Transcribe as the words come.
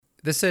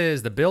This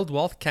is the Build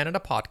Wealth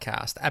Canada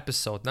podcast,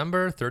 episode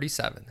number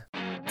 37.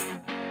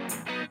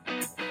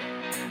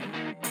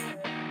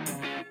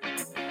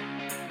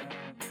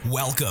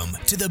 Welcome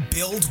to the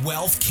Build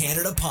Wealth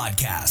Canada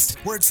podcast,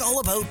 where it's all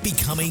about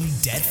becoming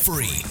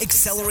debt-free,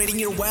 accelerating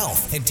your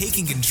wealth, and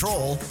taking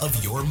control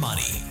of your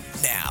money.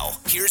 Now,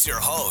 here's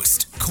your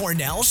host,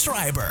 Cornell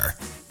Schreiber.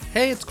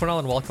 Hey, it's Cornell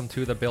and welcome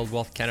to the Build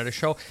Wealth Canada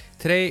show.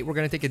 Today, we're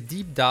going to take a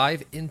deep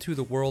dive into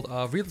the world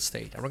of real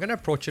estate, and we're going to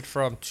approach it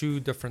from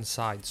two different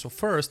sides. So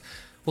first,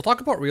 we'll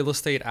talk about real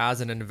estate as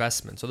an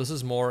investment. So this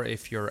is more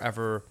if you're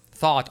ever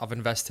thought of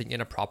investing in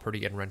a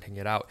property and renting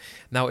it out.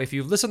 Now, if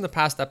you've listened to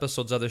past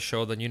episodes of the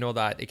show, then you know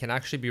that it can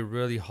actually be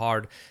really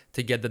hard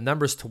to get the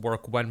numbers to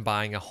work when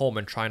buying a home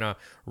and trying to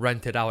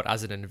rent it out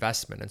as an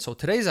investment. And so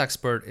today's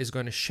expert is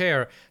going to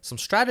share some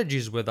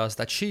strategies with us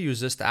that she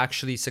uses to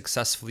actually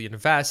successfully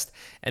invest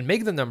and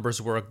make the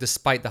numbers work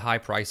despite the high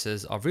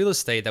prices of real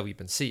estate that we've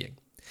been seeing.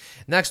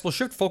 Next, we'll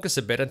shift focus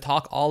a bit and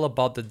talk all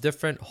about the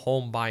different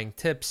home buying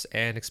tips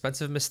and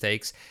expensive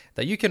mistakes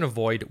that you can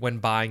avoid when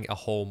buying a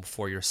home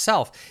for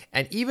yourself.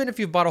 And even if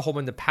you've bought a home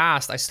in the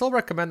past, I still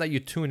recommend that you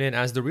tune in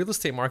as the real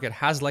estate market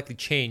has likely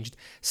changed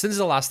since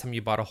the last time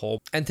you bought a home.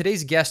 And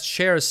today's guest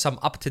shares some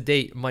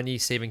up-to-date money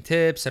saving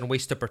tips and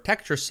ways to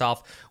protect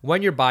yourself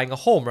when you're buying a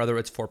home, whether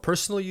it's for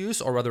personal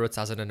use or whether it's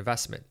as an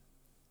investment.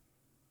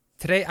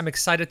 Today, I'm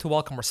excited to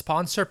welcome our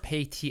sponsor,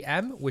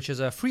 Paytm, which is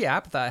a free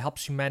app that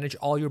helps you manage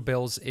all your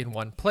bills in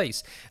one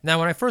place. Now,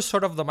 when I first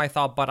heard of them, I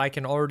thought, but I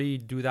can already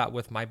do that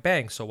with my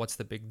bank, so what's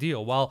the big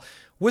deal? Well,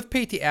 with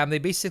Paytm, they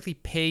basically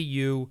pay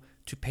you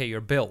to pay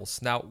your bills.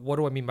 Now, what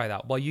do I mean by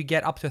that? Well, you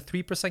get up to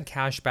 3%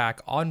 cash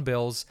back on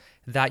bills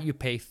that you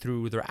pay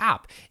through their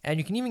app. And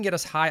you can even get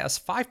as high as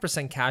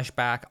 5% cash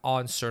back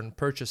on certain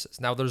purchases.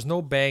 Now, there's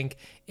no bank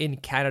in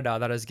Canada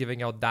that is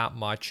giving out that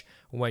much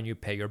when you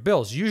pay your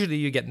bills. Usually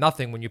you get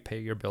nothing when you pay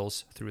your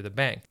bills through the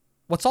bank.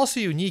 What's also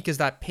unique is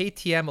that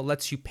Paytm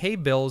lets you pay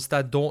bills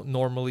that don't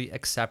normally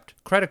accept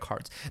credit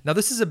cards. Now,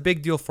 this is a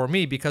big deal for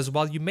me because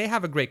while you may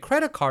have a great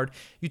credit card,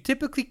 you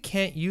typically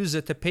can't use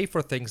it to pay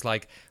for things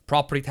like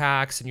property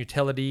tax and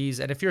utilities.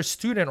 And if you're a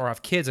student or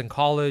have kids in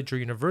college or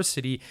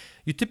university,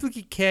 you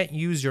typically can't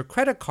use your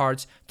credit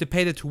cards to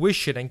pay the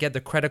tuition and get the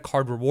credit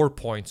card reward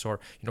points or,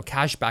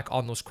 cash back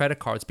on those credit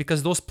cards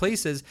because those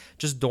places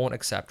just don't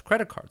accept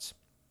credit cards.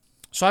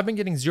 So I've been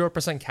getting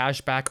 0%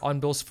 cash back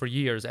on bills for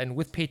years, and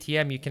with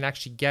Paytm, you can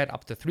actually get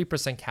up to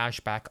 3% cash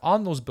back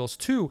on those bills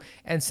too.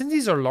 And since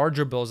these are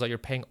larger bills that you're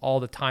paying all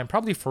the time,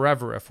 probably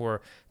forever if we're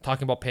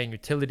talking about paying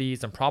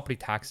utilities and property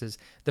taxes,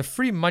 the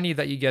free money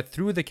that you get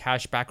through the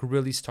cash back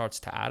really starts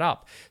to add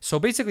up. So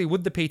basically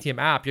with the Paytm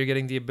app, you're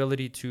getting the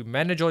ability to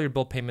manage all your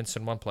bill payments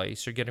in one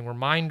place. You're getting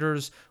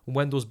reminders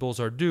when those bills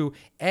are due,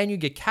 and you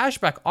get cash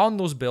back on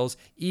those bills,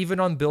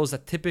 even on bills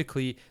that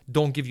typically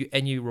don't give you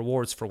any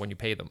rewards for when you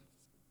pay them.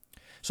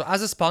 So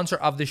as a sponsor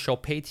of this show,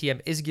 Paytm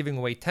is giving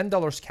away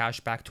 $10 cash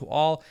back to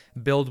all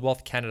Build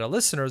Wealth Canada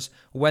listeners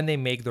when they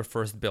make their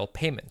first bill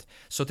payment.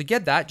 So to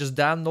get that, just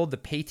download the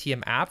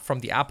Paytm app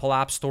from the Apple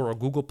App Store or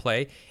Google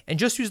Play and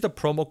just use the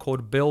promo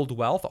code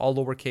BUILDWEALTH, all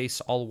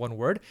lowercase, all one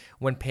word,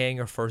 when paying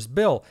your first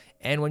bill.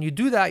 And when you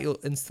do that, you'll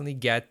instantly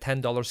get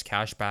 $10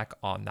 cash back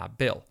on that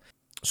bill.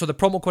 So the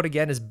promo code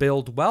again is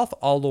BUILDWEALTH,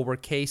 all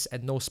lowercase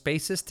and no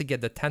spaces to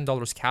get the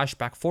 $10 cash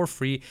back for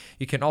free.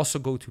 You can also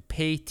go to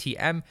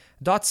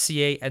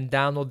paytm.ca and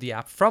download the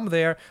app from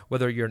there,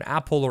 whether you're an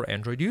Apple or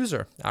Android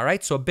user. All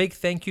right, so a big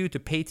thank you to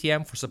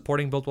Paytm for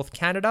supporting Build Wealth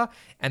Canada.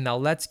 And now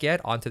let's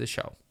get onto the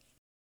show.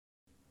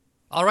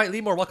 All right,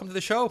 Limor, welcome to the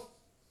show.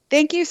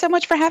 Thank you so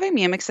much for having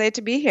me. I'm excited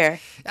to be here.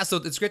 Yeah, so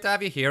it's great to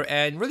have you here.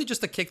 And really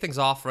just to kick things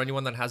off for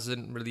anyone that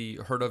hasn't really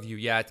heard of you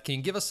yet, can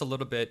you give us a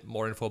little bit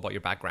more info about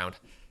your background?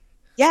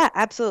 Yeah,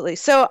 absolutely.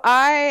 So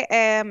I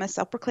am a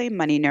self-proclaimed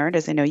money nerd,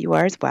 as I know you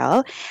are as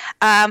well.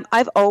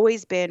 I've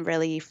always been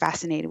really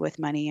fascinated with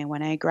money. And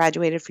when I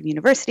graduated from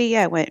university,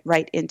 I went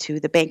right into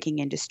the banking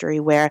industry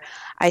where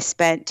I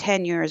spent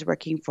 10 years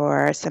working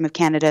for some of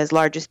Canada's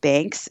largest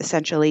banks,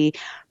 essentially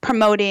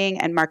promoting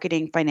and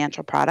marketing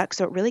financial products.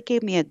 So it really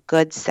gave me a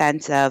good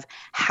sense of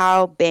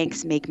how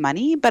banks make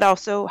money, but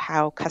also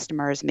how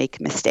customers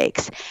make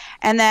mistakes.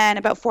 And then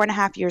about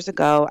 4.5 years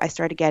ago, I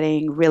started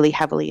getting really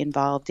heavily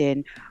involved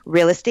in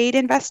real estate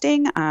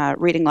investing,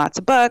 reading lots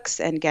of books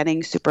and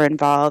getting super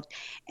involved.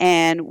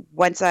 And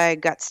once I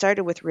got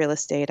started with real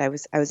estate, I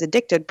was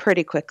addicted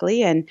pretty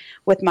quickly. And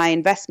with my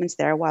investments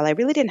there, while I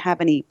really didn't have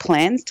any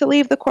plans to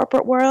leave the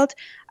corporate world,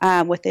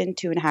 within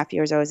 2.5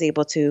 years, I was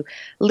able to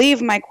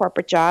leave my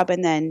corporate job.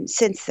 And then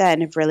since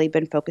then, have really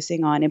been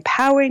focusing on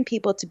empowering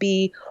people to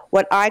be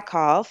what I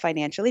call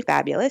financially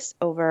fabulous.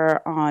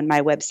 Over on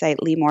my website,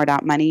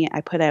 limor.money,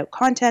 I put out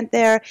content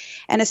there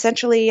and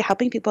essentially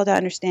helping people to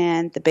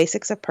understand the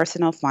basics of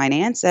personal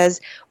finance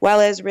as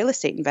well as real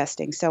estate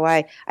investing. So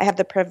I have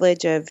the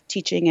privilege of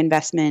teaching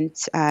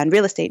investment and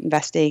real estate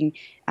investing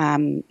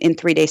in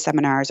 3-day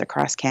seminars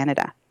across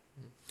Canada.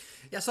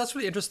 Yeah, so that's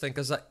really interesting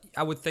because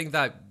I would think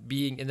that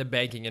being in the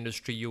banking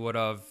industry, you would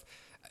have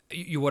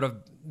you would have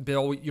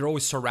been, you're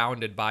always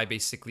surrounded by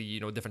basically,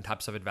 different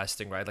types of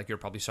investing, right? Like you're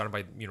probably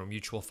surrounded by,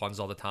 mutual funds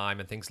all the time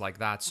and things like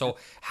that. So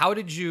how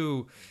did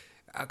you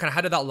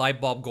how did that light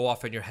bulb go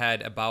off in your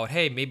head about,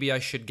 hey, maybe I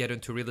should get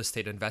into real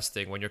estate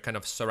investing when you're kind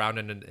of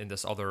surrounded in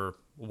this other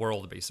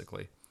world,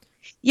 basically?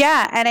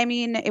 Yeah, and I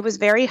mean, it was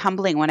very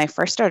humbling when I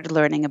first started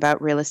learning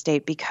about real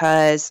estate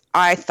because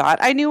I thought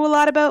I knew a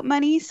lot about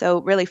money.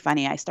 So, really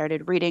funny, I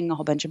started reading a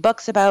whole bunch of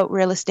books about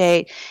real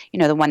estate.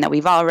 The one that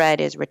we've all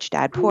read is Rich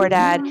Dad, Poor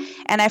Dad.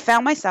 And I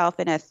found myself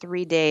in a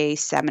 3-day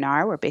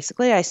seminar where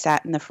basically I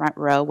sat in the front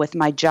row with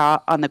my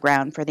jaw on the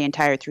ground for the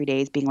entire 3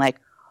 days, being like,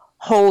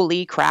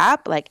 holy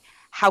crap, like,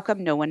 how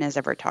come no one has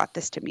ever taught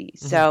this to me?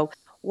 So,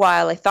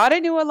 while I thought I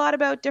knew a lot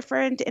about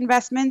different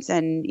investments,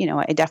 and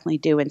I definitely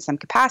do in some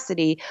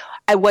capacity,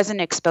 I wasn't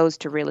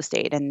exposed to real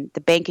estate, and the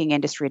banking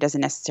industry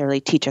doesn't necessarily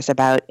teach us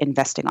about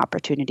investing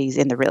opportunities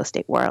in the real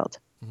estate world.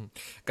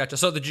 Gotcha.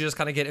 So did you just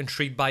kind of get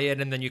intrigued by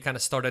it, and then you kind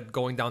of started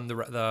going down the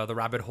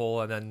rabbit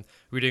hole, and then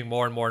reading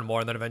more and more and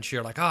more, and then eventually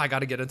you're like, oh, I got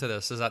to get into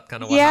this. Is that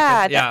kind of what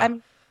happened? Yeah.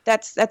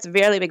 That's a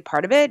very big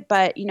part of it.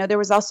 But, there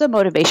was also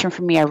motivation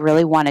for me. I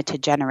really wanted to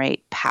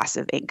generate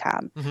passive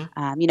income.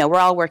 We're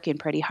all working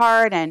pretty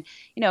hard. And,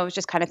 I was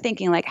just kind of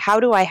thinking, like, how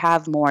do I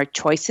have more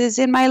choices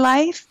in my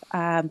life,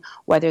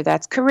 whether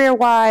that's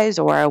career-wise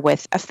or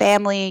with a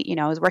family.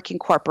 I was working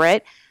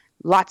corporate,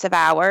 lots of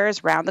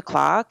hours, round the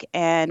clock.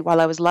 And while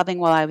I was loving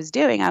what I was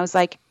doing, I was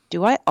like,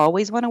 do I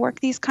always want to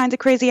work these kinds of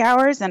crazy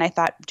hours? And I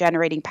thought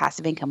generating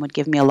passive income would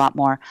give me a lot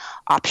more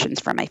options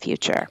for my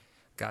future.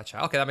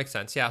 Gotcha. Okay, that makes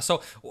sense. Yeah.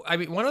 So, I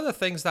mean, one of the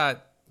things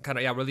that kind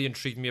of really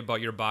intrigued me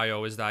about your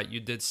bio is that you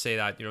did say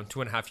that, in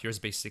 2.5 years,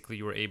 basically,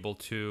 you were able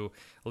to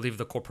leave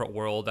the corporate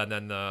world, and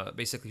then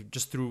basically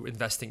just through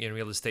investing in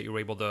real estate, you were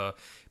able to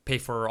pay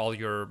for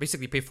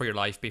pay for your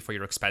life, pay for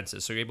your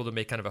expenses. So you're able to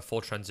make kind of a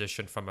full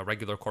transition from a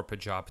regular corporate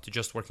job to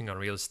just working on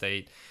real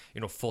estate,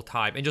 full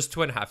time in just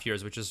 2.5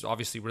 years, which is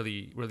obviously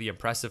really, really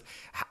impressive.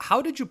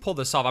 How did you pull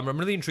this off? I'm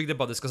really intrigued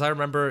about this because I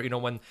remember,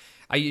 when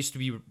I used to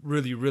be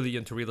really, really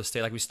into real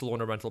estate, like we still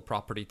own a rental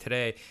property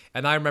today.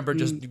 And I remember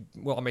just,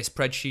 on my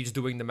spreadsheets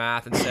doing the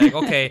math and saying,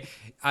 okay,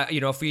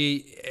 if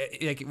we,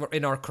 like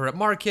in our current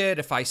market,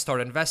 if I start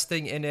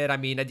investing in it, I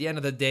mean, at the end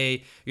of the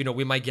day,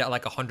 we might get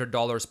like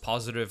 $100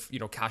 positive,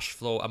 cash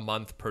flow a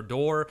month per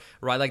door,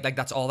 right? Like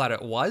that's all that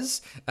it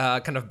was,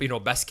 kind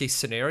of, best case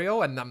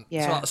scenario. And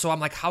so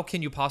I'm like, how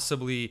can you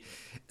possibly,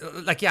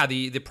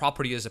 the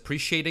property is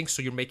appreciating,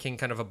 so you're making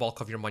kind of a bulk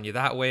of your money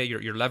that way.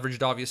 You're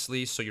leveraged,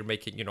 obviously, so you're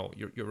making,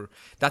 you're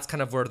that's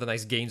kind of where the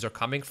nice gains are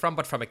coming from.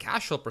 But from a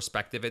cash flow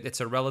perspective,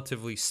 it's a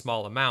relatively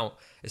small amount,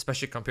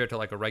 especially compared to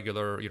like a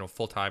regular,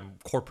 full-time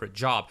corporate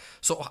job.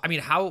 So, I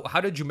mean,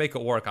 how did you make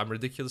it work? I'm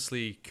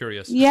ridiculously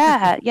curious.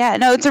 Yeah.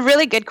 No, it's a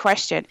really good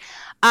question.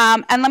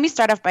 And let me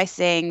start off by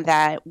saying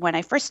that when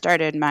I first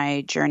started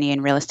my journey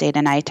in real estate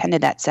and I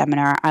attended that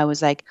seminar, I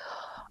was like,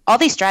 all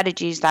these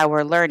strategies that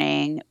we're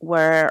learning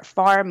were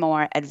far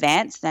more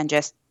advanced than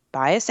just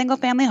buy a single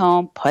family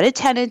home, put a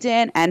tenant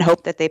in, and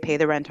hope that they pay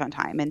the rent on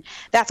time. And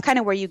that's kind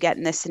of where you get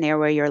in this scenario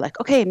where you're like,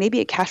 okay, maybe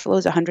a cash flow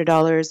is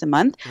 $100 a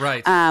month.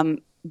 Right.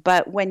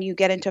 But when you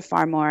get into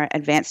far more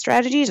advanced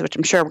strategies, which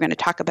I'm sure we're going to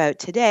talk about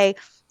today,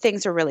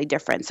 things are really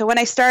different. So when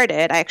I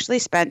started, I actually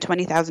spent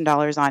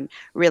 $20,000 on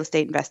real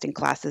estate investing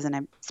classes, and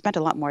I've spent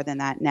a lot more than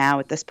that now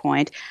at this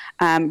point,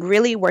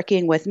 really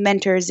working with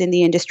mentors in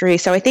the industry.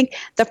 So I think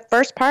the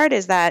first part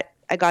is that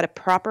I got a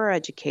proper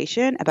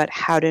education about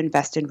how to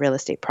invest in real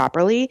estate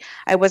properly.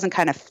 I wasn't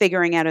kind of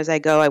figuring out as I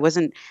go. I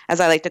wasn't, as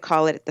I like to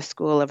call it, at the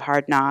school of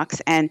hard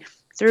knocks. And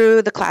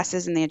through the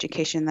classes and the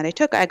education that I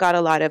took, I got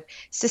a lot of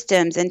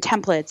systems and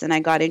templates, and I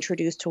got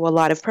introduced to a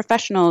lot of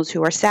professionals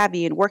who are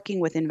savvy and working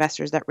with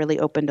investors that really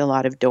opened a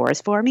lot of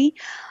doors for me.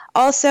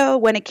 Also,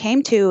 when it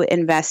came to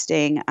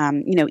investing,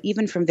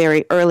 even from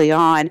very early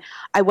on,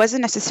 I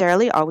wasn't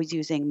necessarily always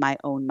using my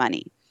own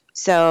money.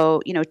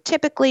 So,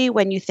 typically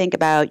when you think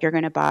about you're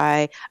going to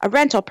buy a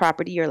rental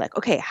property, you're like,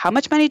 okay, how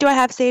much money do I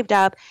have saved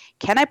up?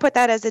 Can I put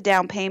that as a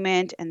down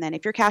payment? And then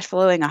if you're cash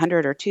flowing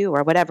 100 or 2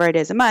 or whatever it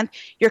is a month,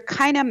 you're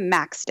kind of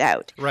maxed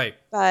out. Right.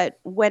 But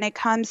when it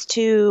comes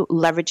to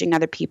leveraging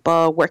other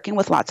people, working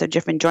with lots of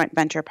different joint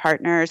venture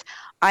partners,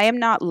 I am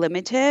not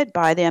limited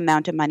by the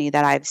amount of money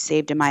that I've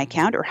saved in my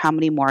account or how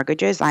many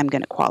mortgages I'm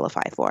going to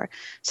qualify for.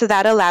 So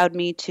that allowed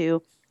me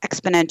to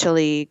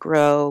exponentially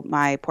grow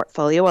my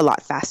portfolio a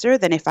lot faster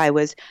than if I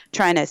was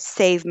trying to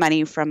save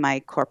money from my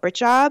corporate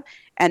job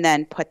and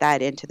then put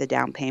that into the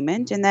down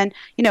payment. And then,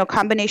 a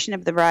combination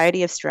of the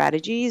variety of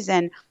strategies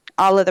and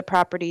all of the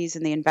properties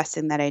and the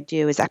investing that I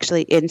do is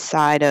actually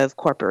inside of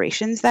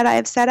corporations that I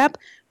have set up,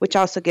 which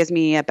also gives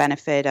me a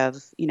benefit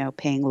of,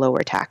 paying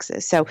lower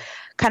taxes. So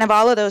kind of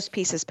all of those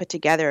pieces put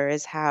together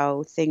is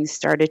how things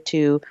started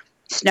to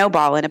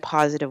snowball in a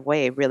positive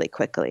way really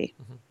quickly.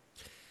 Mm-hmm.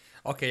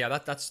 Okay, yeah,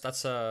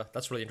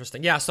 that's really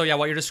interesting. Yeah, so yeah,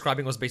 what you're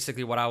describing was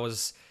basically what I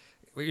was,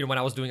 when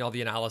I was doing all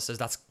the analysis,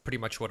 that's pretty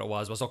much what it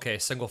was okay,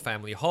 single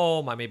family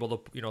home. I'm able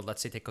to,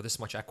 let's say take this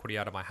much equity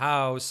out of my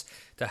house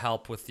to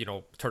help with,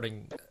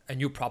 turning a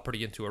new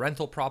property into a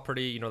rental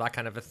property, you know, that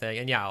kind of a thing.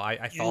 And yeah,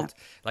 I felt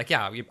like,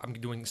 yeah, I'm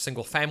doing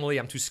single family.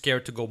 I'm too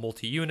scared to go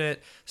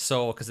multi-unit.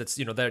 So, because it's,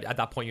 you know, there at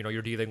that point, you know,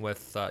 you're dealing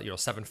with, you know,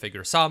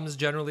 7-figure sums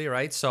generally,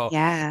 right? So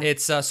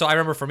it's, so I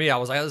remember for me, I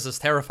was like, oh, this is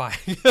terrifying.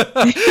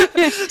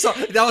 So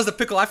that was the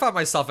pickle I found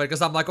myself in,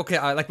 because I'm like, okay,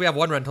 like we have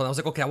one rental. And I was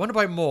like, okay, I want to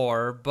buy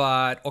more,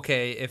 but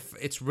okay, if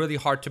it's really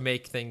hard to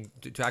make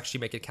to actually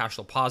make it cash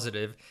flow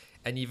positive.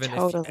 And even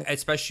if,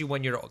 especially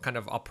when you're kind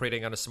of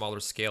operating on a smaller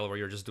scale where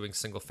you're just doing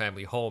single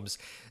family homes,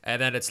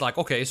 and then it's like,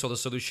 okay, so the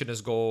solution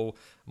is go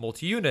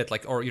multi-unit,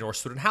 like, or, you know, or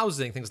student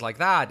housing, things like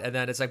that. And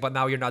then it's like, but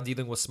now you're not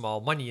dealing with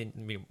small money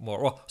and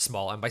more, well,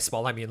 small. And by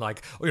small, I mean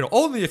like, you know,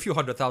 only a few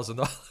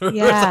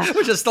 $100,000,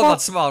 which is still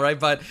not small, right?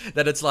 But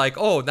then it's like,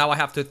 oh, now I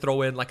have to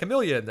throw in like $1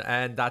 million,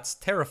 and that's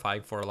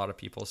terrifying for a lot of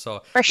people.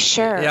 So for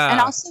sure. And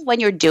also when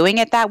you're doing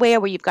it that way,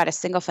 where you've got a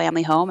single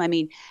family home, I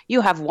mean,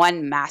 you have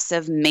one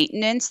massive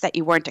maintenance that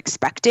you weren't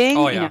expecting.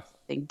 Oh, yeah. You know,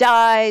 something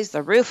dies,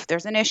 the roof,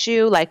 there's an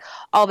issue, like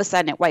all of a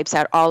sudden it wipes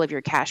out all of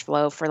your cash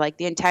flow for like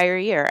the entire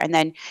year. And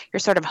then you're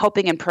sort of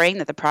hoping and praying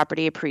that the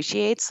property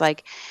appreciates.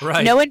 Like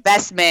no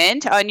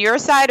investment on your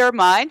side or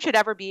mine should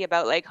ever be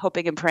about like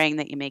hoping and praying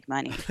that you make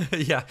money.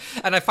 Yeah.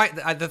 And I find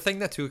the thing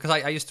that too, because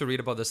I used to read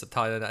about this a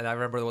ton, and I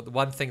remember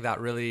one thing that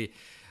really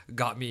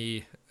got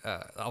me,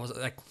 I was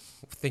like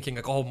thinking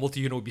like, oh,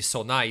 multi-unit would be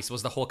so nice,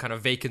 was the whole kind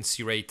of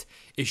vacancy rate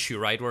issue,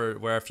 right?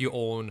 Where if you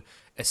own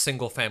a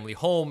single family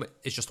home,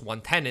 it's just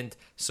one tenant.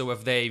 So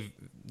if they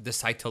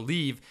decide to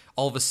leave,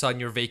 all of a sudden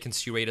your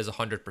vacancy rate is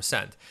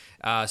 100%.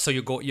 So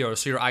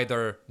you're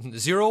either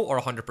 0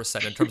 or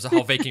 100% in terms of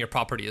how vacant your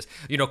property is,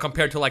 you know,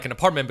 compared to like an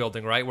apartment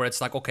building, right? Where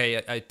it's like, okay,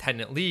 a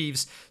tenant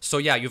leaves. So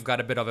yeah, you've got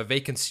a bit of a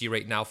vacancy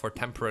rate now for a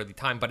temporary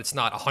time, but it's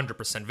not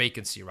 100%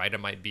 vacancy, right? It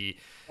might be,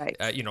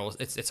 you know,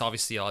 it's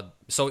obviously odd.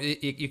 So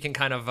you can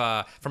kind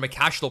of, from a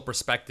cash flow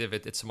perspective,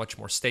 it's much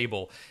more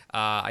stable,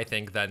 I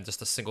think, than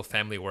just a single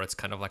family where it's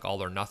kind of like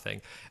all or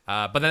nothing.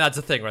 But then that's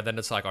the thing, right? Then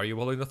it's like, are you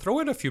willing to throw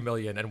in a few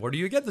million? And where do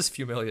you get this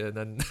few million?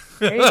 And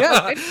there you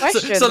go. Good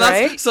question,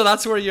 right? So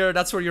that's where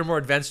your more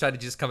advanced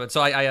strategies come in.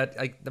 So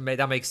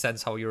that makes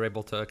sense how you're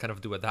able to kind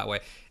of do it that way.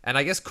 And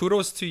I guess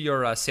kudos to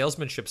your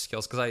salesmanship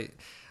skills, because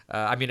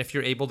I mean, if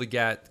you're able to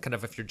get kind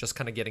of, if you're just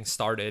kind of getting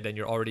started and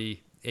you're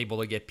already able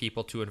to get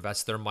people to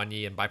invest their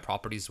money and buy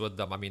properties with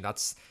them, I mean,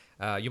 that's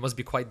you must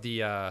be quite the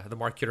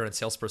marketer and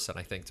salesperson,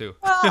 I think, too.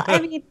 Well,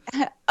 I mean,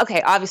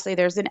 okay, obviously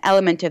there's an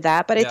element of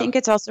that, but I think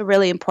it's also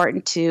really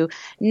important to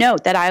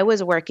note that I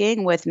was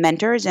working with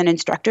mentors and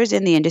instructors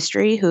in the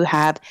industry who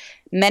have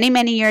many,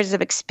 many years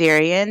of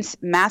experience,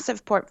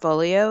 massive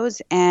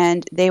portfolios,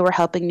 and they were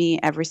helping me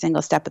every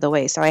single step of the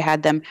way. So I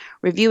had them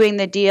reviewing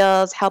the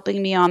deals,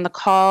 helping me on the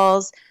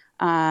calls,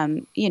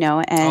 you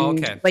know,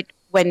 and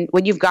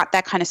when you've got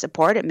that kind of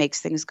support, it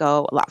makes things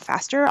go a lot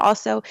faster.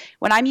 Also,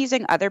 when I'm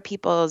using other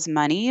people's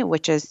money,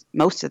 which is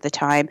most of the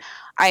time,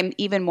 I'm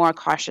even more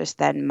cautious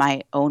than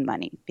my own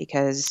money,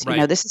 because you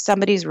know, this is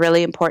somebody's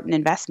really important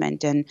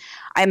investment, and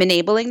I'm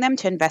enabling them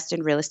to invest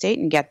in real estate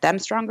and get them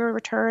stronger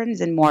returns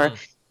and more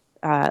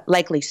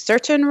likely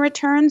certain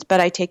returns.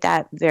 But I take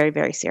that very,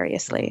 very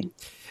seriously.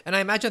 And I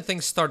imagine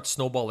things start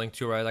snowballing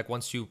too, right? Like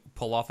once you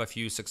pull off a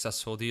few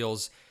successful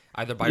deals,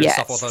 either by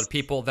yourself or with other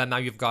people, then now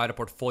you've got a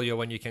portfolio.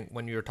 When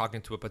you're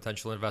talking to a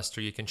potential investor,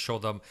 you can show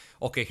them,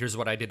 okay, here's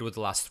what I did with the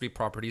last 3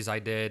 properties I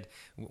did.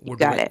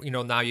 You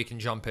know, now you can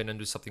jump in and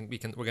do something.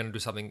 We're going to do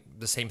something,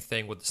 the same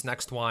thing with this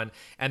next one.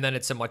 And then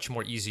it's a much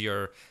more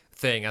easier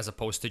thing, as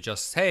opposed to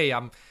just, hey,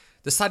 I'm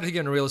decided to get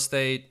into real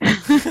estate.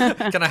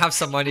 Can I have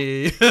some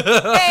money? Hey,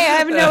 I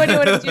have no idea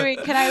what I'm doing.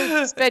 Can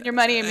I spend your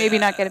money and maybe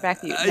not get it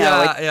back to you?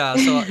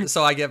 No,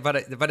 So I get, but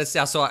it's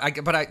So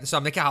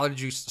I'm like, how did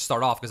you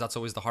start off? Because that's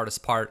always the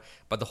hardest part.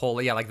 But the whole,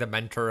 like the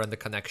mentor and the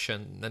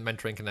connection and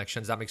mentoring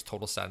connections, that makes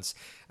total sense.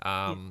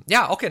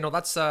 Okay, no,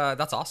 that's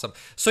awesome.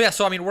 So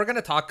I mean, we're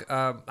gonna talk.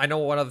 I know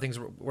one of the things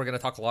we're gonna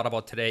talk a lot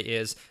about today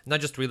is not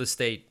just real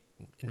estate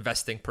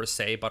investing per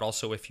se, but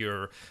also if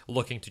you're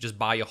looking to just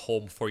buy a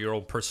home for your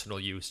own personal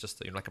use, just,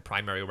 you know, like a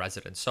primary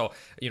residence. So,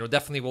 you know,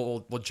 definitely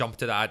we'll jump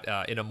to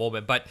that in a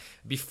moment. But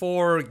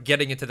before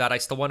getting into that, I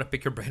still want to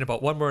pick your brain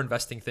about one more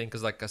investing thing,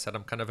 because like I said,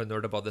 I'm kind of a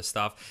nerd about this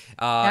stuff.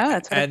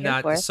 That's what I'm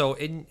here for. So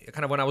in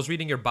kind of when I was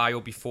reading your bio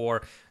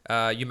before,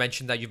 you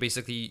mentioned that you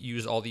basically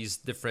use all these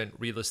different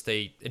real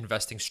estate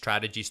investing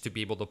strategies to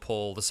be able to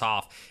pull this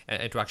off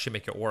and to actually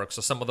make it work.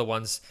 So some of the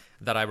ones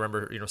that I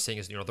remember, you know, seeing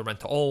is, you know, the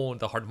rent to own,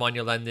 the hard money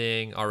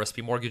lending,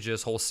 RSP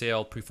mortgages,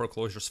 wholesale,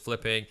 pre-foreclosures,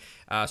 flipping.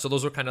 So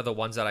those are kind of the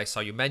ones that I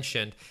saw you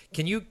mentioned.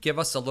 Can you give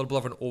us a little bit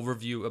of an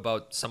overview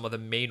about some of the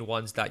main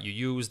ones that you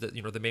use, that,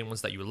 you know, the main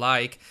ones that you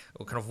like,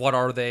 kind of what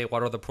are they?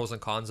 What are the pros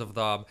and cons of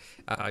them?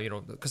 You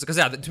know, because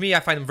to me, I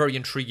find them very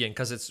intriguing,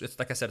 because it's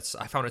like I said,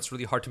 I found it's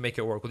really hard to make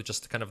it work with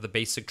just kind of the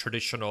basic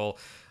traditional,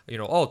 you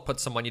know, put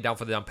some money down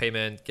for the down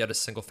payment, get a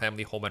single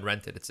family home and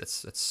rent it.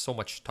 It's so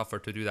much tougher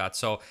to do that.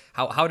 So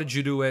how did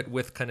you do it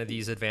with kind of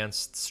these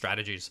advanced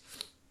strategies?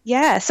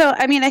 Yeah, so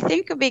I mean, I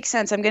think it makes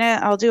sense.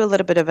 I'll do a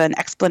little bit of an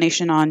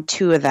explanation on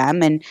two of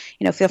them, and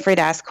feel free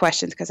to ask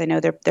questions because I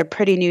know they're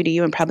pretty new to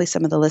you and probably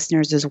some of the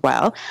listeners as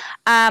well.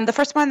 The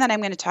first one that I'm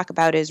going to talk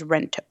about is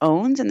rent to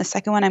owns, and the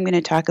second one I'm going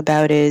to talk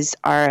about is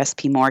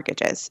RSP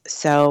mortgages.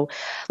 So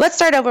let's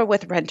start over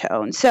with rent to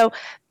own. So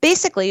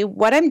basically,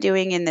 what I'm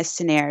doing in this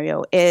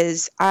scenario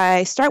is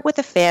I start with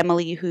a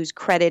family whose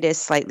credit is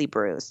slightly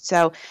bruised.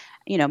 So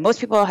most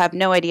people have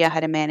no idea how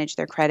to manage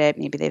their credit.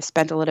 Maybe they've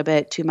spent a little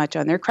bit too much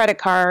on their credit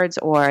cards,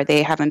 or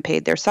they haven't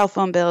paid their cell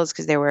phone bills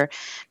because they were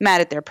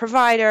mad at their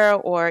provider,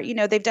 or,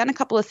 they've done a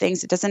couple of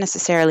things that doesn't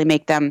necessarily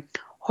make them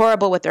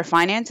horrible with their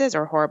finances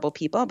or horrible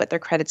people, but their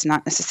credit's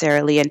not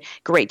necessarily in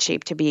great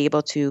shape to be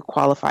able to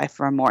qualify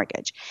for a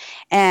mortgage.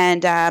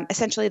 And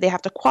essentially, they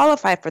have to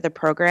qualify for the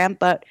program.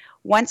 But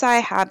once I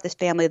have this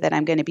family that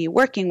I'm going to be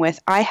working with,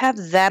 I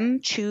have them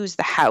choose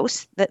the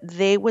house that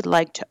they would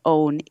like to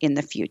own in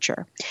the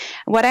future.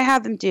 What I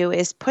have them do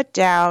is put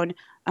down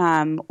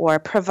or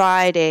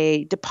provide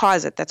a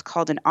deposit that's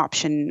called an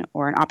option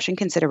or an option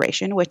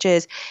consideration, which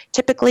is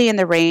typically in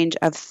the range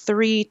of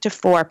 3 to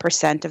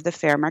 4% of the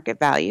fair market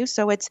value.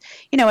 So it's,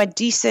 a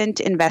decent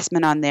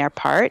investment on their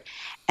part.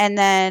 And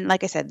then,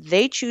 like I said,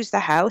 they choose the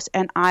house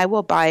and I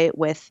will buy it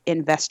with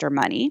investor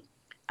money.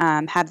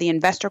 Have the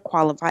investor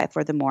qualify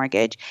for the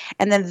mortgage,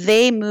 and then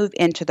they move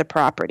into the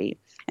property.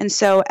 And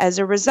so as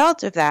a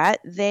result of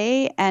that,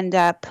 they end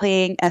up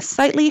paying a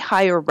slightly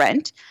higher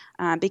rent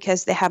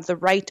because they have the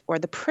right or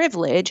the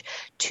privilege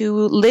to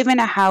live in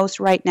a house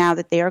right now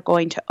that they are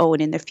going to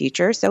own in the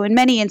future. So in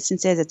many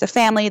instances, it's a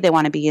family. They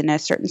want to be in a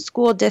certain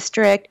school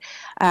district.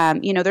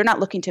 They're not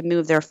looking to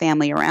move their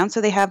family around. So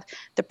they have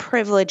the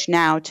privilege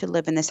now to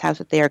live in this house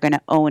that they are going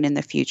to own in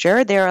the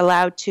future. They're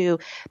allowed to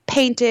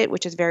paint it,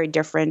 which is very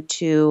different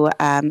to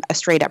a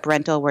straight up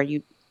rental where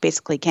you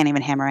basically can't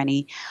even hammer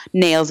any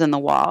nails in the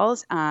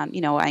walls. I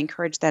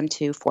encourage them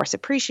to force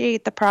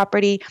appreciate the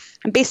property.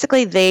 And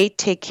basically, they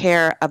take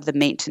care of the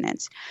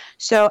maintenance.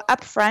 So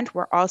up front,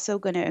 we're also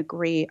going to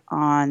agree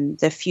on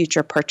the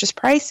future purchase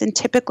price. And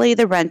typically,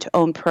 the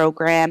rent-to-own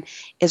program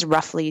is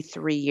roughly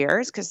 3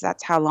 years because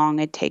that's how long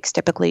it takes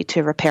typically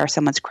to repair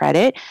someone's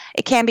credit.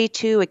 It can be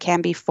 2, it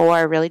can be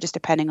 4, really just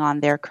depending on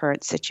their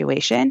current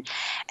situation.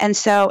 And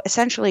so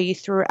essentially,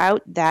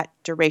 throughout that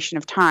duration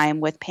of time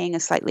with paying a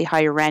slightly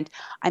higher rent,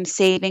 I'm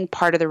saving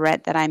part of the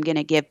rent that I'm going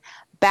to give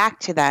back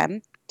to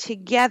them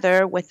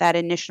together with that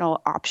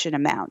initial option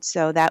amount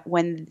so that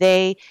when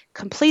they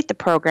complete the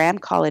program,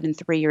 call it in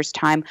 3 years'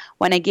 time,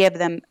 when I give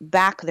them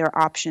back their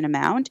option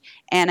amount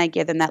and I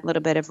give them that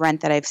little bit of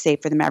rent that I've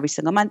saved for them every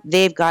single month,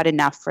 they've got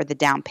enough for the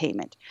down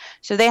payment.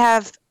 So they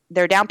have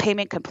their down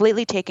payment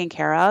completely taken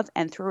care of.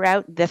 And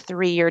throughout the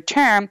 3-year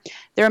term,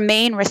 their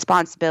main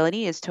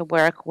responsibility is to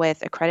work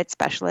with a credit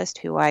specialist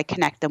who I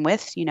connect them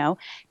with,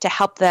 to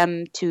help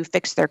them to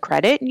fix their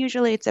credit. And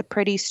usually it's a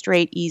pretty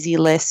straight, easy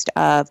list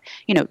of,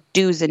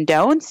 do's and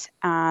don'ts.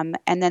 And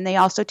then they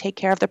also take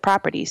care of the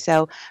property.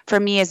 So for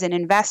me as an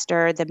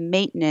investor, the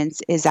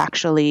maintenance is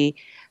actually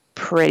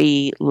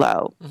pretty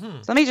low.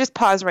 So let me just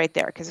pause right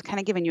there because it's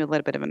kind of giving you a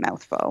little bit of a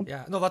mouthful.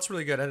 Yeah, no, that's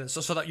really good. And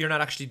so that you're not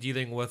actually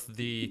dealing with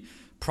the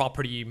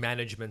property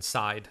management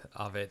side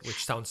of it,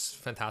 which sounds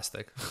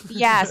fantastic.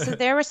 Yeah, so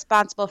they're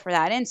responsible for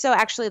that. And so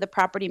actually the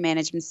property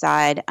management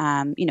side,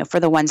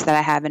 for the ones that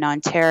I have in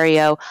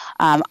Ontario,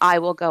 I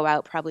will go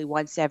out probably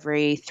once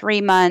every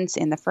 3 months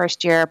in the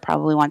first year,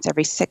 probably once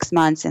every 6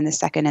 months in the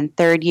second and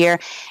third year.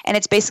 And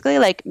it's basically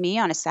like me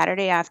on a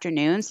Saturday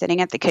afternoon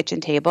sitting at the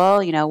kitchen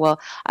table, we'll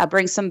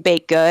bring some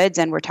baked goods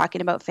and we're talking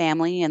about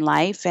family and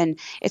life. And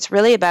it's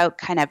really about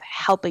kind of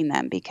helping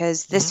them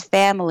because this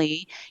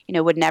family,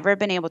 would never have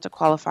been able to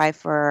qualify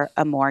for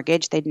a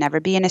mortgage. They'd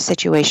never be in a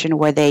situation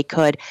where they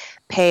could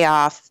pay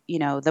off,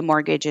 the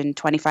mortgage in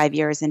 25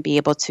 years and be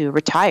able to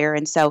retire.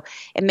 And so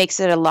it makes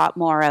it a lot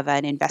more of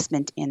an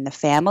investment in the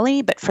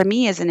family. But for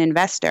me as an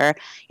investor,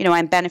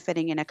 I'm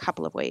benefiting in a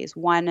couple of ways.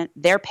 One,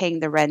 they're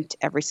paying the rent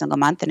every single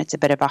month and it's a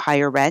bit of a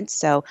higher rent.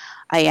 So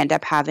I end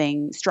up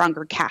having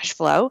stronger cash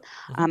flow.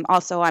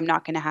 Also, I'm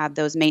not going to have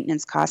those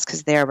maintenance costs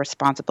because they're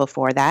responsible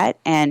for that.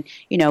 And,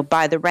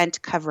 by the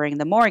rent covering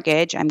the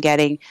mortgage, I'm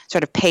getting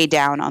sort of pay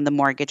down on the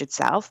mortgage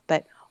itself.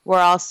 But we're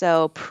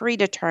also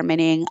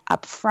predetermining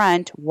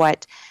upfront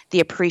what the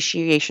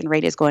appreciation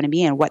rate is going to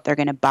be and what they're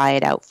going to buy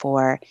it out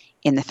for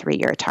in the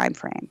 3-year time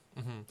frame.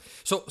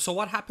 So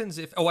what happens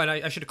if, and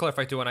I should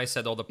clarify too, when I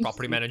said all the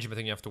property management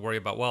thing you have to worry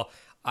about, well,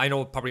 I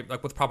know probably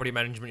like with property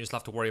management, you just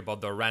have to worry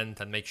about the rent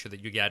and make sure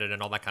that you get it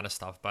and all that kind of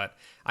stuff. But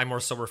I'm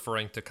also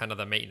referring to kind of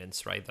the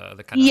maintenance, right?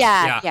 The kind of,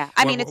 yeah.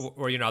 I mean, it's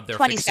where you're not there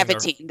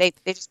 2017. They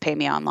just pay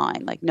me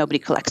online. Like nobody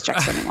collects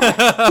checks anymore.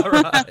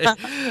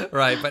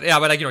 Right. But yeah,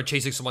 but like,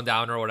 chasing someone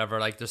down or whatever,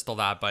 like there's still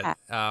that.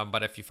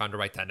 But if you found the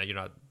right tenant, you're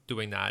not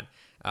doing that.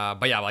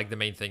 But yeah, like the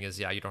main thing is,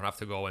 you don't have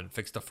to go and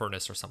fix the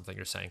furnace or something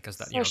you're saying because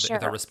that,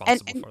 they're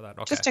responsible for that.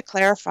 Okay. Just to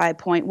clarify a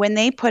point, when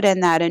they put in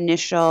that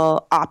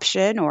initial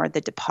option or the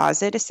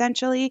deposit,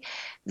 essentially,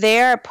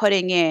 they're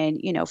putting in,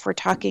 if we're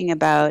talking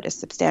about a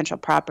substantial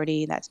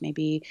property that's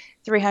maybe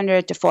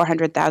 $300,000 to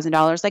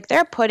 $400,000, like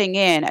they're putting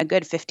in a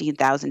good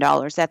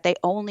 $15,000 that they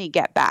only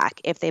get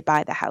back if they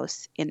buy the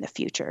house in the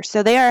future.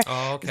 So they are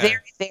Oh, okay.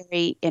 very,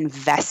 very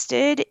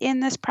invested in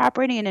this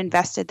property and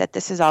invested that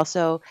this is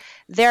also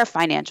their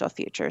financial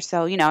future.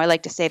 So, I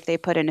like to say if they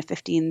put in a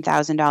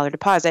 $15,000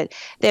 deposit,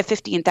 they have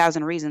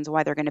 15,000 reasons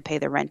why they're going to pay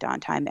the rent on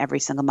time every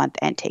single month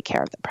and take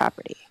care of the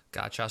property.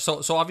 Gotcha.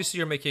 So obviously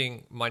you're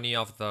making money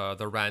off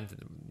the rent.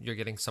 You're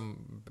getting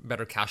some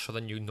better cash flow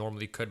than you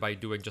normally could by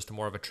doing just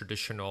more of a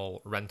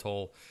traditional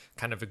rental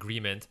kind of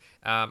agreement.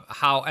 And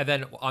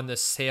then on the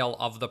sale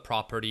of the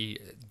property,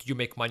 do you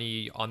make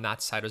money on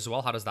that side as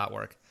well? How does that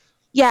work?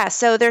 Yeah,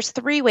 so there's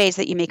three ways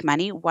that you make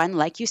money. One,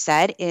 like you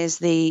said, is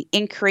the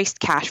increased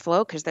cash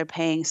flow because they're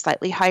paying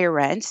slightly higher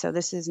rent. So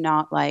this is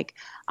not like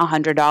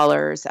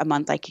 $100 a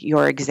month like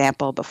your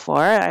example before.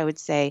 I would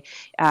say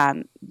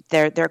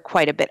they're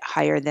quite a bit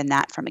higher than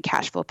that from a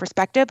cash flow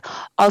perspective.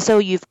 Also,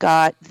 you've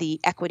got the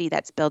equity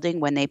that's building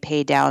when they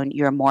pay down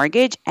your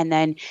mortgage, and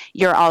then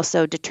you're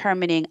also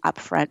determining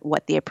upfront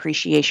what the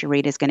appreciation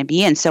rate is going to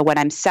be. And so when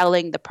I'm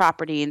selling the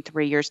property in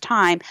 3 years'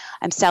 time,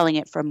 I'm selling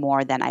it for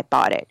more than I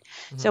bought it.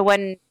 Mm-hmm. So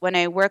when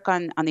I work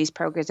on these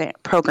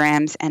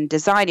programs and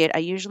design it, I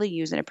usually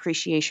use an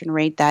appreciation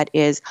rate that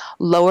is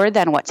lower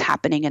than what's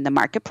happening in the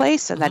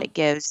marketplace so that it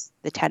gives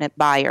the tenant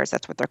buyers,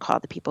 that's what they're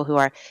called, the people who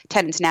are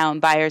tenants now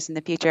and buyers in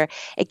the future,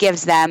 it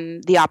gives them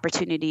the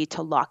opportunity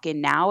to lock in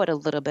now at a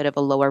little bit of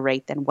a lower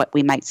rate than what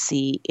we might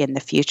see in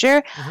the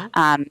future.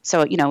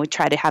 So, we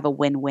try to have a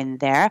win-win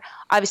there.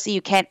 Obviously,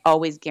 you can't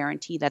always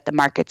guarantee that the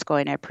market's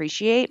going to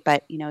appreciate,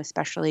 but,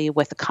 especially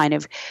with the kind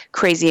of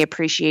crazy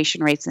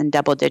appreciation rates in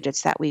double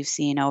digits that we've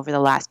seen over the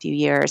last few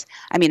years.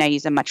 I mean, I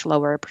use a much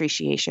lower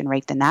appreciation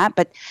rate than that,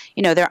 but,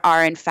 there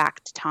are in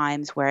fact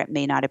times where it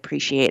may not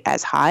appreciate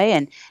as high.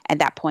 And at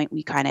that point,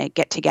 we kind of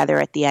get together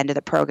at the end of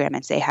the program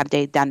and say, have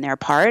they done their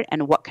part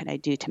and what can I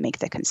do to make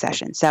the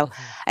concession? So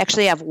I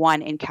actually have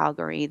one in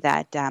Calgary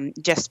that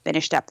just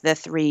finished up the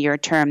 3-year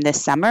term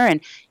this summer.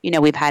 And,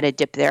 we've had a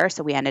dip there.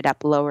 So we ended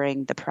up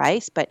lowering the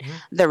price, but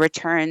the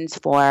returns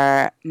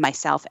for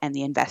myself and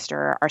the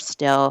investor are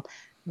still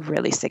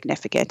really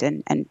significant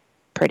and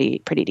pretty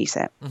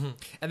decent.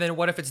 And then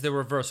what if it's the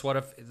reverse? What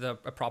if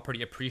a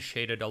property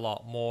appreciated a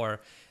lot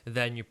more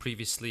than you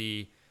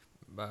previously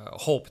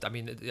hoped? I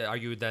mean, are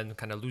you then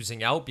kind of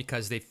losing out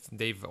because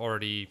they've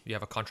already, you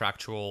have a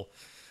contractual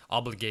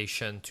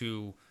obligation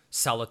to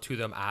sell it to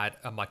them at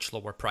a much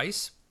lower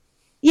price?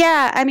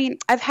 Yeah, I mean,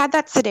 I've had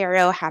that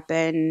scenario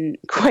happen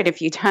quite a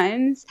few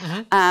times.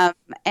 And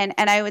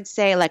I would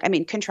say,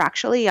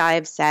 contractually,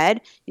 I've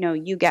said,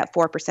 you get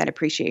 4%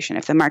 appreciation.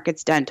 If the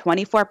market's done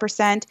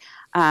 24%,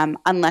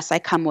 unless I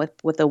come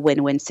with a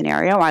win-win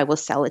scenario, I will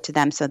sell it to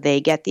them so they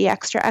get the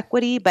extra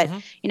equity. But,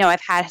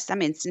 I've had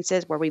some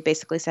instances where we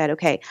basically said,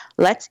 okay,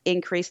 let's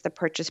increase the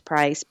purchase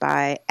price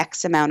by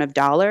X amount of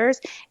dollars.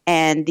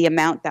 And the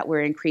amount that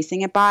we're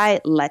increasing it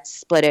by, let's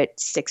split it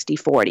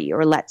 60-40,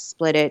 or let's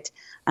split it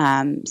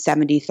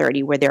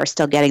 70-30, where they're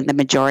still getting the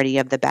majority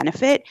of the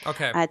benefit.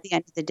 Okay. At the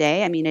end of the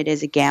day, I mean, it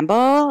is a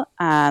gamble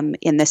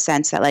in the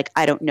sense that,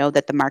 I don't know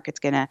that the market's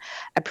going to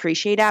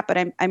appreciate that, but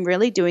I'm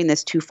really doing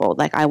this twofold.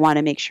 I want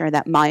to make sure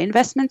that my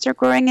investments are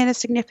growing at a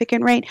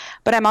significant rate,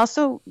 but I'm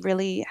also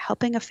really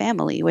helping a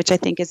family, which I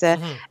think is a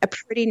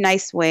pretty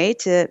nice way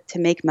to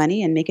make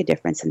money and make a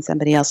difference in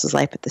somebody else's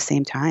life at the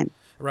same time.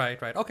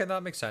 Right. Okay,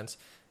 that makes sense.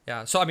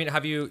 Yeah. So, I mean,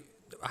 have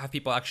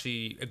people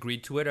actually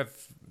agreed to it?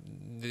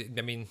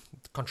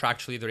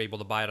 Contractually, they're able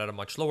to buy it at a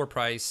much lower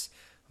price,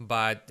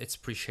 but it's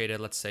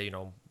appreciated, let's say,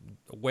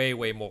 way,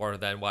 way more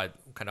than what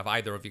kind of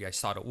either of you guys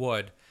thought it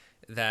would.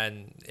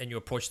 And you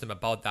approach them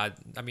about that.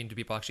 I mean, do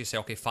people actually say,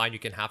 okay, fine, you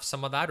can have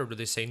some of that? Or do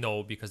they say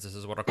no, because this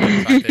is what our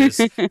contract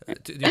is?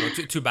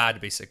 Too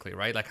bad, basically,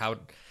 right?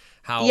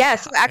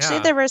 Yes, actually,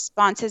 the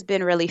response has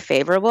been really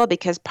favorable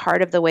because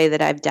part of the way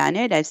that I've done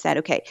it, I've said,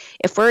 okay,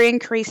 if we're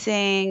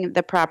increasing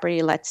the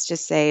property, let's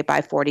just say by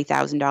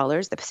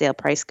 $40,000, the sale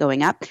price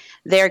going up,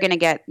 they're going to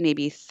get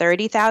maybe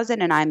 $30,000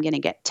 and I'm going to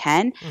get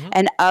 10.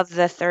 And of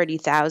the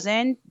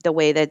 $30,000, the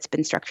way that's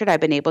been structured,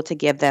 I've been able to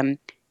give them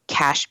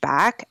cash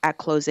back at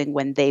closing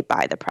when they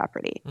buy the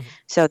property,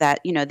 so that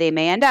they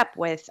may end up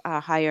with a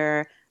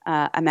higher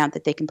amount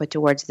that they can put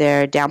towards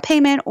their down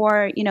payment,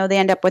 or they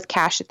end up with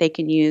cash that they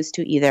can use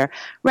to either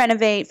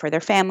renovate for their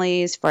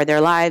families, for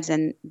their lives,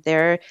 and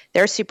they're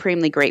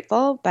supremely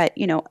grateful. But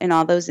in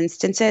all those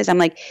instances, I'm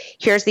like,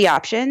 here's the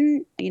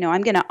option.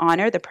 I'm going to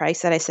honor the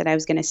price that I said I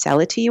was going to sell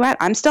it to you at.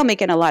 I'm still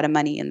making a lot of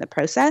money in the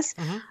process,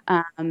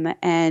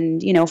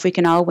 and if we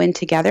can all win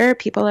together,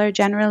 people are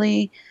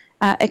generally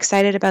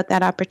excited about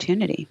that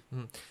opportunity.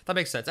 That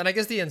makes sense. And I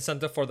guess the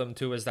incentive for them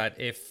too is that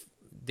if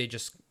they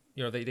just,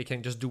 they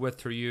can just do it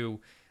through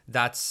you,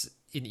 that's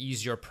an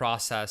easier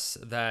process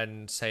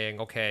than saying,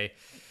 okay,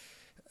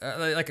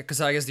 because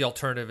I guess the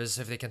alternative is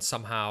if they can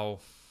somehow,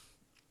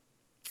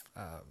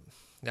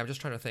 I'm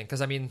just trying to think,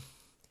 because I mean,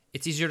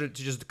 it's easier to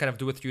just kind of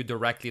do it through you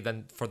directly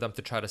than for them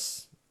to try to,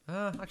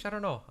 actually, I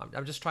don't know.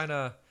 I'm just trying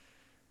to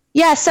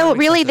Yeah, so makes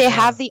really sense. they Yeah.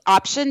 have the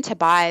option to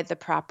buy the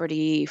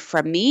property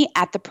from me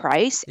at the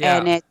price,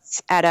 and Yeah.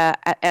 it's at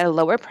a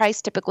lower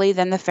price typically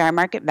than the fair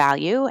market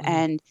value.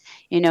 Mhm.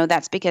 And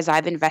that's because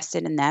I've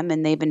invested in them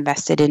and they've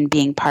invested in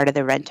being part of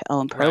the rent to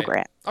own Right.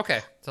 program.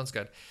 Okay. Sounds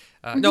good.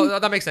 Hmm. No,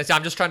 that makes sense. Yeah,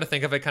 I'm just trying to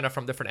think of it kind of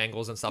from different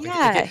angles and stuff.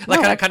 Yeah,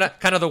 Like no,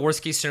 kind of the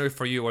worst case scenario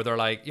for you, where they're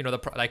like,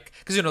 like,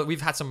 because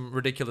we've had some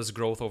ridiculous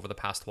growth over the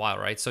past while,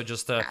 right? So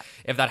just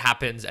if that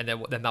happens and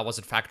then that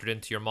wasn't factored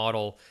into your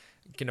model,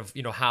 kind of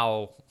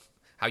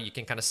how you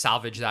can kind of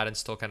salvage that and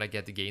still kind of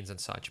get the gains and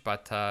such.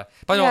 But yeah,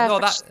 no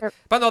for that sure.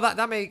 but no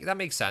that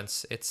makes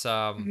sense. It's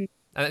Mhm.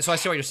 and so I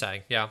see what you're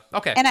saying. Yeah.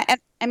 Okay. And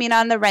I mean,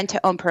 on the rent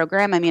to own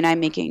program, I mean, I'm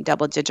making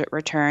double digit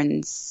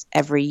returns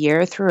every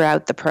year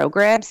throughout the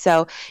program.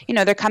 So,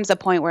 there comes a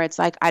point where it's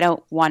like, I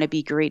don't want to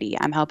be greedy.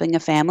 I'm helping a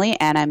family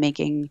and I'm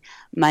making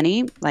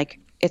money. Like,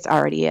 it's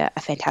already a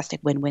fantastic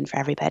win-win for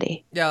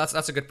everybody. Yeah,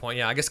 that's a good point.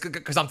 Yeah, I guess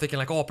because I'm thinking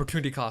like, oh,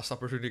 opportunity cost,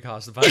 but like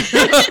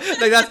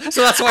that's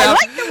why I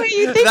like the way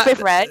you think, my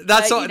friend.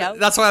 That's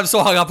why I'm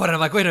so hung up on it. I'm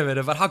like, wait a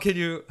minute, but how can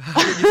you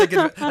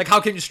think like how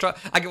can you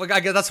I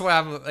guess that's why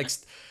I'm like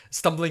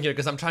stumbling here,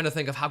 because I'm trying to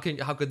think of how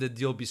could the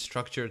deal be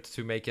structured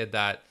to make it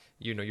that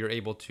you're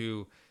able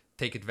to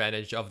take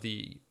advantage of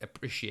the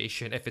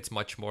appreciation if it's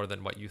much more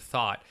than what you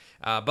thought.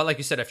 But like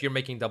you said, if you're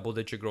making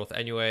double-digit growth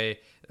anyway,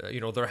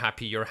 they're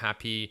happy, you're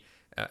happy.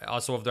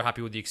 Also, if they're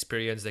happy with the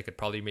experience, they could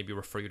probably maybe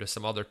refer you to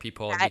some other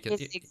people. That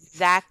is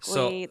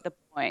exactly the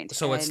point.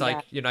 So it's And,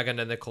 like you're not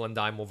gonna nickel and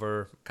dime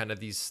over kind of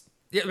these.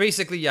 Yeah,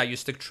 basically, yeah, you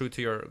stick true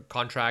to your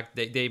contract.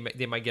 They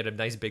might get a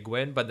nice big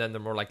win, but then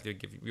they're more likely to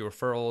give you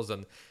referrals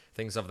and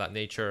things of that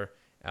nature.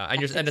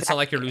 And it's not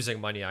like you're losing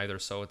money either,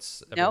 so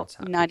it's nope, everyone's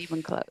happy. not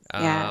even close.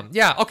 Yeah.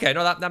 Yeah. Okay.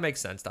 No, that makes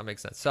sense. That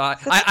makes sense. So I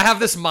have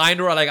this mind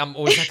where like I'm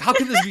always like, how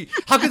can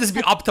this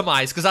be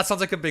optimized? Because that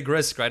sounds like a big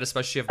risk, right?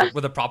 Especially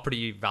with the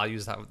property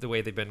values the way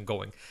they've been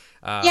going.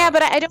 Yeah,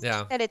 but I don't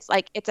Yeah. think that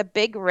it's a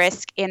big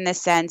risk in the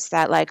sense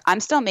that like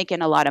I'm still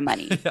making a lot of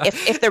money. Yeah.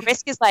 If the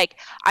risk is like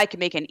I can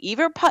make an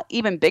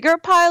even bigger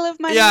pile of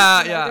money.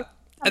 Yeah.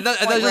 And there's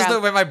that's point just where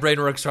the way my brain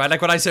works, right? Like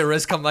when I say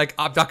risk, I'm like,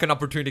 I'm talking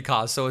opportunity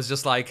cost. So it's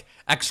just like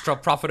extra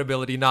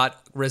profitability, not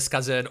risk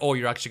as in, oh,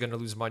 you're actually going to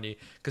lose money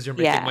because you're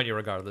making Yeah. money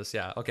regardless.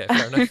 Yeah. Okay.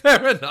 Fair enough.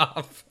 Fair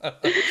enough.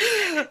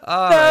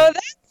 So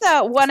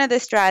that's one of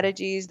the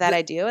strategies that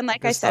I do. And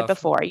like Good I said stuff.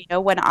 before,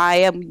 when I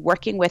am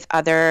working with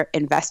other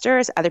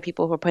investors, other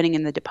people who are putting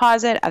in the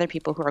deposit, other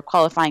people who are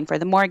qualifying for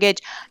the mortgage,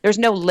 there's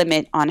no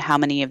limit on how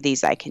many of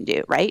these I can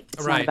do, right?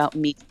 It's Right. not about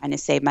me trying to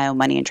save my own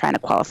money and trying to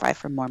qualify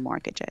for more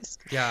mortgages.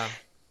 Yeah.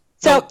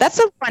 So No, that's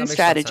a that one makes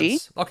strategy.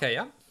 sense. Okay.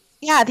 Yeah.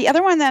 Yeah, the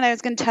other one that I was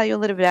going to tell you a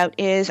little bit about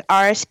is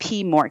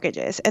RSP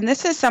mortgages. And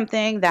this is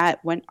something that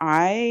when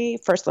I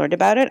first learned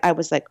about it, I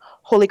was like,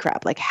 holy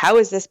crap, like, how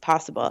is this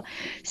possible?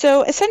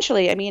 So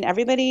essentially, I mean,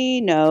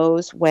 everybody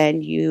knows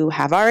when you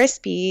have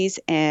RSPs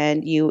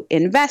and you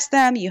invest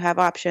them, you have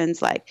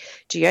options like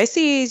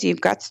GICs,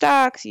 you've got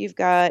stocks, you've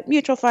got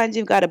mutual funds,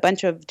 you've got a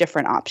bunch of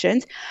different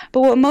options. But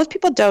what most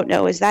people don't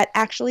know is that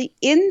actually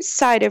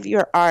inside of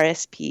your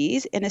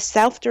RSPs, in a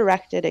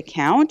self-directed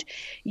account,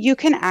 you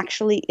can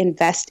actually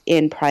invest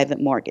in private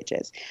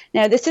mortgages.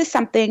 Now, this is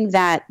something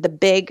that the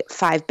big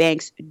 5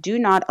 banks do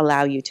not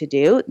allow you to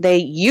do. They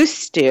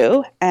used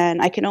to,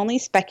 and I can only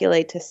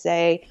speculate to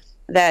say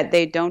that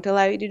they don't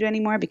allow you to do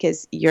anymore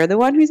because you're the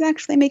one who's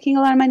actually making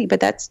a lot of money, but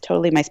that's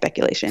totally my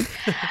speculation.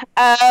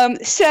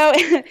 So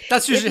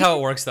That's usually how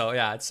it works, though.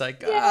 Yeah. It's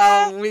like,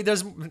 Yeah.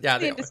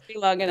 the industry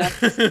long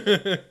enough.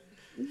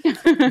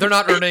 they're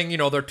not earning,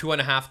 their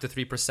 2.5% to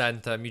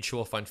 3%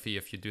 mutual fund fee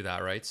if you do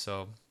that, right?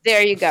 So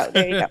There you go.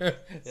 Yeah.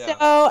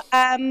 So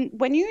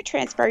when you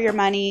transfer your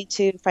money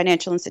to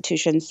financial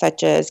institutions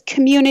such as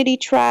Community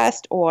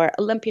Trust or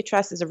Olympia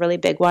Trust is a really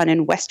big one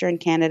in Western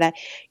Canada,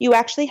 you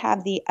actually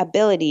have the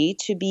ability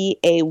to be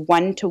a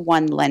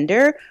one-to-one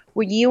lender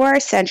where you are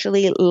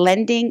essentially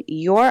lending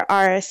your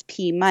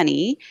RSP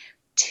money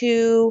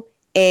to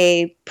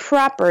a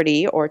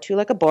property or to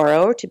like a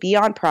borrower to be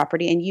on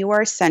property, and you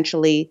are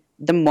essentially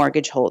the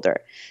mortgage holder.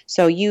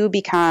 So you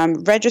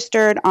become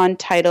registered on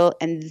title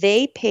and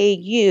they pay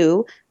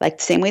you like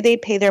the same way they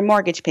pay their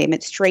mortgage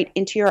payment straight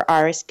into your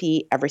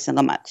RSP every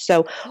single month.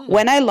 So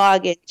when I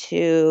log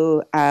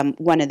into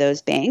one of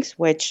those banks,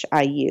 which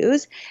I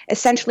use,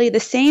 essentially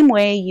the same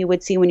way you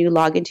would see when you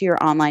log into your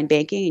online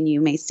banking and you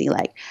may see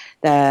like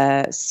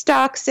the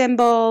stock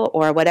symbol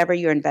or whatever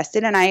you're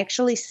invested in, I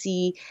actually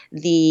see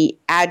the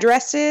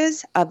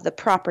addresses of the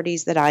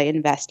properties that I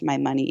invest my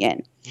money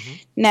in. Mm-hmm.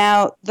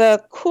 Now,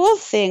 the cool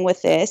thing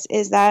with this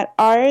is that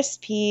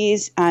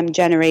RSPs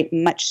generate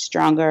much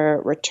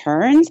stronger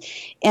returns.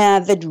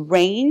 The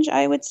range,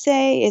 I would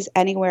say, is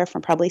anywhere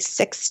from probably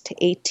 6 to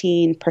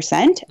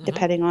 18%,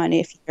 depending on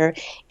if you're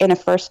in a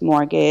first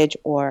mortgage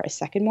or a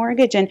second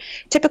mortgage. And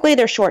typically,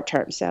 they're short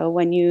term. So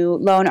when you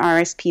loan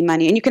RSP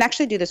money, and you can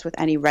actually do this with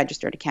any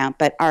registered account,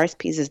 but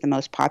RSPs is the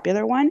most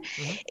popular one,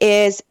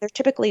 is they're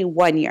typically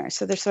 1 year.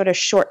 So they're sort of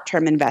short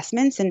term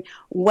investments. And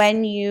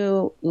when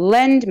you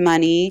lend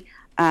money,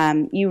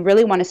 you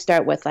really want to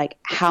start with like,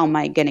 how am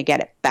I going to get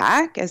it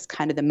back as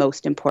kind of the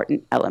most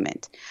important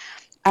element.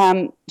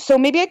 So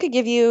maybe I could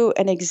give you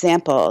an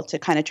example to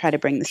kind of try to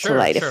bring this to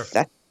light, if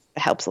that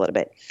helps a little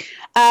bit.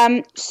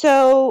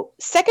 So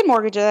second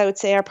mortgages, I would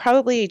say, are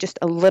probably just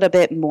a little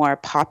bit more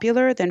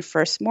popular than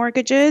first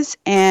mortgages.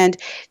 And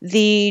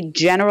the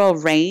general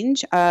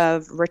range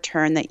of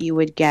return that you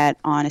would get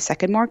on a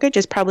second mortgage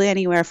is probably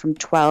anywhere from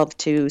 12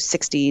 to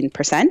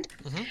 16%.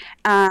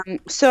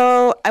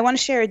 So I want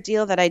to share a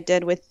deal that I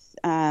did with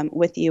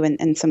you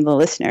and some of the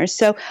listeners.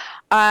 So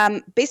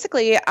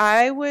basically,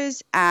 I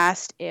was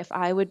asked if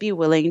I would be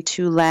willing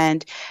to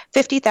lend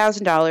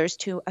 $50,000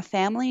 to a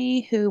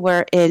family who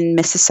were in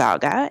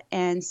Mississauga.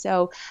 And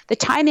so the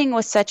timing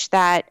was such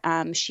that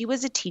she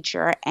was a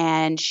teacher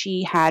and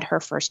she had her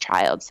first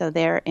child. So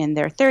they're in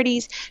their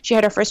 30s. She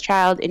had her first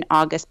child in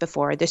August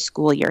before the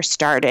school year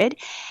started.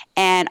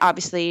 And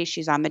obviously,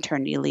 she's on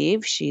maternity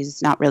leave.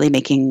 She's not really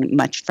making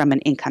much from an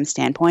income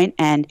standpoint.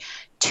 And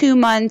 2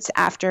 months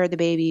after the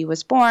baby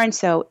was born,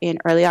 so in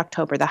early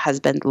October, the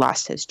husband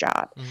lost his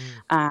job.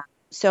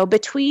 So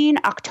between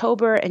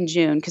October and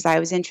June, because I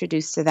was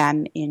introduced to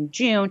them in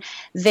June,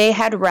 they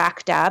had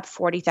racked up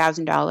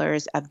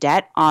 $40,000 of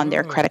debt on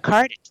their credit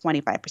card at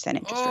 25%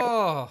 interest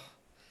rate.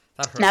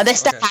 That hurts. Now, this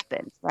stuff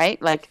happens,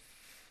 right? Like,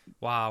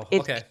 wow.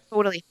 It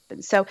totally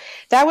happens. So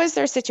that was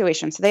their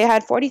situation. So they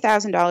had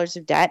 $40,000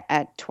 of debt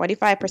at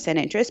 25%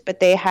 interest, but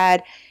they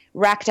had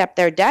racked up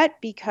their debt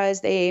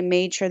because they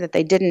made sure that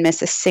they didn't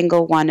miss a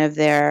single one of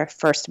their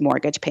first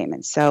mortgage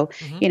payments. So,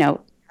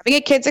 having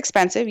a kid's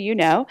expensive,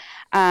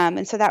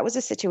 and so that was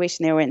the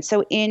situation they were in.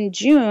 So in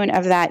June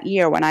of that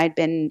year, when I'd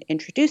been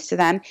introduced to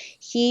them,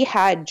 he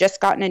had just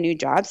gotten a new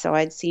job. So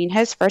I'd seen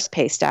his first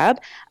pay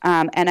stub,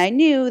 and I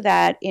knew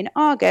that in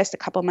August, a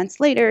couple months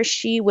later,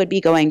 she would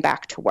be going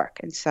back to work.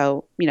 And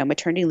so,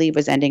 maternity leave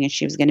was ending and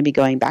she was going to be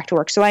going back to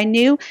work. So I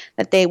knew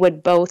that they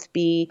would both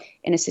be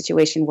in a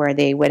situation where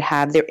they would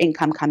have their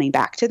income coming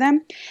back to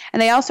them.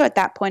 And they also, at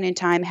that point in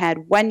time,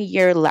 had 1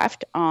 year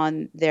left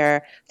on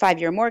their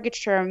 5-year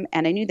mortgage term,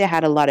 and I knew they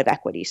had a lot of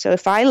equity. So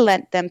if I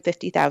lent them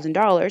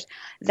 $50,000,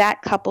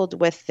 that coupled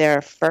with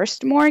their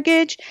first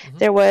mortgage,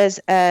 there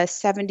was a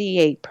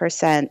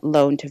 78%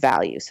 loan to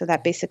value. So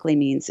that basically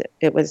means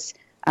it was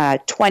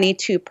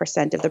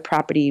 22% of the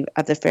property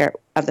of the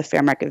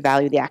fair market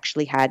value they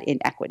actually had in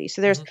equity.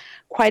 So there's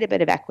quite a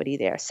bit of equity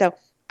there. So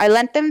I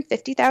lent them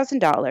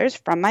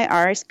 $50,000 from my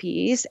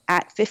RSPs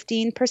at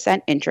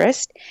 15%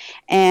 interest,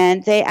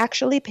 and they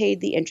actually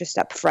paid the interest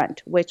up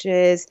front, which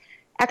is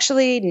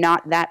actually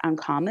not that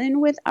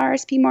uncommon with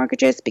RSP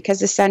mortgages,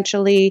 because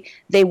essentially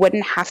they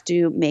wouldn't have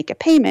to make a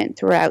payment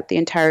throughout the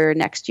entire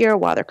next year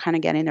while they're kind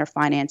of getting their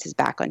finances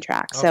back on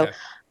track. Okay. So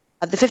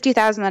of the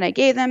 $50,000 that I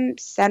gave them,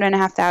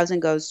 $7,500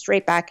 goes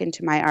straight back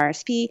into my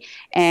RSP.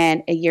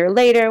 And a year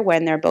later,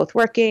 when they're both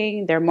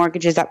working, their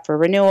mortgage is up for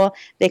renewal,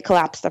 they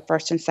collapse the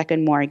first and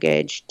second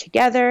mortgage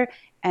together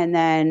and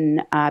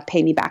then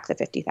pay me back the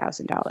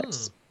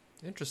 $50,000.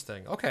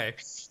 Interesting. Okay.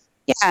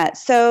 Yeah.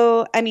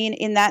 So, I mean,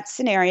 in that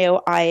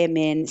scenario, I am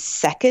in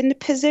second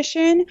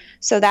position.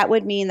 So that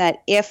would mean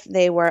that if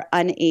they were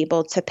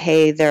unable to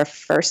pay their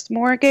first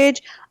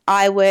mortgage,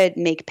 I would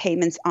make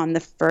payments on the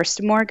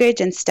first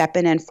mortgage and step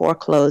in and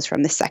foreclose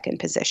from the second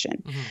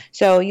position.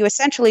 So you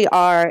essentially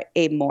are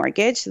a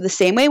mortgage. So the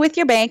same way with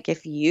your bank,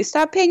 if you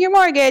stop paying your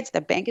mortgage,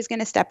 the bank is going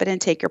to step in and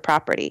take your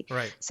property.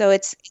 Right. So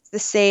it's the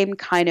same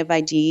kind of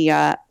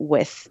idea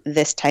with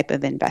this type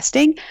of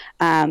investing.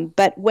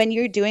 But when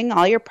you're doing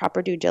all your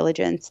proper due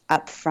diligence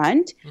up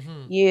front,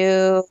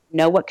 you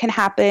know what can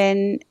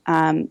happen.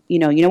 You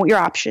know what your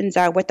options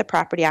are with the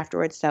property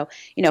afterwards. So,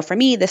 for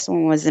me, this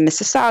one was in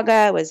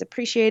Mississauga, was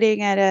appreciating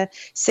at a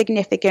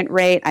significant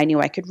rate. I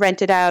knew I could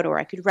rent it out, or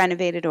I could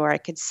renovate it, or I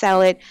could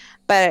sell it.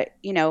 But,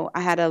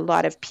 I had a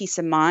lot of peace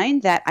of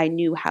mind that I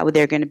knew how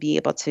they're going to be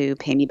able to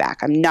pay me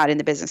back. I'm not in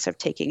the business of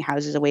taking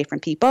houses away from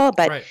people,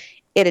 but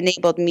it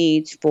enabled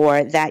me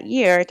for that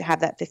year to have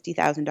that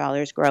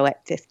 $50,000 grow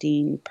at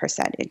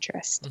 15%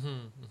 interest.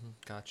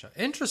 Gotcha.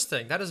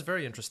 Interesting. That is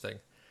very interesting.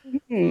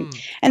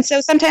 And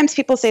so sometimes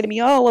people say to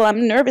me, oh, well,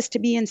 I'm nervous to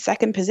be in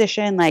second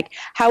position. Like,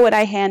 how would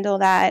I handle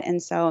that?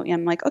 And so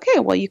I'm like, okay,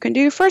 well, you can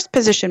do first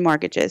position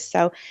mortgages.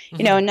 So,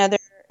 another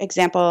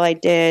example, I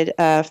did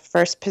a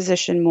first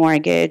position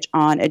mortgage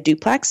on a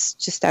duplex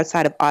just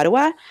outside of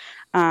Ottawa.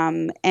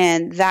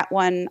 And that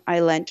one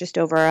I lent just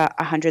over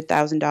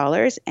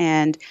 $100,000.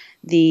 And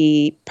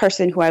the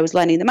person who I was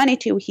lending the money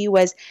to, he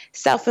was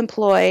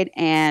self-employed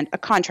and a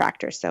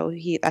contractor. So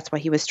that's why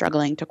he was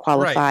struggling to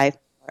qualify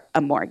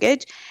a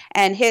mortgage,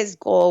 and his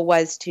goal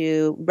was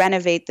to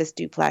renovate this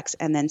duplex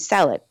and then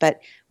sell it.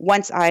 But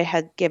once I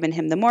had given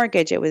him the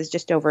mortgage, it was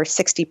just over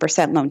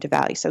 60% loan to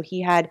value. So he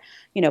had,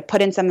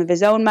 put in some of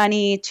his own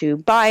money to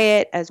buy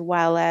it as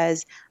well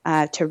as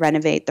to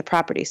renovate the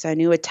property. So I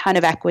knew a ton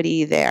of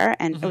equity there,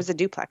 and it was a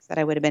duplex that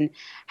I would have been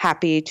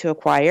happy to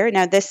acquire.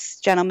 Now, this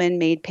gentleman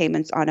made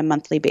payments on a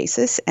monthly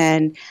basis,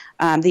 and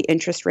the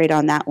interest rate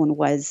on that one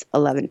was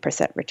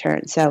 11%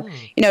 return. So,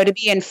 to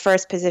be in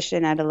first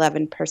position at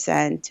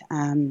 11%,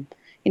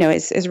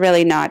 is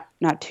really not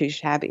too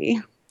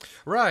shabby.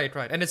 Right,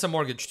 right. And it's a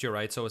mortgage too,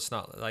 right? So it's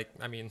not like,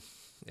 I mean,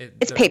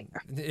 It's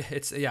paper.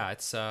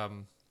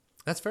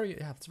 that's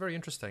very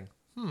interesting.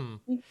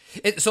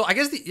 So I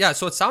guess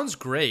so it sounds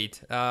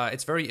great.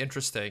 It's very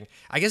interesting.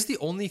 I guess the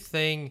only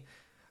thing,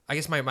 I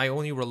guess my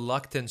only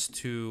reluctance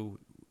to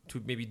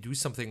maybe do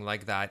something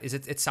like that is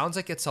it sounds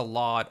like it's a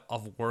lot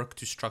of work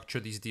to structure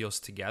these deals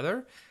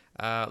together.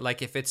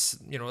 Like if it's,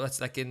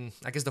 that's like in,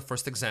 I guess the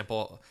first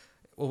example,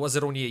 was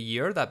it only a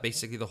year that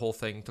basically the whole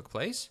thing took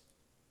place?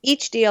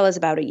 Each deal is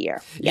about a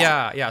year.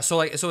 Yeah.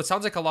 So it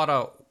sounds like a lot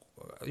of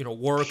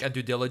work and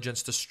due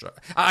diligence to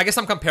I guess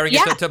I'm comparing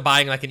it to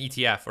buying like an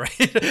ETF,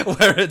 right?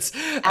 Where it's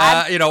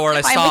or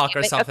a stock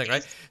or something, okay.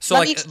 right? So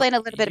let me explain a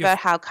little bit about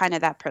how kind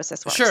of that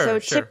process works. So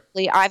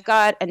typically I've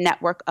got a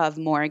network of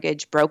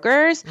mortgage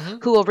brokers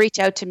who will reach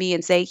out to me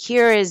and say,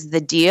 here is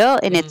the deal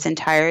in its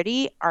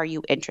entirety. Are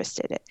you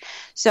interested in it?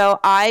 So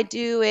I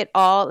do it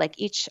all, like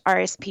each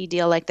RSP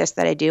deal like this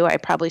that I do, I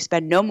probably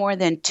spend no more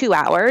than 2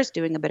 hours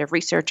doing a bit of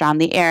research on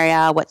the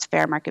area, what's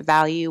fair market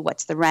value,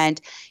 what's the rent.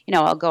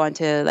 I'll go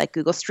into like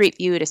Google Street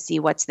View to see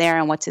what's there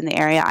and what's in the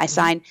area. I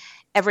sign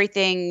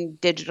everything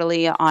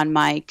digitally on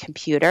my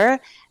computer.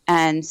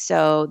 And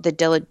so the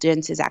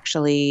diligence is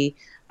actually,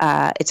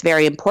 it's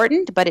very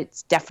important, but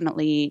it's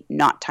definitely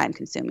not time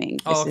consuming.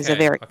 This is a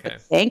very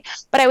good thing.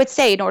 But I would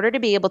say in order to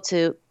be able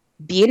to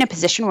be in a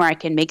position where I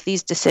can make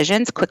these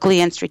decisions quickly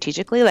and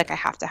strategically, like I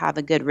have to have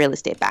a good real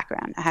estate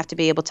background. I have to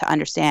be able to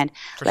understand,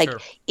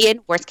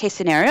 in worst case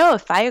scenario,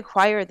 if I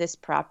acquire this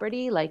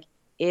property, like,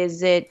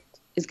 is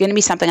going to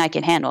be something I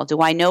can handle?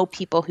 Do I know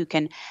people who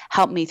can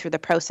help me through the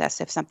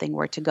process if something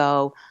were to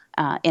go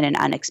in an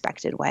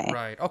unexpected way?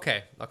 Right.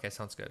 Okay.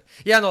 Sounds good.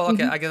 Yeah. No.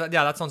 Okay. I guess.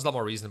 Yeah. That sounds a lot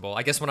more reasonable.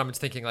 I guess when I'm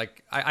thinking,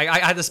 like, I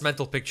had this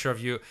mental picture of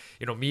you,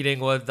 meeting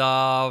with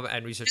them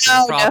and researching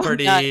the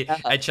property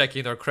and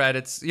checking their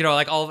credits.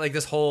 Like all like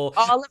this whole.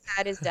 All of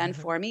that is done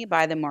for me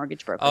by the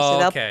mortgage broker. Oh,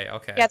 so okay.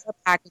 Get the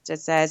package that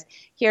says,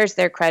 here's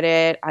their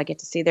credit. I get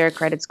to see their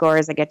credit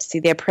scores. I get to see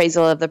the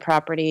appraisal of the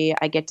property.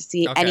 I get to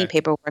see any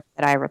paperwork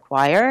that I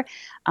require.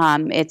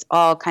 It's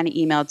all kind of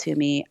emailed to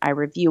me. I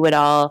review it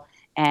all.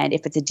 And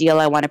if it's a deal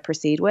I want to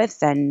proceed with,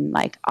 then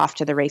like off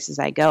to the races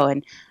I go.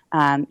 And,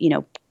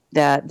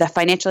 the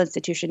financial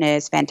institution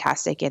is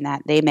fantastic in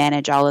that they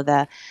manage all of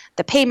the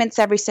payments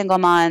every single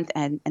month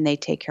and they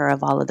take care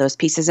of all of those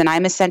pieces. And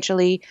I'm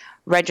essentially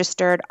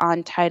registered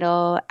on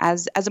title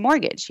as a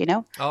mortgage,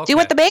 do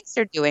what the banks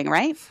are doing,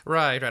 right?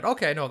 Right.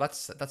 Okay. No,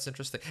 that's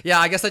interesting. Yeah.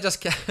 I guess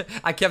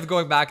I kept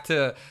going back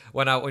to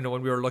when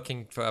we were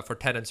looking for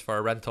tenants for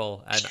a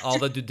rental and all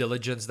the due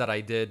diligence that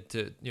I did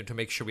to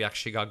make sure we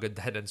actually got good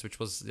tenants, which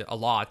was a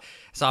lot.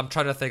 So I'm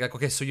trying to think like,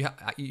 okay, so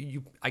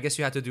you I guess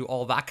you had to do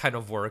all that kind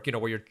of work,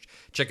 where you're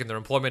checking their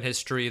employment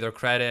history, their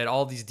credit,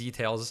 all these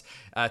details,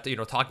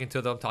 talking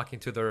to them, talking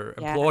to their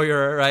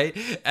employer, right?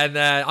 And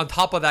then on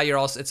top of that,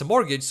 it's a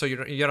mortgage, so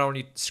you're not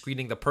only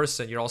screening the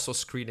person, you're also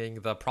screening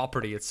the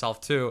property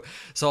itself too.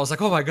 So I was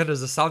like, oh my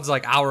goodness, this sounds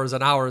like hours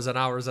and hours and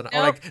hours and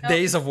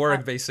days of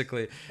work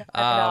basically.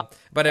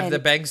 But if the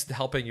bank's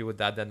helping you with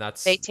that, then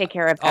they take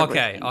care of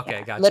everything.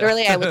 Okay, gotcha.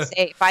 Literally, I would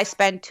say if I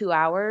spend 2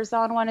 hours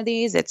on one of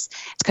these, it's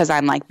because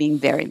I'm like being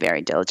very,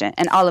 very diligent,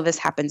 and all of this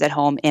happens at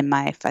home in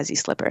my fuzzy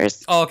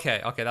slippers.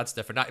 Okay, that's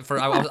different.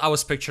 I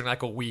was picturing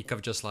like a week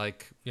of just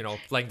like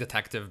playing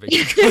detective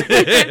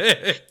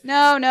basically.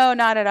 No,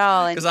 not at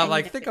all. Because I'm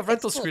like, think of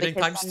rental screening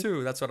times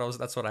 2. That's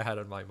what I had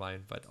in my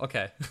mind. But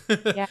okay.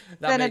 Yeah.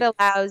 Then it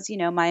allows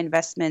my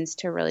investments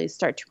to really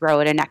start to grow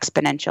at an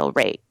exponential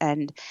rate.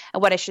 And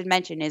what I should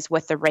mention is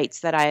with the rates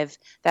that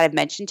I've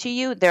mentioned to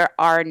you, there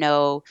are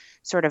no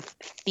sort of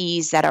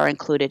fees that are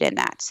included in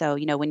that. So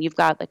when you've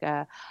got like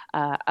a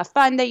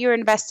fund that you're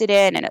invested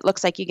in and it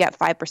looks like you get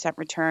 5%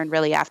 return,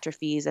 really after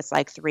fees it's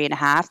like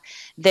 3.5.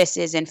 This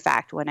is in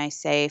fact when I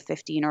say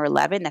 15 or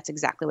 11, that's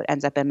exactly what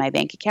ends up in my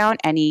bank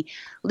account. Any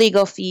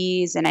legal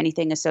fees and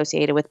anything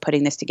associated with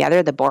putting this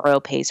together, the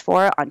borrower pays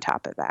for on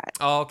top of that.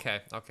 Oh,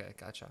 okay,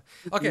 gotcha.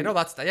 Okay, no,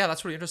 that's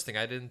really interesting.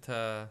 I didn't.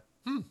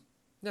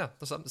 Yeah,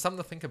 something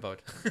to think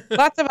about.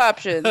 Lots of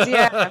options,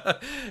 yeah.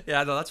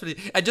 Yeah, no, that's really...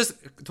 And just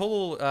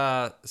total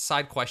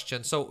side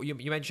question. So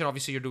you mentioned,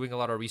 obviously, you're doing a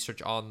lot of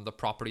research on the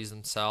properties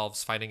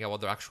themselves, finding out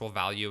what their actual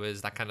value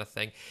is, that kind of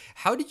thing.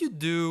 How do you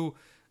do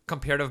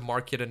comparative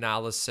market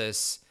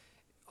analysis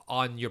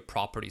on your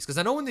properties? Because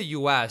I know in the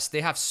US,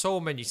 they have so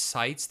many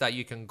sites that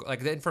you can... Like,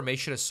 the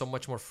information is so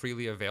much more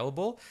freely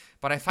available.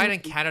 But I find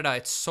in Canada,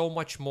 it's so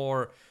much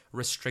more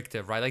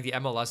restrictive, right? Like, the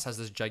MLS has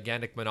this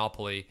gigantic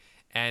monopoly,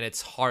 and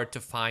it's hard to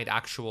find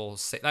actual...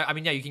 I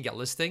mean, yeah, you can get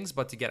listings,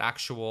 but to get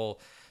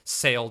actual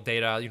sale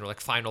data,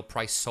 like final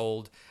price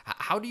sold,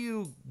 how do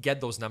you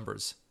get those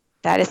numbers?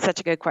 That is such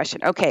a good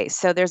question. Okay,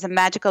 so there's a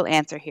magical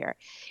answer here.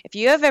 If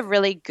you have a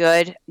really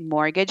good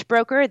mortgage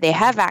broker, they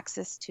have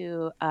access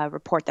to a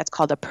report that's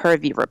called a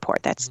Purview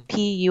report. That's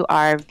Purview.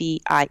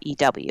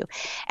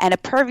 And a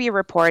Purview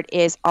report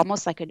is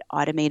almost like an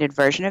automated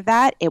version of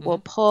that. It will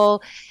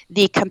pull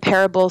the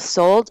comparables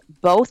sold,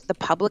 both the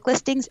public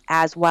listings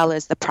as well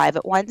as the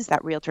private ones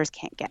that realtors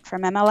can't get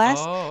from MLS.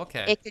 Oh,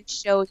 okay. It could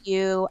show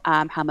you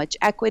how much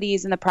equity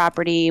is in the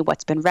property,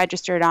 what's been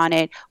registered on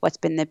it, what's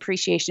been the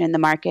appreciation in the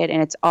market,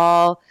 and it's all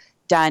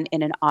done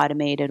in an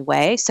automated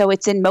way. So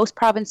it's in most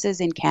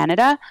provinces in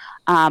Canada,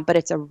 but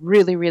it's a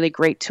really, really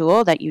great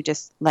tool that you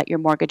just let your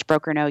mortgage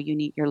broker know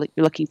you're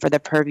looking for the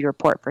Purview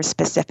report for a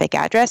specific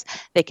address.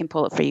 They can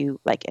pull it for you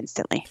like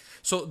instantly.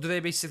 So do they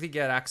basically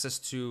get access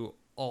to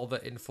all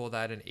the info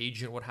that an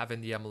agent would have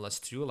in the MLS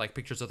too, like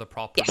pictures of the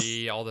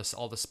property, Yes.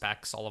 all the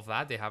specs, all of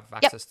that? They have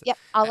access to. Yep.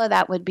 All of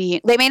that would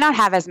be. They may not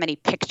have as many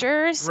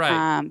pictures,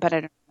 Right. but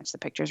I don't know how much the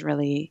pictures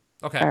really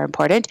Okay. are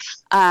important.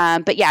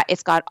 But yeah,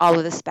 it's got all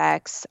of the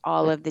specs,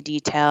 all of the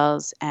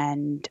details,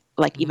 and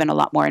like even a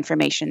lot more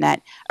information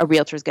that a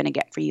realtor is going to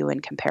get for you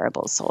in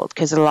comparables sold,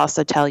 because it'll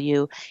also tell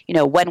you,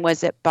 when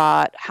was it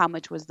bought, how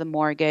much was the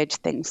mortgage,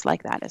 things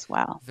like that as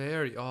well.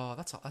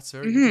 That's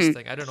very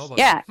interesting. I don't know about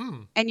Yeah.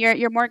 that. And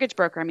your mortgage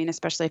broker, I mean,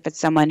 especially if it's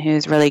someone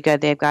who's really good,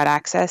 they've got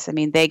access. I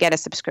mean, they get a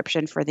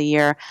subscription for the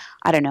year.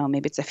 I don't know,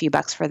 maybe it's a few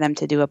bucks for them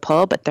to do a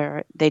pull, but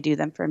they do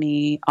them for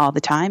me all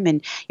the time.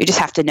 And you just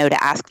have to know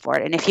to ask for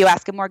it. And if you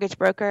ask a mortgage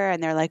broker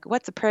and they're like,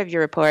 what's a Purview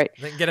report?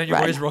 Then get on your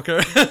Run. mortgage broker.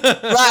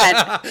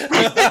 Run.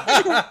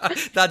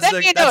 That's Send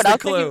me a note. the I'll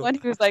clue. send you one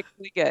who's like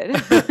really good.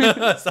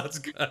 Sounds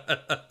good.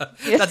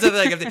 That's the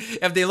thing.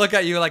 If they look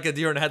at you like a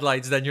deer in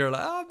headlights, then you're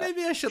like, oh,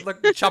 maybe I should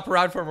shop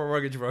around for a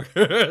mortgage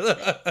broker.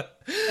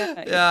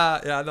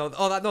 Yeah.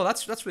 No,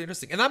 that's really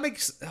interesting, and that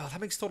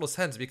makes total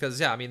sense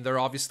because I mean, they're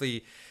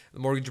obviously the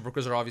mortgage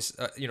brokers are obvious.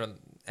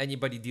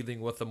 Anybody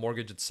dealing with the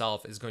mortgage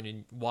itself is going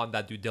to want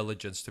that due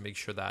diligence to make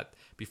sure that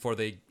before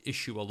they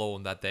issue a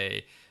loan that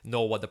they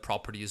know what the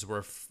property is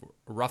worth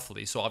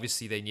roughly. So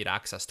obviously they need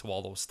access to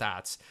all those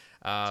stats.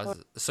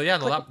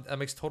 That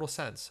makes total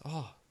sense.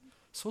 Oh,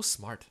 so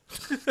smart.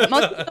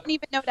 Most people don't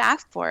even know to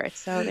ask for it.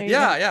 So there you go.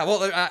 Yeah.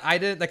 Well, I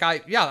didn't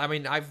I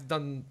mean, I've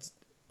done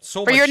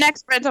so For much. your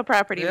next rental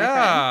property, my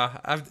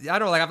friend. Yeah,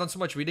 I've done so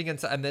much reading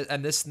into and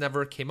this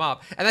never came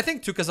up. And I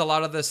think too, because a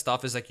lot of this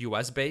stuff is like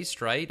US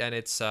based, right? And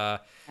it's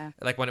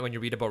like when you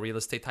read about real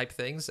estate type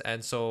things,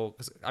 and so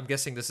 'cause I'm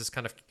guessing this is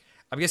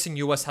I'm guessing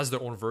US has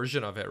their own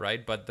version of it,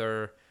 right? But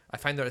I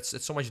find that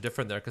it's so much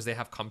different there because they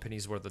have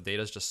companies where the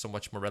data is just so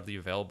much more readily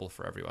available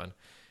for everyone.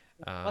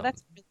 Well, that's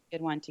a really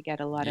good one to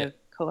get a lot yeah.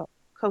 of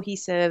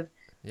cohesive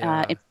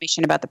Yeah.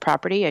 information about the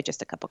property at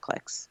just a couple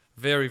clicks.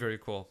 Very, very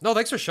cool. No,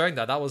 thanks for sharing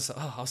that. I was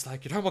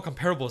like, you're talking about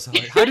comparables. I'm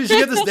like, how did you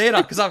get this data?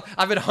 Because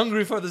I've been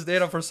hungry for this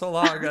data for so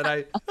long,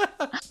 and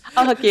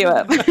I'll hook you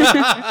up.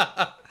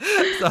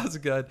 Sounds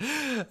good.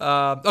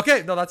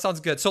 Okay, no, that sounds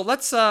good. So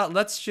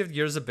let's shift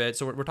gears a bit.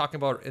 So we're talking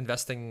about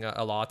investing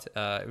a lot,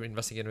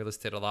 investing in real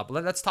estate a lot.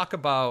 But let's talk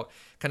about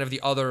kind of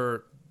the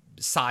other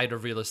side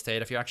of real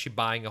estate. If you're actually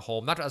buying a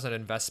home, not as an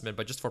investment,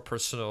 but just for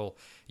personal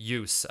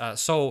use.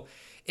 So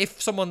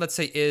if someone, let's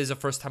say, is a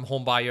first-time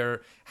home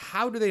buyer,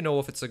 how do they know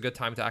if it's a good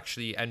time to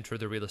actually enter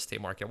the real estate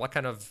market? What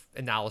kind of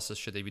analysis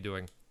should they be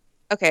doing?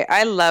 Okay,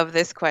 I love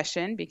this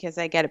question because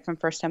I get it from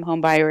first-time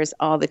home buyers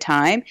all the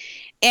time.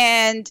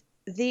 And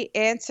the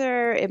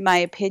answer, in my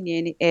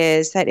opinion,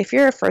 is that if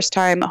you're a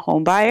first-time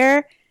home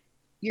buyer,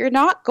 you're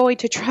not going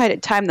to try to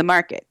time the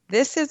market.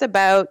 This is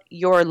about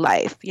your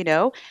life,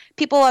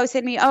 People always say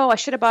to me, oh, I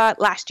should have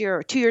bought last year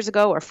or 2 years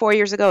ago or 4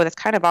 years ago. That's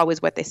kind of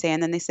always what they say.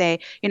 And then they say,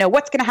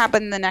 what's going to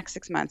happen in the next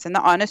 6 months? And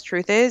the honest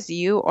truth is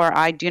you or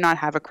I do not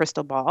have a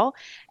crystal ball.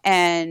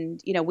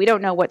 And, we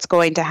don't know what's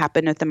going to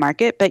happen with the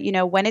market. But,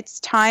 when it's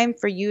time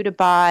for you to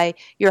buy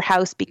your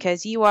house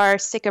because you are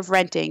sick of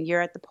renting,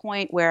 you're at the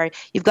point where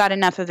you've got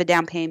enough of a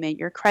down payment,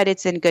 your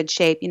credit's in good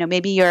shape,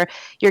 maybe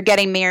you're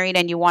getting married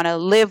and you want to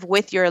live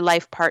with your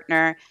life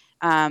partner,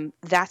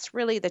 that's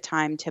really the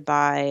time to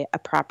buy a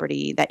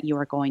property that you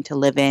are going to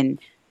live in,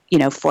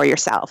 for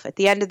yourself. At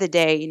the end of the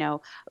day,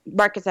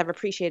 markets have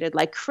appreciated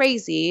like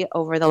crazy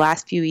over the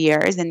last few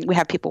years. And we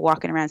have people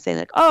walking around saying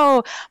like,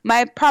 oh,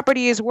 my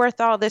property is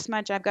worth all this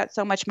much. I've got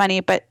so much money.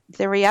 But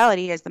the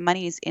reality is the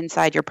money is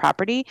inside your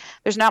property.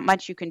 There's not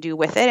much you can do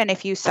with it. And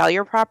if you sell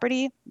your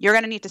property, you're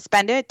going to need to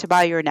spend it to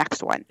buy your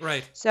next one.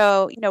 Right.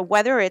 So,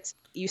 whether it's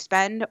you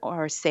spend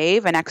or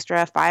save an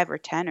extra 5 or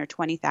 10 or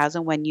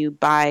 20,000 when you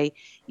buy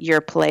your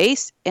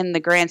place, in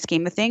the grand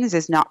scheme of things,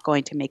 is not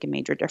going to make a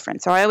major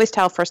difference. So I always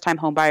tell first-time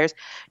home buyers,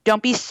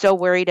 don't be so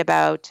worried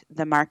about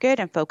the market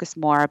and focus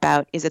more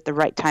about, is it the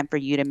right time for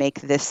you to make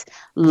this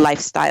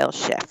lifestyle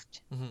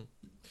shift? Mm-hmm.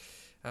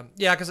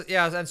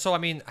 And so I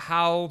mean,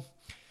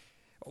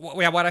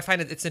 what I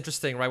find it's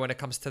interesting, right, when it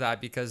comes to that,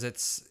 because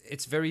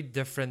it's very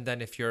different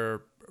than if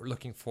you're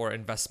looking for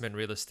investment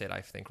real estate, I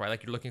think, right?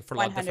 Like you're looking for a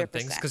lot of different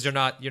things because you're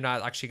not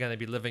actually going to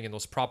be living in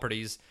those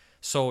properties.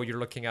 So you're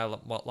looking at a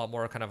lot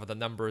more kind of the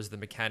numbers, the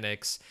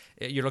mechanics.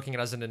 You're looking at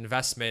it as an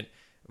investment.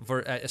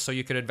 so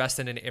you could invest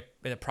in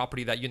a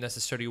property that you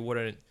necessarily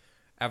wouldn't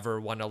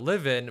ever want to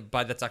live in,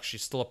 but that's actually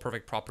still a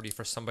perfect property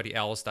for somebody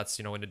else that's,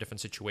 in a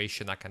different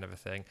situation, that kind of a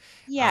thing.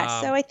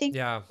 Yeah. So I think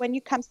Yeah. when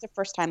it comes to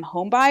first-time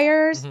home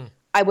buyers,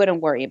 I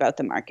wouldn't worry about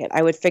the market.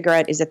 I would figure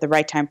out, is it the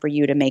right time for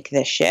you to make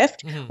this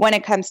shift? When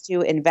it comes to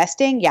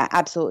investing, yeah,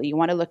 absolutely. You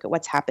want to look at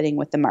what's happening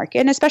with the market.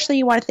 And especially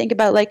you want to think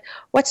about like,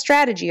 what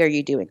strategy are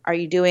you doing? Are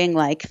you doing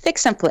like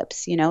fix and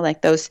flips,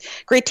 like those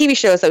great TV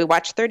shows that we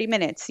watch 30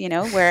 minutes,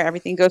 where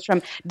everything goes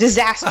from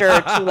disaster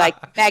to like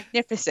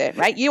magnificent,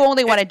 right? You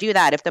only want to do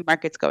that if the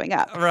market's going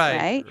up,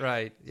 right?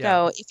 Right.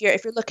 Yeah. So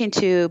if you're looking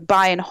to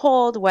buy and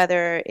hold,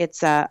 whether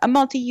it's a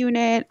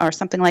multi-unit or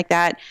something like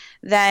that,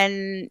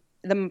 then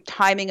the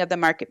timing of the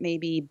market may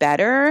be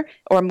better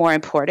or more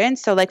important.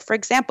 So like, for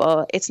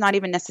example, it's not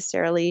even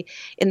necessarily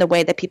in the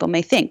way that people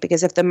may think,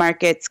 because if the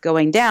market's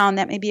going down,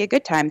 that may be a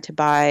good time to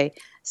buy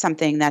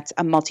something that's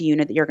a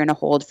multi-unit that you're going to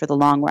hold for the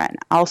long run.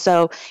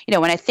 Also,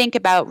 when I think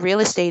about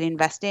real estate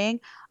investing,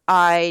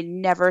 I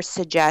never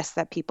suggest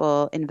that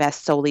people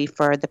invest solely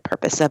for the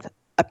purpose of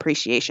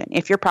appreciation.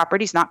 If your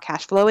property's not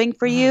cash flowing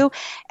for you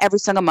every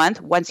single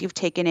month, once you've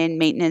taken in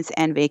maintenance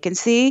and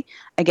vacancy,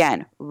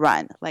 again,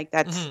 run. Like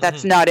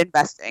that's not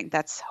investing.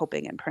 That's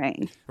hoping and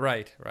praying.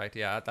 Right.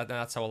 Yeah,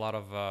 that's how a lot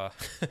of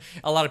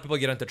a lot of people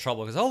get into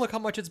trouble, because look how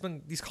much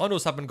these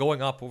condos have been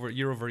going up over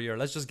year.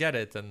 Let's just get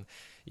it, and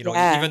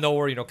even though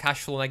we're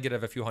cash flow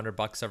negative a few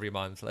 $100 every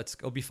month,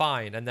 it'll be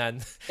fine. And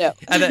then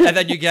and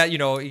then you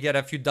get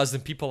a few dozen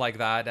people like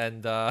that,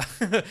 and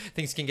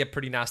things can get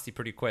pretty nasty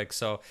pretty quick.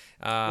 So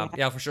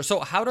yeah, for sure.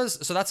 So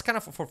that's kind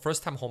of for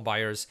first time home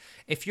buyers.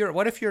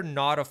 What if you're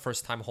not a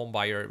first time home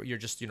buyer, you're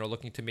just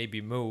looking to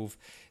maybe move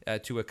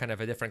to a kind of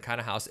a different kind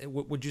of house?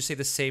 Would you say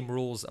the same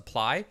rules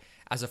apply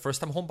as a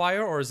first time home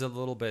buyer, or is it a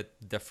little bit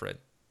different?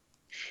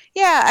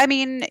 Yeah, I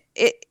mean,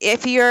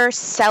 if you're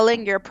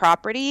selling your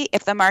property,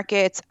 if the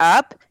market's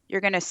up,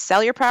 you're going to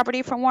sell your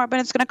property for more, but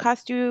it's going to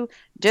cost you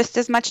just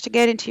as much to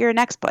get into your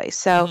next place.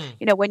 So,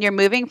 when you're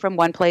moving from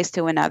one place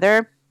to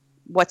another,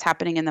 what's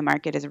happening in the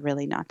market is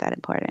really not that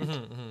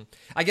important.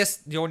 I guess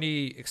the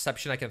only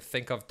exception I can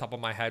think of top of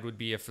my head would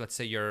be if, let's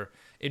say, you're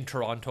in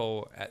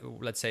Toronto,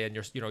 let's say, and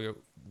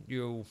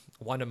you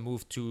want to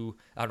move to,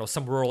 I don't know,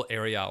 some rural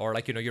area, or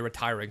like, you're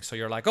retiring. So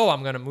you're like, oh,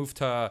 I'm going to move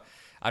to,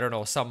 I don't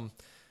know, some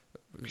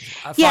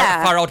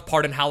far out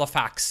part in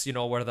Halifax,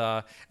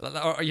 where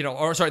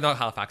sorry, not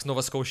Halifax,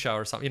 Nova Scotia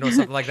or something,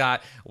 something like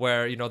that,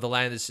 where, the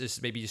land is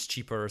maybe just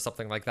cheaper or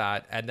something like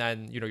that. And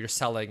then, you're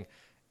selling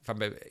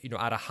from,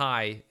 at a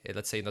high,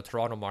 let's say in the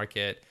Toronto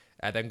market,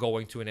 and then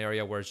going to an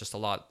area where it's just a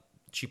lot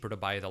cheaper to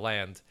buy the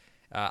land.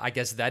 I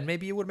guess then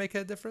maybe it would make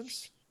a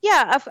difference.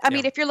 Yeah, I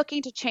mean, if you're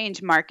looking to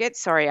change markets,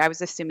 sorry, I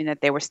was assuming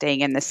that they were staying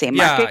in the same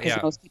market,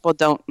 because most people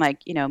don't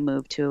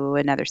move to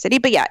another city.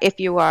 But yeah, if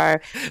you are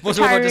most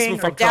people just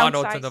move from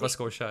Toronto to Nova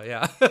Scotia.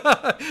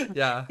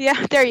 Yeah.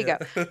 Yeah, there you go.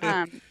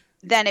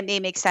 Then it may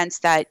make sense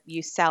that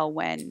you sell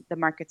when the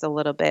market's a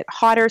little bit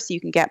hotter, so you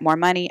can get more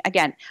money.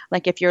 Again,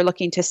 like if you're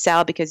looking to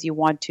sell because you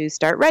want to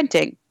start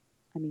renting,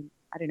 I mean,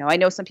 I don't know. I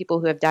know some people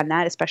who have done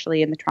that,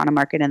 especially in the Toronto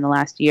market in the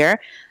last year.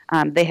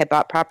 They had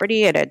bought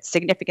property. It had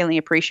significantly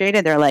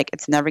appreciated. They're like,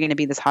 it's never going to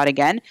be this hot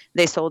again.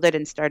 They sold it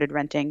and started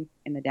renting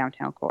in the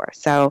downtown core.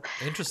 So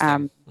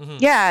interesting.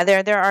 Yeah,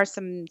 there are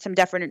some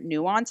definite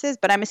nuances,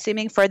 but I'm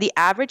assuming for the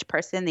average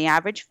person, the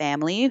average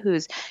family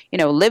who's,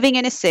 living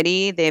in a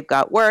city, they've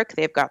got work,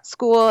 they've got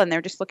school, and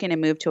they're just looking to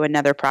move to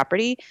another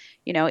property.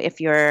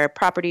 If your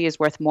property is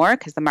worth more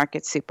because the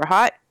market's super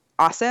hot,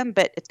 awesome,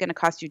 but it's going to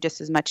cost you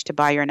just as much to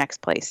buy your next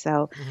place.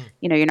 So,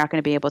 you're not going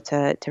to be able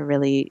to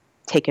really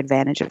take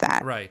advantage of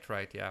that. Right.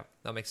 Yeah,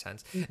 that makes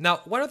sense. Now,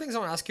 one of the things I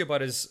want to ask you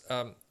about is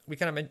we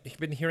kind of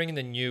been hearing in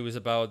the news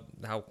about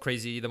how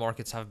crazy the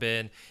markets have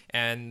been,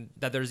 and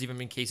that there's even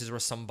been cases where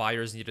some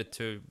buyers needed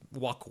to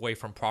walk away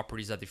from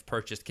properties that they've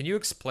purchased. Can you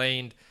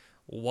explain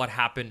what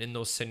happened in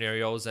those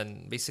scenarios,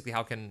 and basically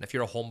if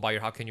you're a home buyer,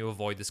 how can you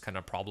avoid this kind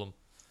of problem?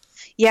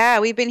 Yeah,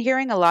 we've been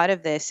hearing a lot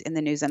of this in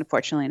the news,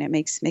 unfortunately, and it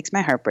makes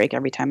my heart break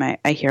every time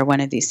I hear one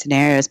of these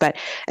scenarios. But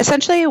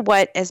essentially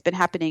what has been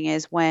happening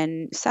is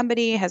when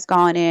somebody has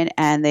gone in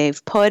and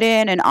they've put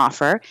in an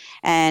offer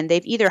and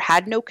they've either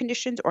had no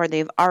conditions or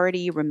they've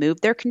already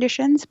removed their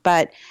conditions,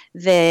 but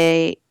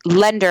the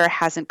lender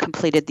hasn't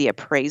completed the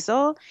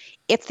appraisal.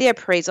 If the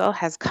appraisal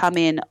has come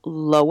in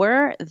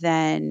lower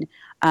than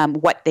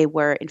what they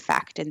were in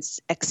fact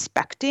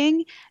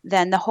expecting,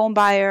 then the home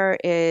buyer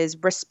is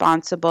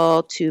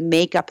responsible to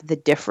make up the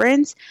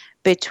difference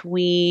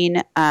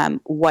between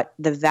what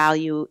the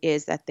value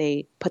is that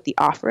they put the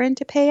offer in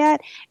to pay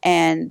at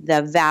and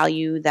the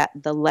value that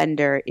the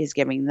lender is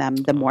giving them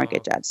the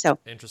mortgage at. So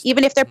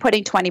even if they're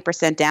putting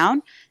 20%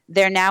 down,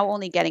 they're now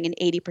only getting an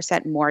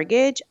 80%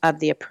 mortgage of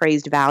the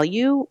appraised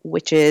value,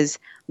 which is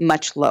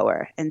much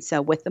lower. And so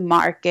with the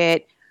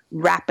market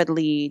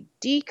rapidly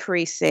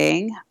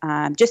decreasing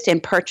just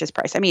in purchase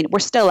price. I mean, we're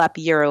still up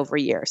year over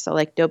year, so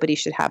like nobody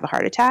should have a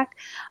heart attack.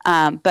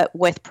 But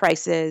with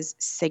prices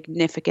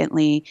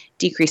significantly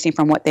decreasing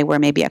from what they were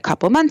maybe a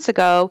couple months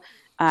ago,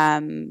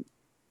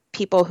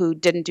 people who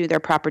didn't do their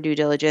proper due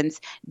diligence,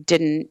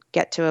 didn't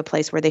get to a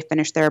place where they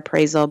finished their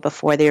appraisal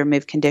before they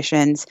removed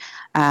conditions.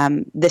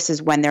 This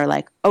is when they're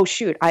like, oh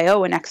shoot, I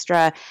owe an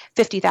extra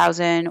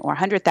 50,000 or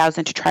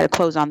 100,000 to try to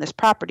close on this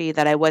property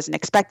that I wasn't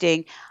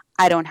expecting.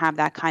 I don't have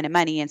that kind of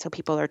money. And so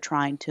people are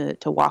trying to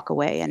walk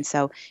away. And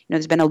so,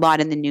 there's been a lot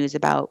in the news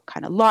about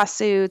kind of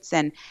lawsuits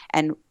and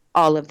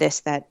all of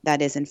this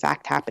that is in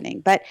fact happening.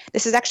 But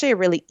this is actually a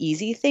really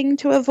easy thing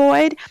to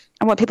avoid.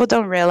 And what people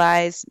don't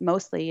realize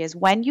mostly is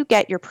when you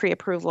get your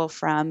pre-approval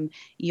from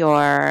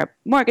your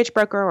mortgage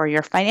broker or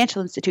your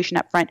financial institution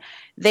up front,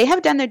 they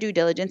have done their due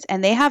diligence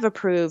and they have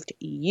approved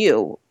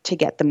you to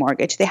get the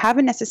mortgage. They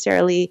haven't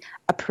necessarily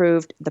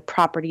approved the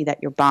property that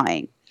you're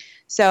buying.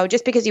 So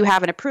just because you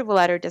have an approval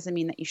letter doesn't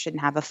mean that you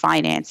shouldn't have a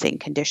financing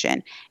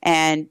condition.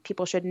 And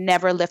people should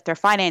never lift their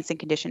financing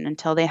condition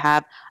until they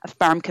have a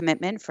firm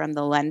commitment from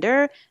the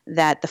lender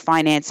that the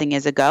financing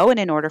is a go. And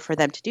in order for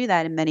them to do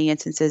that, in many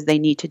instances, they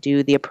need to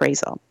do the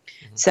appraisal.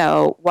 Mm-hmm.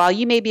 So while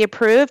you may be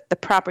approved, the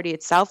property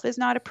itself is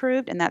not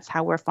approved. And that's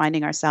how we're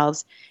finding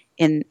ourselves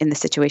in the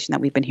situation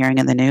that we've been hearing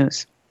in the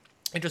news.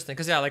 Interesting.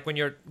 Because, like when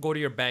you go to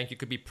your bank, you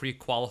could be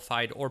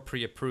pre-qualified or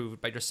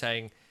pre-approved by just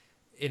saying,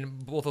 in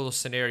both of those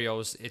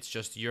scenarios, it's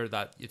just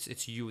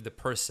it's you, the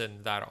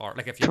person that are,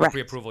 like if you have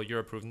pre-approval, you're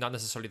approved, not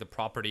necessarily the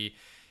property.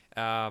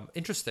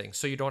 Interesting.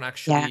 So you don't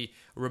actually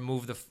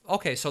remove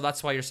okay. So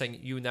that's why you're saying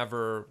you always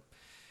don't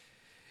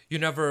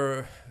make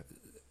sure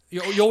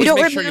you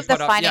remove the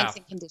put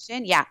financing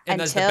condition. Yeah. And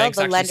until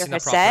the lender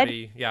has said,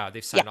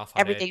 they've signed off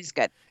on everything's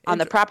good on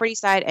the property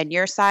side and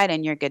your side,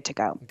 and you're good to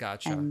go.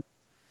 Gotcha. And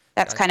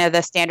that's kind of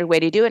the standard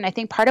way to do it. And I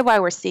think part of why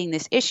we're seeing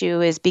this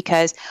issue is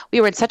because we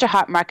were in such a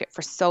hot market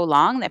for so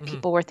long that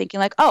people were thinking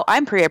like, oh,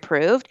 I'm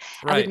pre-approved.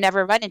 And we've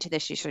never run into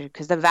this issue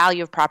because the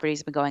value of properties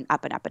has been going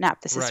up and up and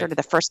up. This is sort of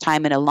the first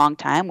time in a long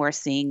time we're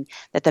seeing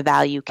that the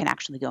value can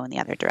actually go in the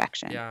other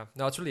direction. Yeah,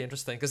 no, it's really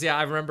interesting. Because,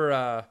 I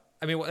remember,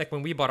 like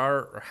when we bought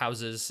our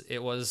houses,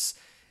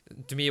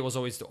 to me, it was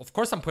always, of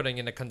course, I'm putting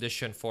in a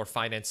condition for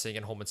financing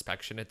and home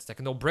inspection. It's like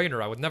a no-brainer.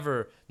 I would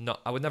never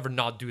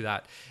not do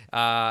that.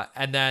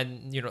 And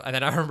then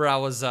I remember I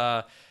was,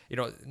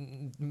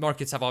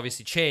 markets have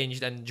obviously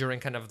changed, and during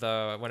kind of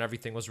when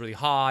everything was really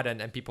hot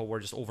and people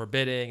were just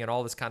overbidding and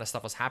all this kind of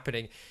stuff was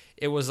happening,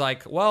 it was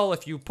like, well,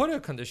 if you put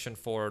a condition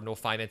for no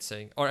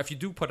financing, or if you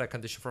do put a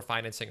condition for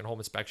financing and home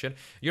inspection,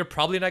 you're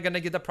probably not going to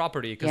get the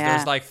property because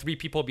there's like 3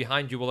 people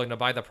behind you willing to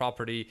buy the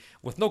property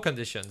with no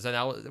conditions.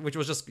 And which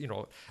was just,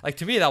 like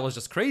to me, that was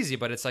just crazy.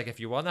 But it's like, if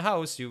you want a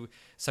house,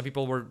 some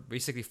people were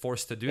basically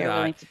forced to do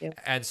that.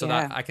 And so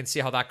that I can see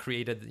how that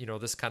created,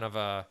 this kind of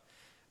a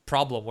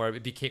problem where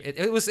it became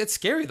it's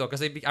scary though,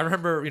 because I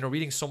remember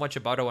reading so much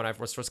about it when I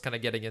was first kind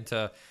of getting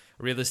into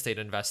real estate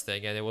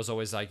investing, and it was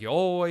always like, you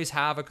always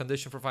have a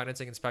condition for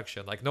financing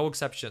inspection, like no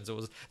exceptions.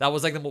 That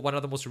was like one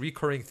of the most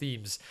recurring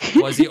themes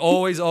was you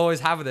always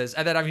have this.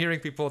 And then I'm hearing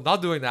people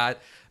not doing that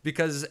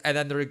because, and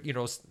then they're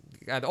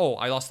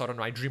I lost out on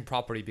my dream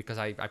property because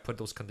I put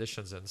those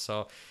conditions in.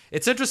 So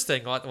it's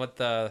interesting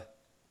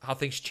how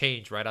things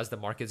change, right, as the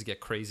markets get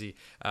crazy.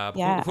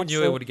 Who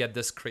knew it would get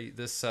this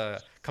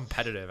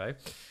competitive, eh?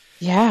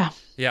 Yeah.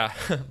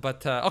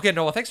 But okay,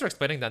 no, well, thanks for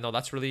explaining that. No,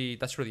 that's really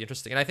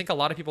interesting, and I think a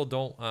lot of people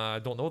don't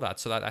know that.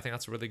 So I think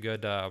that's a really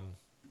good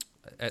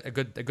a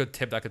good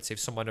tip that could save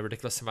someone a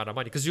ridiculous amount of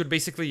money, because you'd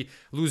basically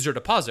lose your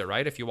deposit,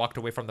 right? If you walked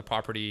away from the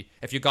property,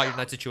 if you got in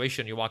that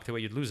situation, you walked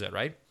away, you'd lose it,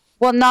 right?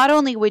 Well, not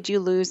only would you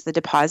lose the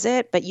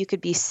deposit, but you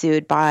could be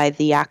sued by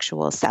the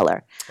actual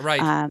seller,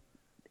 right?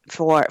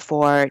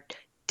 For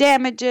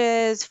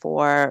damages,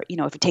 for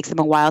if it takes them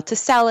a while to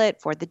sell it,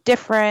 for the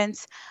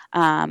difference.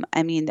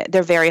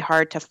 They're very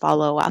hard to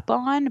follow up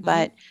on,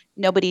 but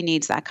nobody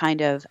needs that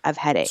kind of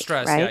headache.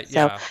 Stress, right?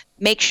 So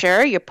make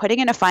sure you're putting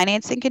in a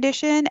financing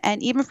condition,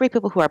 and even for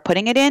people who are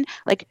putting it in,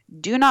 like,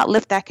 do not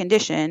lift that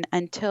condition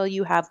until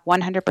you have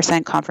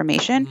 100%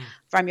 confirmation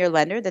from your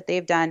lender that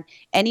they've done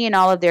any and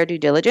all of their due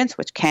diligence,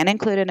 which can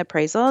include an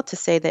appraisal, to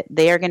say that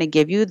they are going to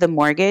give you the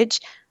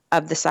mortgage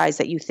of the size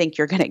that you think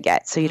you're going to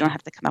get, so you don't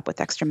have to come up with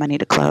extra money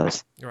to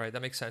close. Right,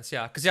 that makes sense.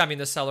 Yeah, because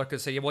the seller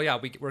could say,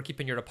 well, we're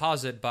keeping your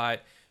deposit,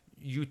 but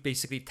you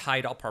basically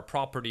tied up our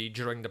property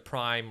during the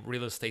prime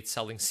real estate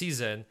selling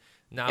season.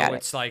 Now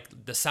it's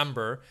like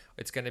December.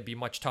 It's going to be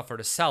much tougher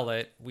to sell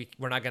it.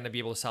 We're not going to be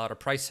able to sell at a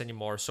price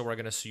anymore, so we're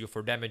going to sue you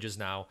for damages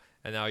now.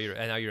 And now you're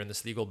in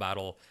this legal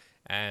battle.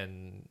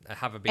 And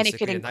have and it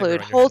could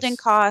include holding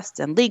costs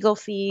and legal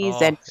fees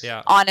and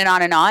on and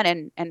on and on.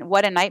 And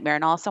what a nightmare.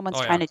 And all someone's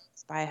trying to do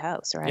is buy a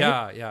house,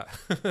 right? Yeah.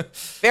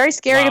 Very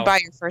scary to buy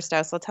your first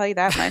house, I'll tell you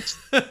that much.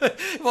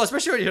 Well,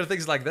 especially when you hear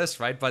things like this,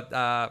 right? But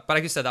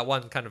like you said, that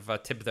one kind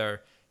of tip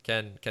there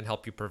can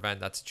help you prevent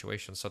that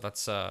situation. So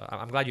that's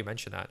I'm glad you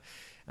mentioned that.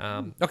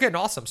 Okay, and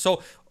awesome.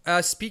 So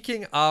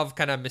speaking of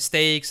kind of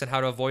mistakes and how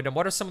to avoid them,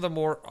 what are some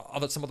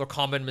of the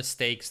common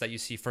mistakes that you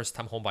see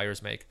first-time home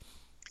buyers make?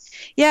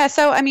 Yeah,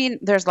 so I mean,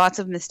 there's lots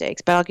of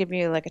mistakes, but I'll give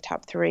you like a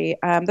top three.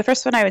 The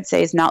first one I would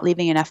say is not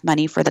leaving enough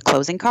money for the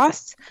closing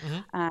costs.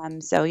 Hmm.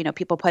 So,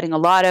 people putting a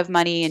lot of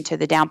money into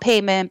the down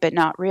payment, but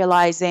not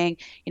realizing,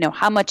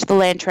 how much the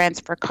land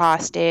transfer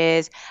cost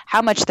is,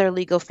 how much their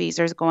legal fees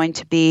are going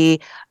to be,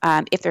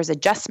 if there's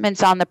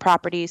adjustments on the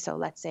property. So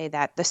let's say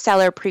that the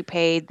seller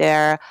prepaid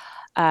their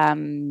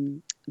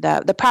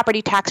the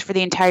property tax for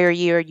the entire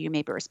year, you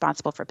may be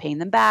responsible for paying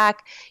them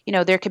back.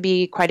 There could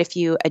be quite a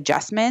few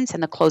adjustments,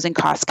 and the closing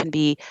costs can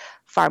be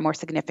far more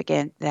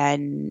significant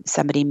than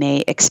somebody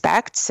may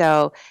expect.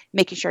 So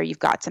making sure you've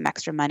got some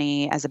extra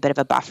money as a bit of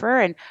a buffer,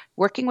 and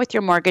working with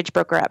your mortgage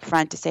broker up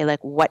front to say,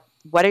 like, what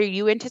do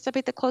you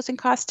anticipate the closing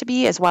costs to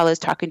be, as well as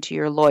talking to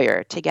your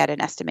lawyer to get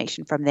an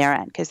estimation from their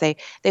end, because they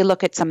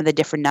look at some of the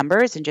different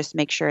numbers and just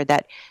make sure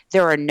that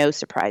there are no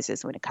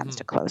surprises when it comes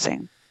to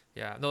closing.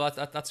 Yeah, no,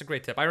 that's a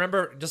great tip. I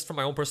remember just from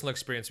my own personal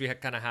experience, we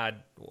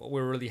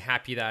were really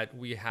happy that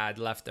we had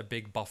left a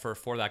big buffer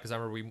for that, because I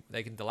remember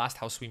in the last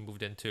house we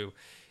moved into,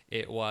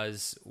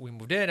 we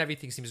moved in,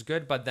 everything seems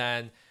good, but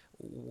then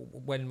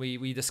when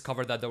we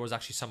discovered that there was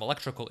actually some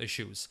electrical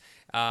issues,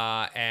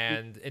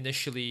 and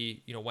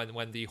initially,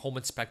 when the home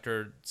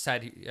inspector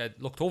said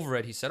looked over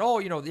it, he said, oh,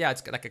 yeah,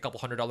 it's like a couple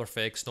 $100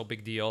 fix, no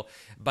big deal.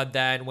 But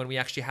then when we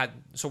actually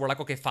so we're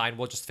like, okay, fine,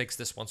 we'll just fix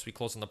this once we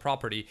close on the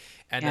property.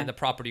 And then the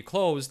property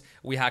closed,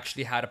 we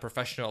actually had a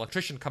professional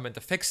electrician come in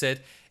to fix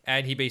it,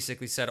 and he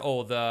basically said,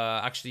 oh,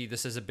 actually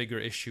this is a bigger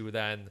issue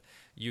than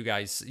you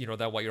guys,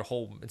 than what your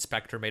home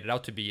inspector made it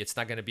out to be. It's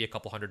not going to be a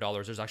couple $100.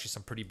 There's actually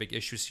some pretty big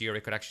issues here.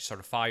 It could actually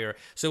start a fire.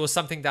 So it was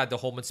something that the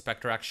home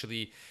inspector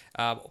actually,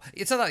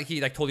 it's not like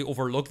he totally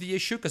overlooked the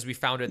issue, because we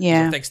found it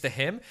thanks to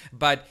him,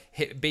 but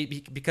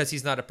because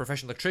he's not a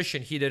professional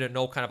electrician, he didn't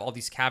know kind of all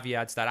these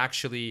caveats that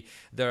actually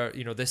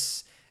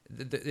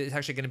it's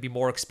actually going to be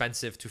more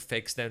expensive to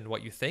fix than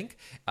what you think.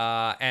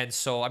 And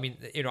so, I mean,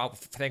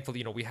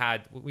 thankfully,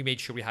 we made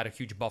sure we had a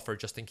huge buffer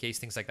just in case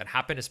things like that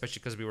happen, especially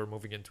because we were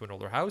moving into an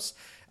older house.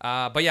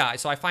 But yeah,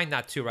 so I find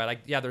that too, right?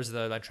 Like, yeah, there's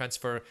the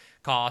transfer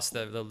cost,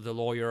 the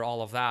lawyer,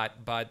 all of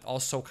that, but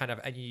also kind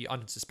of any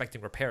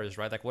unsuspecting repairs,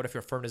 right? Like, what if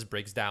your furnace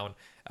breaks down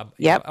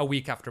a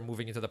week after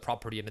moving into the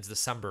property and it's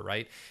December,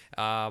 right?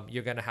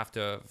 You're going to have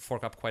to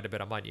fork up quite a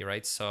bit of money,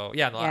 right? So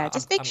yeah,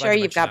 just make sure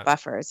you've got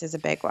buffers is a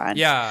big one.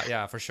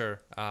 Yeah, for sure.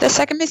 The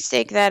second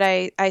mistake that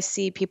I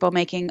see people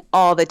making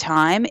all the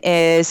time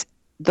is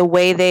the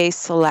way they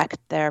select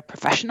their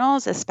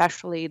professionals,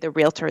 especially the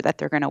realtor that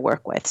they're going to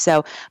work with.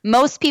 So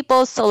most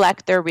people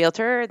select their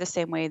realtor the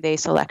same way they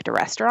select a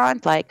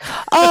restaurant. Like,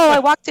 oh, I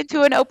walked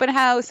into an open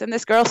house and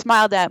this girl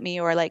smiled at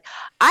me, or like,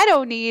 I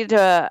don't need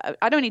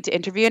to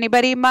interview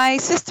anybody. My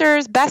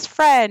sister's best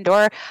friend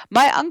or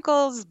my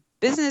uncle's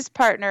business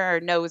partner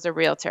knows a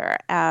realtor.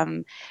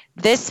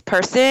 This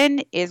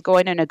person is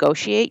going to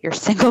negotiate your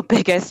single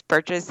biggest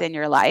purchase in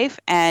your life.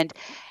 And,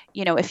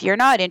 if you're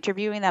not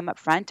interviewing them up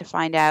front to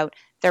find out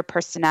their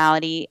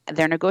personality,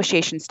 their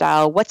negotiation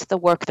style, what's the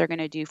work they're going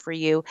to do for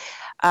you,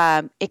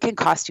 it can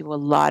cost you a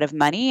lot of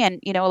money.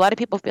 And, a lot of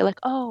people feel like,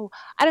 oh,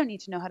 I don't need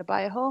to know how to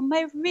buy a home.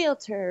 My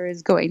realtor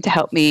is going to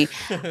help me.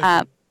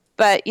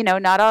 But,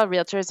 not all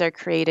realtors are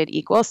created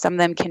equal. Some of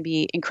them can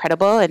be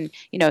incredible and,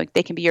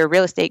 they can be your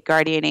real estate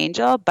guardian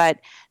angel. But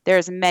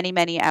there's many,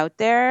 many out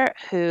there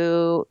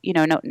who,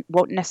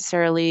 won't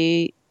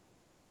necessarily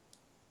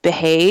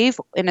behave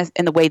in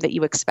the way that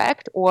you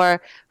expect,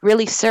 or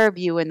really serve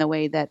you in the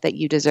way that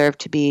you deserve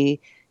to be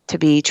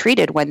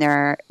treated when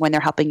they're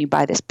helping you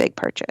buy this big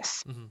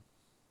purchase. Mm-hmm.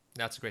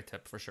 That's a great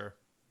tip for sure.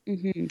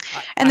 Mm-hmm.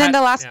 And then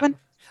the last one.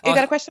 You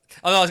got a question?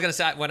 Oh, no, I was going to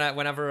say,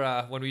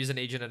 when we used an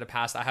agent in the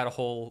past, I had a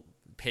whole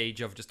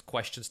page of just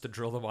questions to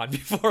drill them on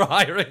before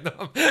hiring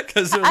them,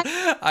 because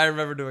I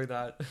remember doing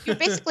that. You're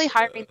basically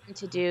hiring them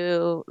to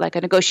do like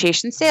a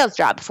negotiation sales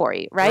job for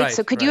you, right?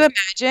 So could you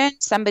imagine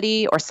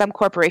somebody or some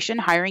corporation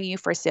hiring you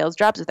for sales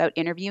jobs without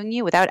interviewing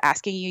you, without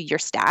asking you your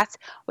stats,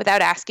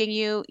 without asking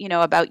you,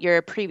 about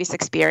your previous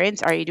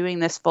experience? Are you doing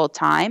this full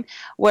time?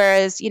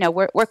 Whereas,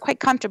 we're quite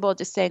comfortable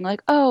just saying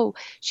like, oh,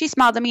 she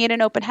smiled at me at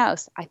an open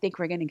house, I think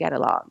we're going to get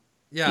along.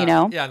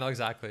 Yeah. Yeah, no,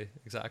 exactly.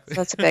 So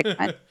that's a big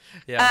one.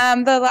 Yeah.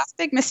 The last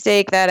big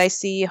mistake that I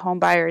see home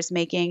buyers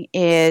making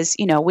is,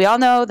 we all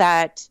know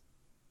that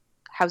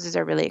houses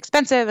are really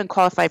expensive and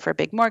qualify for a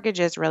big mortgage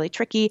is really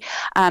tricky.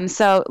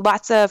 So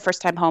lots of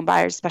first-time home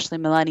buyers, especially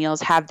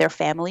millennials, have their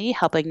family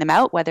helping them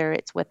out, whether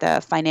it's with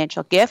a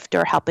financial gift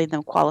or helping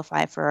them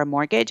qualify for a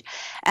mortgage.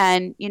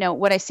 And,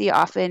 what I see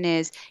often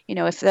is,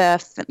 if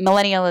the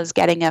millennial is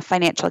getting a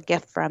financial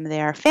gift from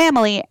their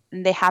family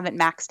and they haven't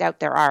maxed out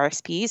their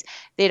RSPs,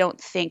 they don't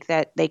think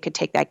that they could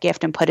take that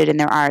gift and put it in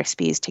their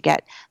RSPs to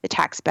get the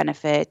tax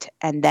benefit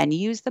and then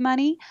use the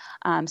money.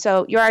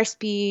 So your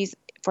RSPs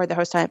for the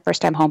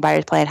first-time home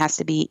buyers plan has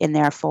to be in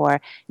there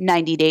for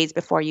 90 days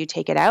before you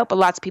take it out. But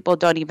lots of people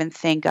don't even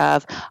think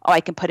of, oh,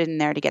 I can put it in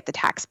there to get the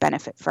tax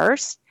benefit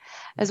first.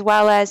 as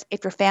well as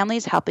if your family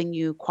is helping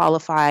you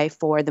qualify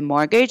for the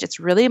mortgage, it's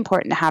really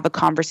important to have a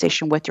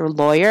conversation with your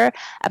lawyer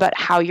about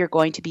how you're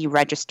going to be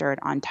registered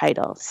on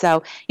title.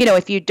 So,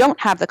 if you don't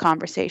have the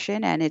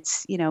conversation and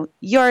it's,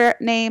 your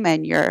name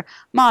and your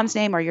mom's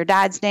name or your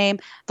dad's name,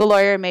 the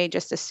lawyer may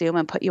just assume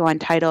and put you on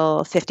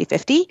title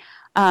 50-50.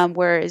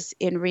 Whereas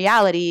in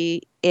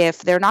reality, if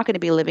they're not going to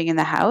be living in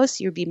the house,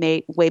 you'd be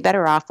made way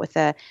better off with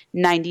a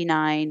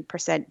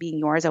 99% being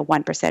yours, a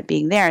 1%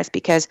 being theirs,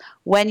 because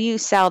when you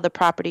sell the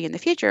property in the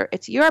future,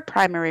 it's your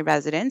primary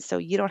residence, so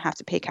you don't have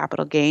to pay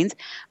capital gains,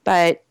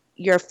 but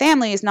your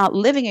family is not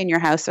living in your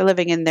house, they're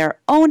living in their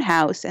own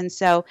house. And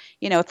so,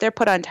 if they're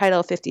put on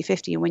title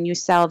 50-50, when you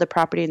sell the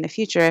property in the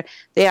future,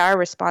 they are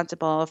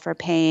responsible for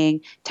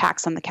paying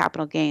tax on the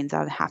capital gains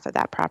on half of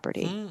that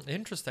property.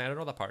 Interesting. I don't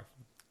know that part.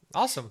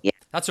 Awesome. Yeah.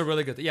 That's a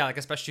really good, like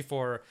especially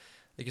for,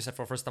 like you said,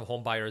 for first time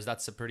home buyers,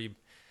 that's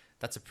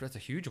a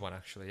huge one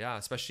actually. Yeah.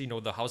 Especially,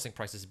 the housing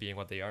prices being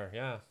what they are.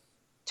 Yeah.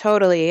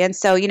 Totally. And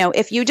so,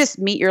 if you just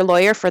meet your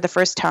lawyer for the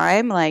first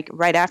time, like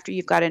right after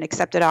you've got an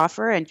accepted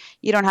offer and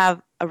you don't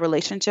have a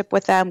relationship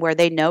with them where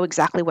they know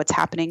exactly what's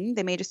happening,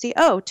 they may just see,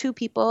 oh, 2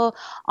 people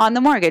on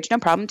the mortgage, no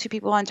problem, 2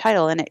 people on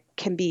title. And it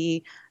can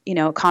be,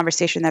 a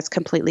conversation that's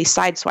completely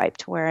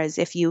sideswiped. Whereas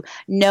if you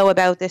know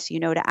about this,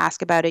 to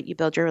ask about it, you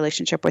build your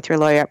relationship with your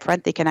lawyer up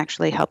front, they can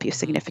actually help you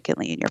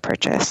significantly in your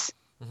purchase.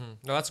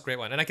 No, that's a great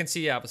one. And I can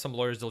see some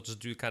lawyers, they'll just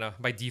do kind of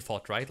by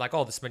default, right? Like,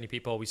 oh, this many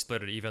people, we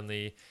split it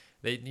evenly.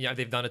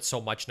 They've done it so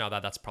much now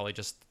that that's probably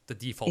just the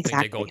default thing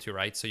they go to,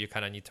 right? So you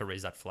kind of need to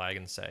raise that flag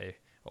and say,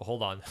 oh,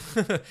 hold on.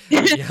 Hold on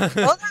there.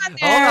 Hold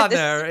on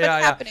there. Yeah.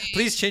 Happening.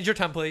 Please change your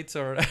templates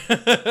or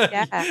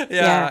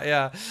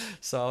Yeah.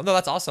 So no,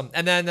 that's awesome.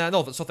 And then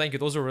so thank you.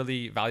 Those are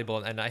really valuable,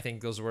 and I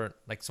think those were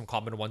like some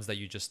common ones that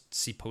you just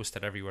see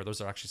posted everywhere. Those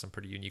are actually some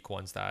pretty unique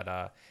ones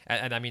that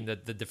and I mean the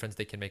difference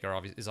they can make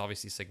is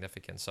obviously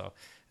significant. So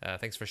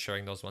thanks for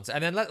sharing those ones.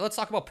 And then let's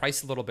talk about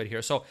price a little bit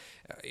here. So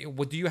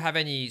do you have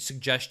any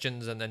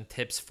suggestions and then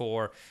tips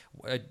for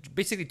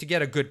basically to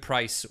get a good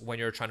price when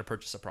you're trying to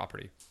purchase a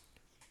property?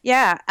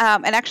 Yeah.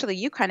 And actually,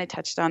 you kind of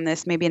touched on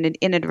this maybe in an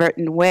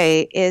inadvertent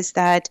way, is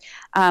that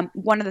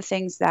one of the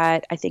things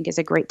that I think is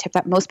a great tip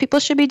that most people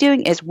should be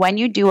doing is when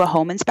you do a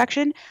home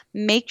inspection,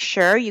 make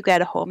sure you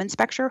get a home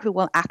inspector who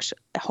will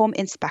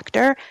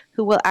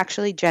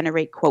actually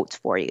generate quotes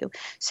for you.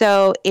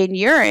 So in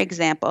your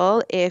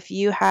example, if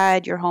you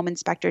had your home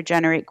inspector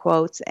generate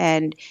quotes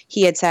and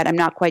he had said, I'm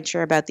not quite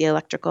sure about the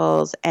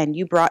electricals, and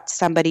you brought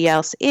somebody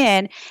else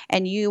in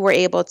and you were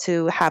able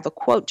to have a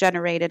quote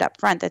generated up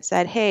front that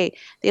said, hey,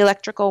 the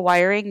electrical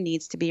wiring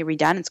needs to be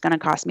redone. It's going to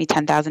cost me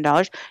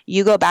 $10,000.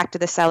 You go back to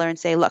the seller and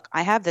say, look,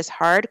 I have this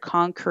hard,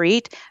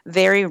 concrete,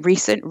 very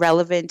recent,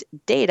 relevant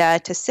data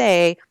to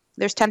say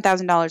there's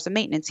 $10,000 of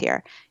maintenance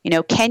here.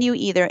 Can you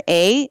either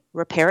A,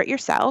 repair it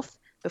yourself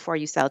before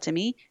you sell to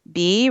me,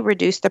 B,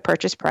 reduce the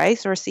purchase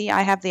price, or C,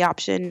 I have the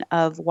option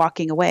of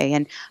walking away.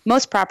 And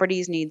most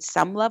properties need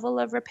some level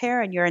of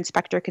repair, and your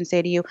inspector can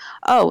say to you,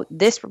 oh,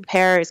 this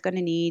repair is going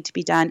to need to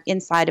be done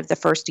inside of the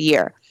first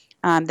year.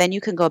 Then you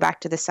can go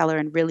back to the seller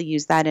and really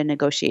use that in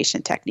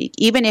negotiation technique.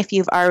 Even if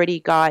you've already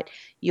got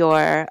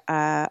your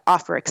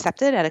offer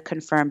accepted at a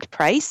confirmed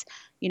price,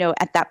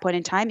 at that point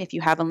in time, if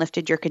you haven't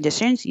lifted your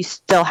conditions, you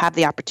still have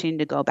the opportunity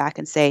to go back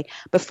and say,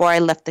 before I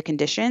lift the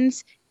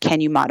conditions,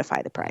 can you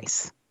modify the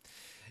price?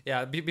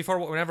 Yeah,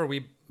 whenever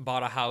we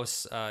bought a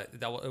house,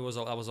 that was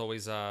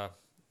always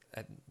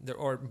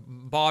or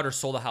bought or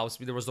sold a house,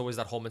 there was always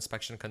that home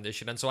inspection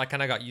condition. And so I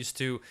kind of got used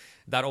to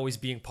that always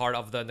being part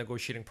of the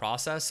negotiating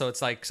process. So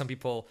it's like some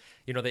people,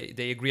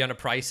 they agree on a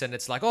price and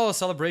it's like, oh,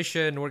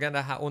 celebration, we're going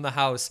to own the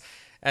house.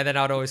 And then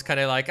I would always kind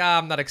of like,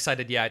 I'm not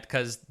excited yet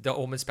because the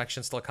home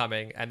inspection's still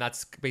coming. And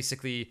that's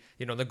basically,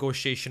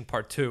 negotiation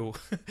part 2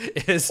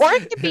 is. Or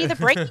it could be the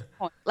breaking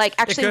point. Like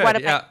actually one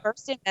of my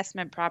first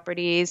investment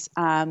properties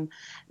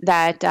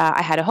that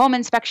I had a home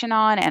inspection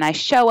on, and I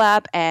show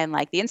up and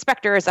like the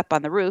inspector is up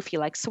on the roof. He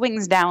like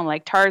swings down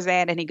like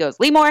Tarzan and he goes,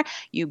 Limor,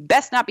 you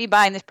best not be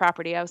buying this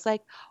property. I was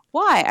like,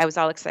 why? I was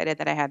all excited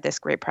that I had this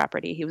great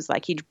property. He was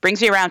like, he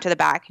brings me around to the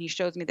back and he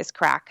shows me this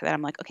crack that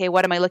I'm like, okay,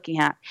 what am I looking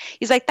at?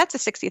 He's like, that's a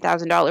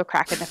 $60,000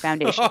 crack in the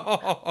foundation.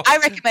 I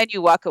recommend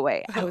you walk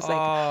away. I was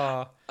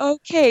like,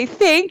 okay,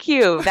 thank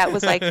you. That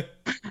was like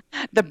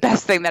the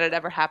best thing that had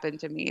ever happened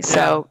to me.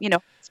 So,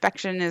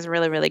 inspection is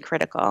really, really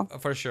critical.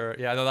 For sure.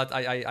 Yeah, no, that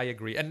I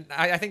agree. And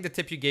I think the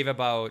tip you gave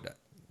about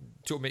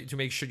to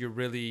make sure you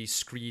really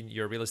screen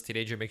your real estate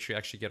agent, make sure you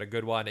actually get a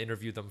good one,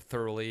 interview them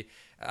thoroughly.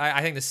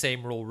 I think the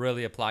same rule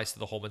really applies to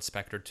the home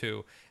inspector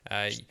too.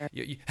 I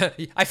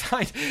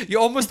find you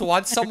almost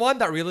want someone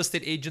that real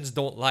estate agents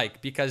don't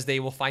like because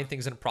they will find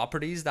things in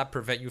properties that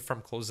prevent you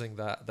from closing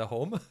the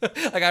home.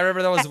 Like I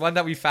remember there was one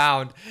that we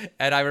found,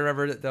 and I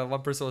remember the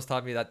one person was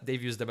telling me that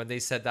they've used them and they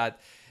said that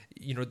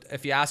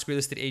if you ask real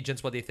estate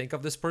agents what they think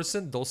of this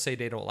person, they'll say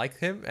they don't like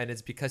him, and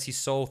it's because he's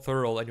so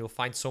thorough and you'll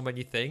find so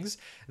many things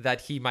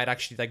that he might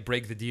actually like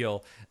break the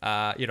deal.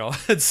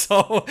 And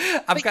so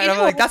I'm kind of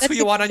like, that's who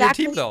you want on your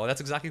team, though.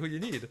 That's exactly who you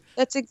need.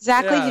 That's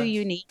exactly who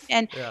you need.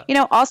 And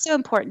also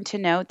important to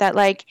note that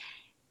like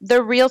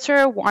the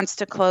realtor wants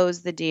to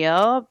close the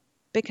deal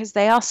because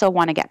they also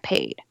want to get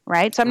paid,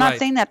 right? So I'm not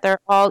saying that they're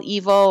all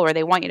evil or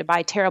they want you to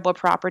buy terrible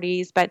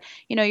properties, but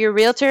your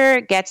realtor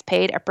gets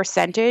paid a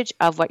percentage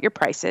of what your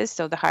price is.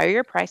 So the higher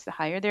your price, the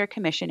higher their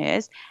commission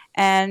is,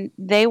 and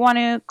they want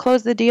to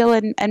close the deal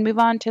and move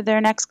on to their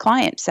next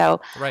client.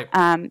 So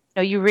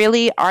you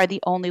really are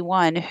the only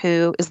one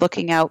who is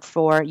looking out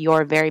for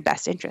your very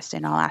best interest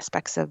in all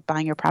aspects of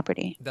buying your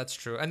property. That's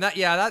true. And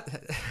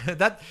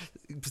that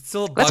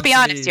still bugs Let's be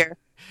honest here.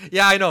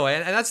 Yeah, I know.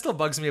 And that still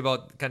bugs me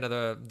about kind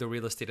of the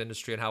real estate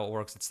industry and how it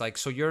works. It's like,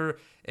 so you're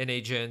an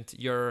agent,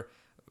 you're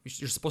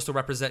supposed to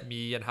represent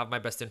me and have my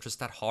best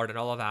interest at heart and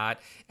all of that.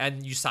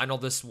 And you sign all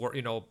this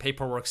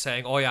paperwork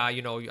saying, oh yeah,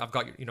 I've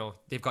got,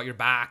 they've got your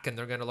back and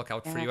they're going to look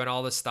out for you and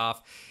all this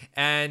stuff.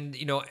 And,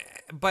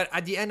 but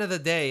at the end of the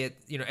day,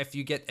 if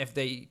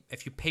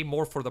you pay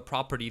more for the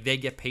property, they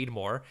get paid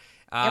more.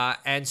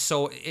 And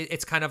so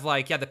it's kind of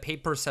like, the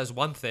paper says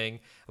one thing,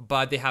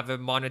 but they have a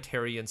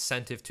monetary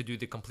incentive to do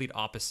the complete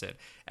opposite.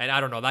 And I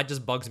don't know, that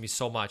just bugs me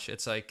so much.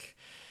 It's like,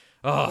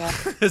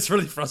 it's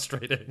really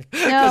frustrating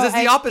because it's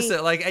the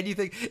opposite. Like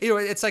anything,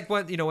 it's like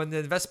when, in the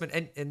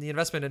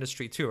investment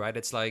industry too, right?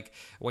 It's like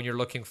when you're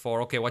looking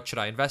for, okay, what should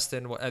I invest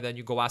in? And then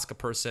you go ask a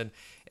person,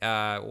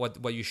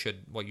 what you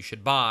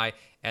should buy.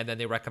 And then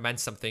they recommend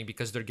something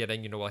because they're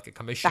getting, like a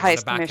commission on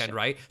the back end,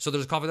 right? So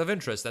there's a conflict of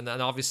interest. And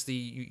then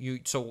obviously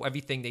so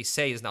everything they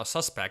say is now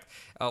suspect.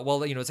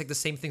 It's like the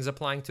same things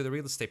applying to the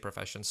real estate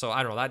profession. So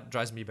I don't know, that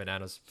drives me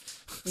bananas.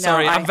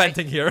 Sorry, I'm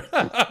venting here.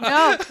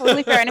 No,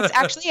 totally fair. And it's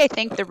actually, I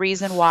think, the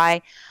reason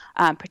why,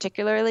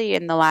 particularly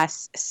in the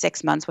last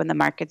 6 months when the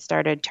market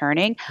started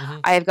turning,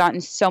 I have gotten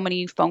so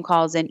many phone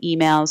calls and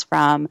emails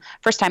from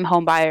first-time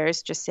home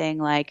buyers just saying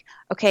like,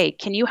 okay,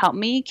 can you help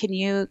me? Can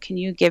you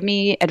give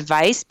me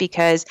advice?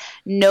 Because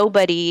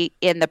nobody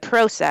in the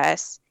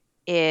process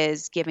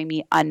is giving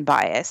me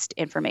unbiased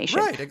information.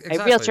 Right, exactly.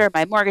 My realtor,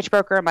 my mortgage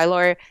broker, my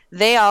lawyer,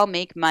 they all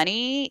make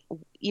money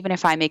even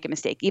if I make a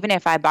mistake, even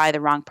if I buy the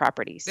wrong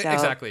property. So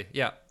exactly,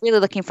 yeah. Really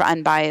looking for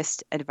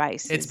unbiased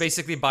advice. It's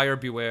basically buyer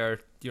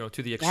beware, to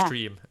the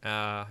extreme. No,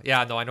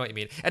 I know what you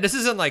mean. And this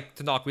isn't like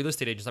to knock real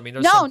estate agents. I mean,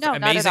 there's some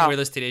amazing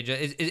real estate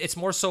agents. It's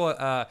more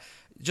so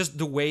just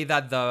the way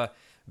that the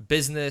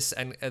business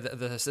and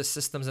the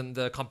systems and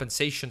the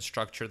compensation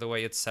structure, the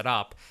way it's set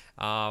up.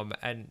 I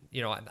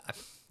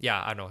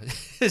don't know.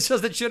 It's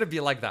just, it shouldn't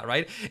be like that,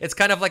 right? It's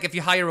kind of like if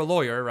you hire a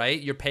lawyer, right?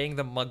 You're paying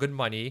them good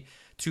money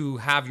to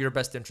have your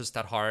best interest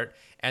at heart,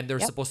 and they're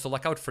supposed to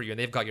look out for you, and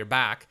they've got your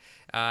back.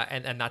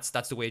 And that's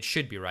the way it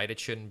should be, right? It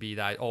shouldn't be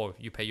that,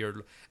 you pay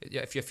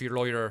if your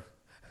lawyer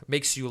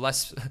makes you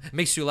less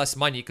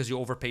money because you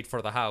overpaid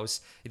for the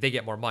house, they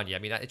get more money. I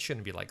mean, it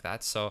shouldn't be like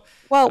that. So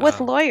with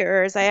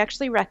lawyers, I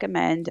actually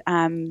recommend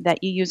that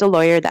you use a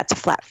lawyer that's a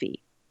flat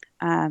fee.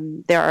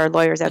 There are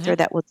lawyers out there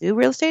that will do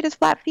real estate as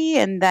flat fee,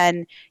 and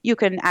then you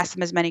can ask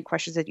them as many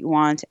questions as you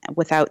want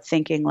without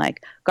thinking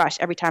like, gosh,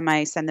 every time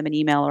I send them an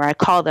email or I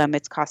call them,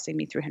 it's costing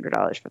me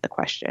 $300 for the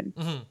question.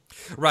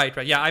 Right.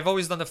 Yeah, I've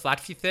always done the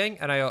flat fee thing,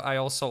 and I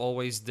also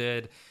always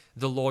did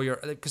the lawyer,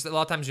 because a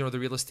lot of times, the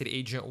real estate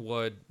agent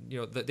would,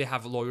 they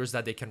have lawyers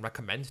that they can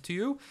recommend to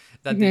you,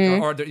 that they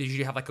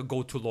usually have like a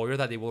go-to lawyer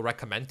that they will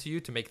recommend to you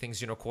to make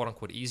things, quote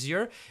unquote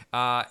easier.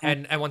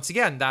 And once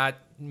again, that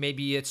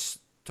maybe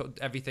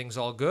everything's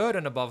all good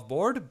and above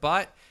board,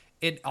 but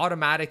it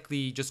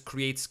automatically just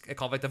creates a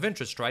conflict of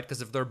interest, right?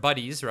 Because if they're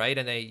buddies, right,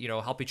 and they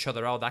help each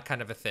other out, that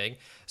kind of a thing.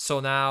 So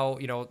now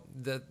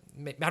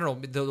now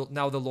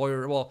the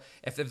lawyer, well,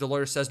 if the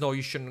lawyer says no,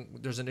 you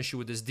shouldn't, there's an issue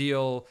with this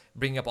deal,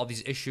 bringing up all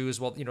these issues,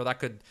 well, that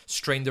could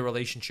strain the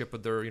relationship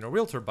with their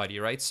realtor buddy,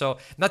 right? So I'm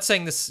not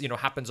saying this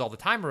happens all the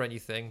time or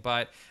anything,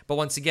 but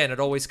once again, it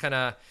always kind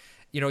of,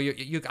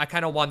 I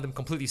kind of want them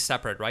completely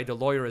separate, right? The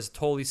lawyer is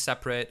totally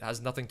separate,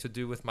 has nothing to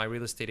do with my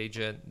real estate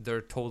agent.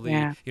 They're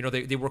totally,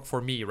 they work for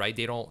me, right?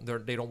 They don't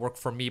work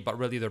for me, but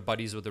really they're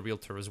buddies with the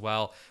realtor as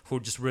well, who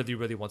just really,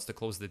 really wants to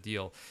close the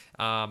deal.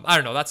 I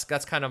don't know. That's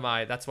kind of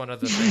that's one of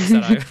the things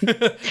that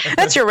I.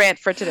 That's your rant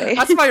for today.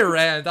 That's my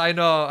rant. I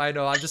know.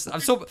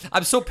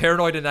 I'm so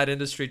paranoid in that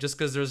industry just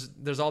because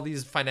there's all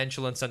these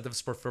financial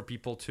incentives for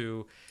people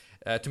to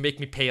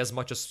make me pay as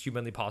much as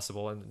humanly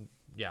possible. And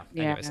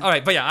anyways. All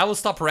right, but I will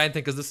stop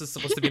ranting because this is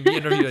supposed to be me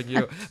interviewing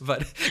you,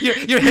 but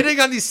you're hitting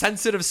on these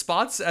sensitive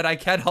spots, and I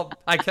can't help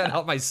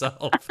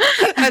myself.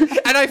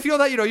 And I feel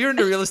that you're in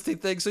the real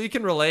estate thing, so you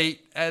can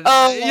relate, and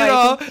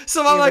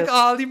so I'm like,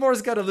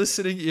 Limor's got a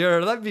listening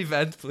ear. Let me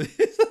vent,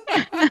 please.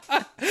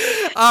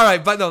 All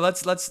right, but no,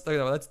 let's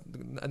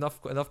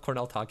enough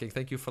Cornell talking.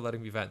 Thank you for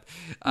letting me vent.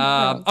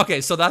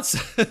 Okay, so that's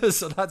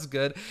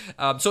good.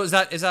 So does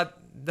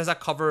that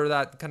cover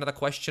that kind of the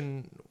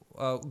question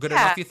good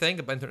Yeah. enough, you think,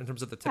 in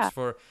terms of the tips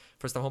for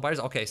first-time home buyers?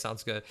 Okay,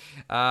 sounds good.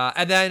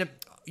 And then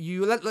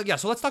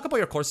so let's talk about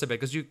your course a bit,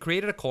 because you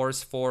created a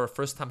course for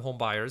first-time home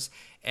buyers.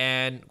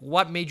 And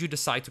what made you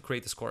decide to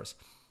create this course?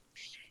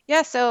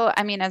 Yeah, so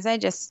I mean, as I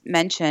just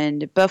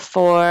mentioned,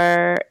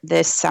 before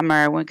this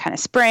summer, when kind of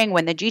spring,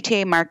 when the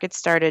GTA market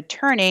started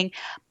turning,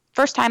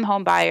 first time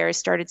home buyers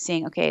started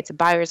seeing, okay, it's a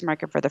buyer's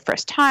market for the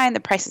first time. The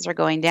prices are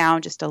going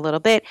down just a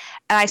little bit.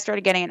 And I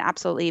started getting an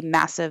absolutely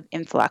massive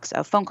influx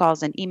of phone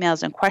calls and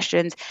emails and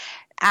questions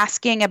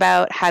asking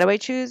about, how do I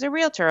choose a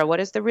realtor? What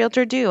does the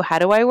realtor do? How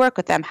do I work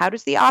with them? How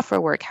does the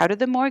offer work? How did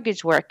the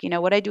mortgage work?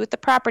 What do I do with the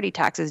property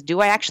taxes?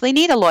 Do I actually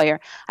need a lawyer?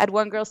 I had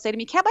one girl say to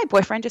me, can't my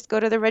boyfriend just go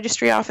to the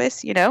registry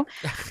office?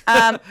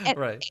 And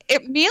Right.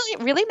 it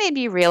really made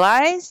me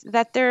realize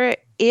that there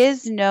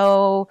is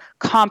no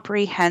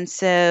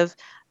comprehensive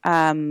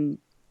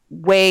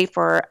way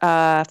for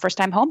a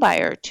first-time home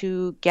buyer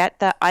to get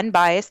the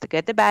unbiased, the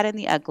good, the bad, and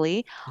the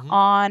ugly Hmm.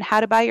 on how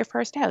to buy your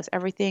first house.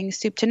 Everything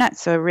soup to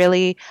nuts. So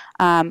really,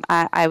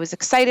 I was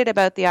excited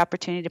about the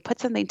opportunity to put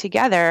something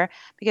together,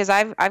 because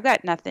I've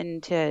got nothing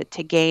to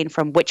gain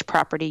from which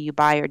property you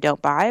buy or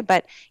don't buy.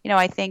 But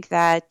I think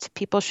that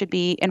people should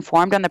be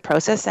informed on the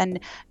process and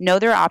know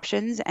their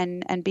options,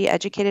 and be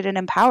educated and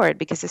empowered,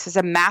 because this is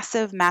a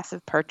massive,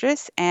 massive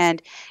purchase,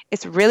 and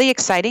it's really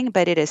exciting,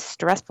 but it is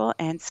stressful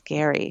and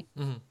scary.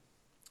 Hmm.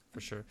 For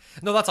sure.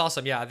 No, that's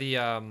awesome. Yeah,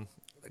 the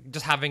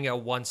just having a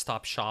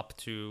one-stop shop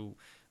to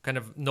kind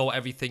of know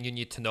everything you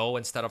need to know,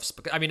 instead of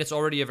I mean, it's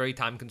already a very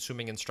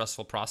time-consuming and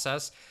stressful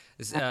process.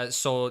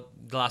 So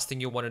the last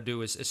thing you want to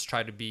do is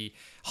try to be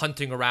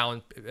hunting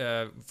around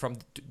from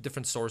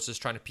different sources,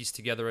 trying to piece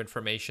together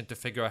information to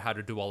figure out how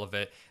to do all of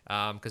it,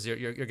 because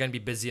you're going to be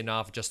busy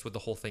enough just with the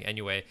whole thing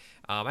anyway.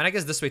 And I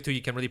guess this way too,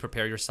 you can really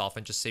prepare yourself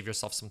and just save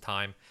yourself some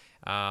time.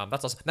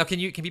 That's awesome. Now, can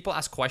people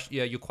ask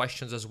you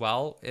questions as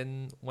well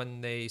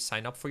when they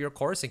sign up for your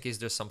course, in case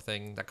there's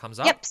something that comes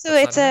up? Yep. So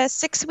it's a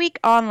 6-week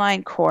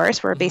online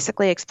course where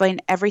basically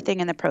explain everything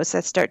in the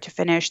process, start to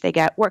finish. They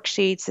get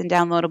worksheets and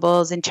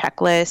downloadables and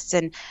checklists,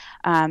 and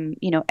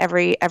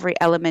every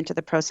element of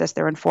the process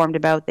they're informed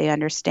about, they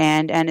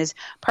understand. And as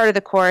part of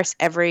the course,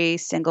 every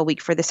single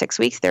week for the 6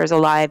 weeks, there's a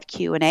live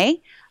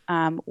Q&A.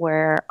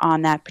 Where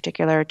on that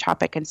particular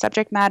topic and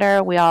subject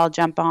matter, we all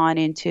jump on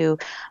into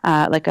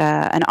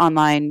an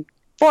online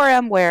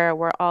forum where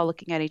we're all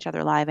looking at each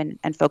other live,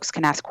 and folks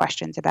can ask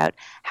questions about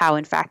how,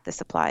 in fact,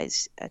 this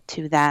applies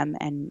to them,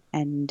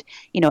 and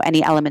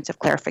any elements of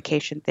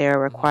clarification they're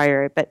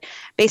required. But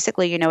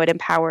basically, it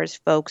empowers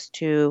folks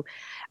to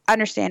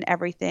understand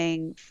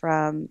everything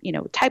from,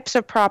 types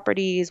of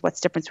properties, what's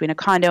the difference between a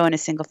condo and a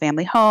single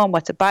family home,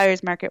 what's a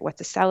buyer's market,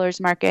 what's a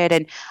seller's market.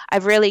 And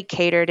I've really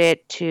catered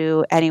it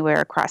to anywhere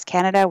across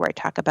Canada, where I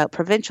talk about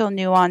provincial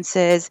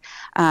nuances,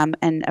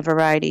 and a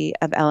variety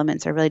of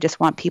elements. I really just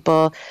want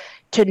people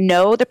to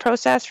know the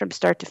process from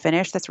start to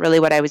finish. That's really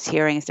what I was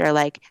hearing. Is they're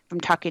like,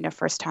 from talking to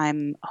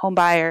first-time home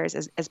buyers,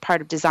 as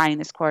part of designing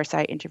this course,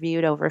 I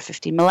interviewed over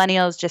 50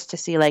 millennials just to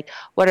see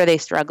what are they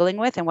struggling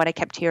with. And what I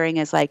kept hearing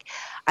is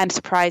I'm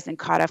surprised and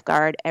caught off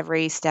guard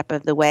every step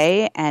of the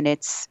way, and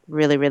it's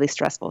really, really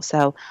stressful.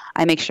 So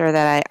I make sure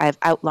that I've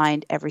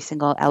outlined every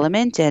single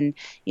element, and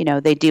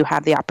they do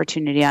have the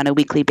opportunity on a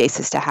weekly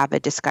basis to have a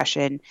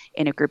discussion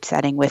in a group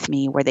setting with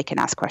me, where they can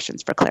ask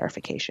questions for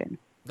clarification.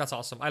 That's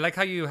awesome. I like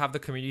how you have the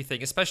community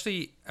thing,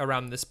 especially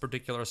around this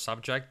particular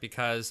subject,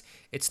 because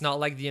it's not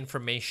like the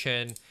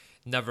information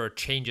never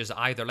changes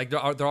either. Like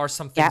there are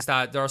some things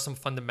there are some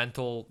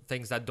fundamental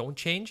things that don't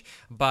change,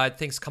 but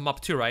things come up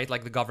too, right?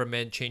 Like the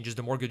government changes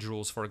the mortgage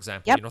rules, for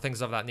example,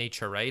 things of that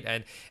nature, right?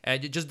 And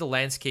just the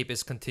landscape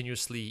is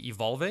continuously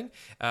evolving,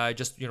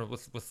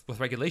 with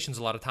regulations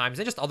a lot of times,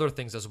 and just other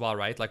things as well,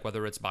 right? Like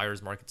whether it's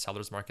buyer's market,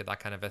 seller's market, that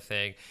kind of a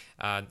thing,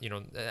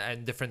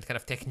 and different kind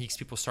of techniques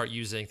people start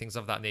using, things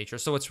of that nature.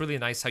 So it's really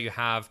nice how you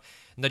have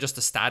not just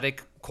a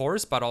static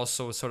course, but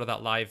also sort of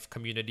that live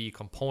community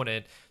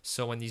component.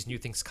 So when these new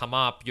things come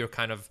up, you're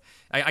kind of,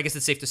 I guess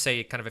it's safe to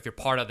say, kind of, if you're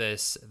part of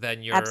this,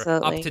 then you're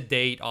Absolutely. up to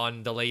date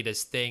on the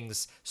latest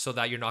things, so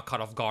that you're not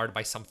caught off guard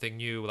by something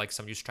new, like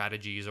some new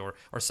strategies or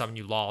some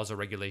new laws or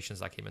regulations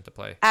that came into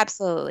play.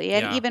 Absolutely.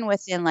 And even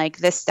within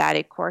the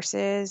static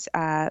courses,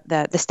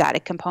 the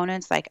static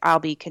components, I'll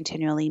be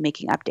continually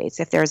making updates.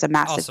 If there's a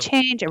massive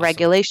change, a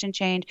regulation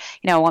change,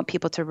 I want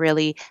people to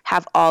really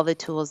have all the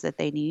tools that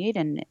they need,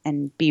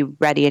 and be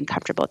ready and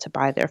comfortable to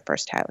buy their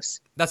first house.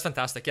 That's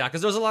fantastic. Yeah,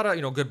 because there's a lot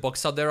of good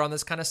books out there on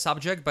this kind of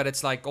subject, but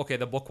it's like, okay,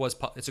 the book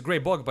it's a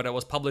great book, but it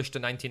was published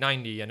in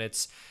 1990, and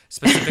it's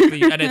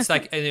specifically and it's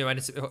and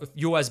it's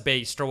US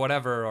based or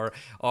whatever,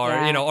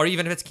 or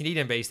even if it's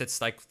Canadian based, it's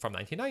from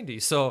 1990.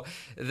 So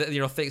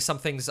some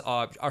things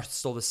are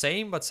still the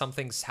same, but some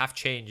things have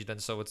changed,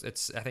 and so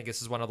it's I think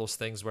this is one of those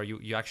things where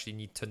you actually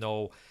need to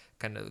know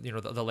kind of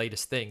the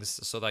latest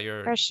things, so that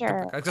you're, for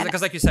sure,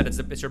 because like you said,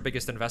 it's your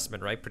biggest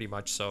investment, right? Pretty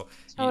much. So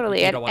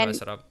totally. you don't want to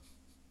mess it up.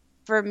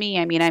 for me,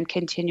 I mean, I'm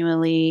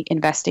continually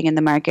investing in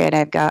the market.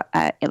 I've got,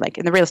 like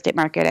in the real estate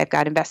market, I've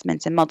got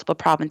investments in multiple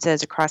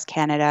provinces across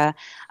Canada.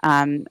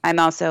 I'm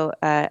also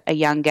a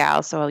young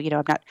gal, so,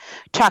 I'm not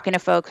talking to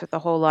folks with a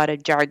whole lot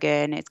of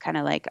jargon. It's kind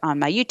of like on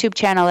my YouTube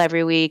channel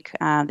every week.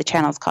 The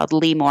channel is called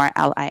Limor,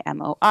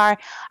 Limor.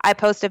 I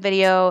post a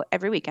video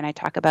every week and I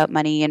talk about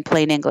money in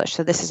plain English.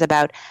 So this is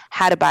about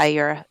how to buy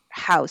your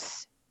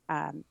house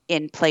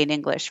in plain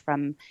English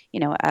from,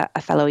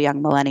 a fellow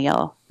young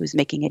millennial who's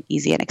making it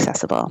easy and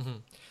accessible. Mm-hmm.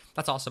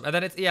 That's awesome. And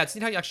then it's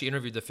neat how you actually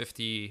interviewed the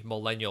 50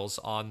 millennials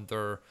on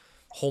their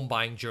home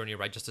buying journey,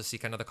 right? Just to see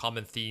kind of the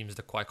common themes,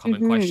 the quite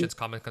common questions,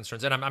 common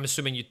concerns. And I'm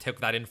assuming you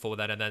took that info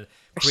then and then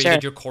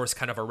created your course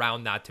kind of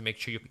around that to make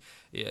sure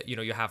that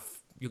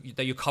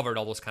you covered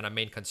all those kind of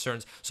main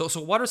concerns. So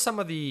what are some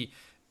of the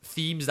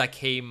themes that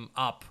came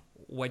up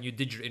when you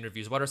did your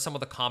interviews? What are some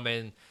of the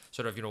common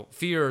sort of,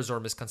 fears or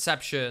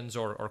misconceptions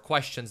or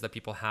questions that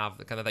people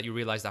have kind of that you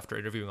realized after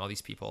interviewing all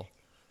these people?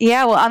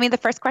 Yeah, well, I mean, the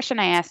first question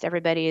I asked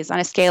everybody is on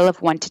a scale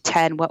of 1 to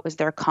 10, what was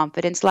their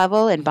confidence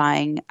level in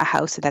buying a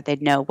house so that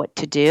they'd know what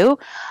to do,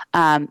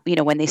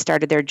 when they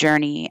started their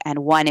journey. And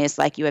 1 is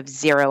like you have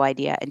 0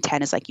 idea, and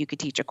 10 is like you could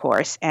teach a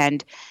course.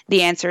 And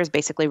the answers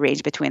basically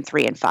ranged between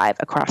 3 and 5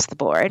 across the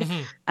board.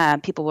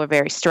 People were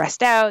very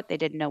stressed out. They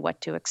didn't know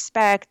what to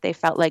expect. They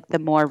felt like the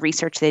more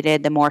research they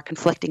did, the more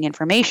conflicting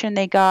information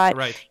they got.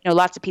 Right.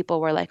 Lots of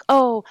people were like,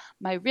 oh,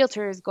 my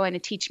realtor is going to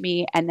teach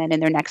me. And then in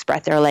their next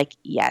breath, they're like,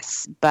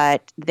 yes,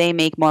 but they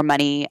make more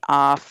money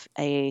off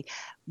a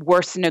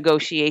worse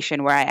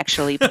negotiation where I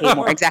actually pay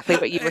more. Exactly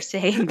what you were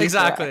saying before.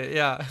 Exactly,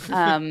 yeah.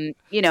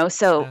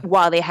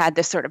 While they had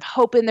this sort of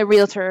hope in the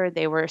realtor,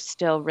 they were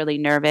still really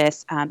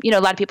nervous. A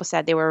lot of people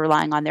said they were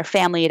relying on their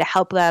family to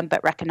help them,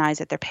 but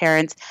recognized that their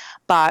parents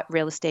bought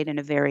real estate in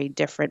a very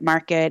different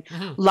market.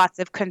 Lots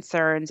of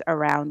concerns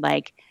around,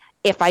 like,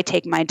 if I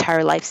take my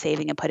entire life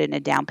saving and put in a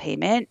down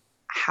payment,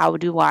 how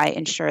do I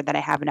ensure that I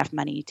have enough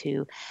money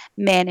to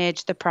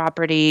manage the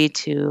property,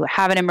 to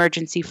have an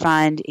emergency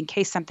fund in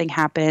case something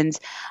happens?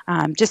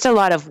 Just a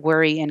lot of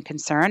worry and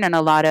concern, and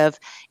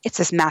it's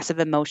this massive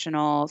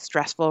emotional,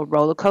 stressful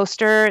roller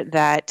coaster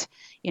that,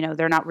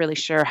 they're not really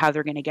sure how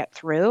they're going to get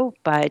through.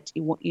 But,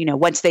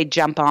 once they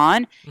jump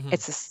on,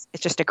 it's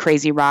just a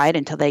crazy ride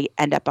until they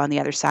end up on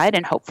the other side.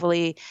 And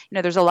hopefully,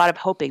 there's a lot of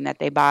hoping that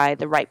they buy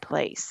the right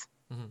place.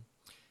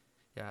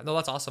 Yeah, no,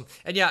 that's awesome.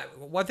 And yeah,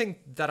 one thing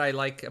that I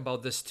like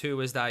about this too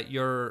is that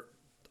you're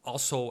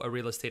also a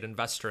real estate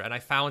investor. And I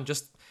found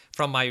just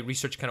from my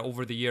research kind of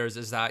over the years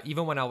is that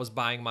even when I was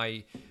buying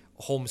my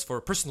homes for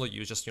personal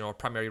use, just,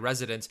 primary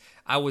residence,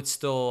 I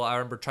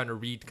remember trying to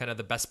read kind of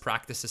the best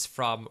practices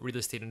from real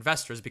estate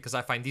investors, because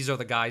I find these are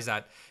the guys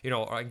that,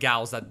 or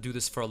gals that do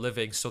this for a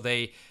living. So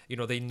they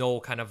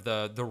know kind of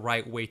the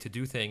right way to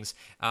do things.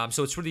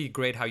 So it's really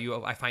great how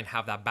I find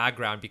have that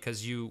background,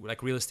 because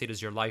like real estate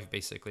is your life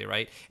basically,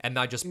 right? And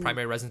not just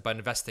primary residence, but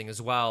investing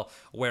as well,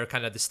 where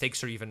kind of the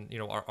stakes are even,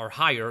 are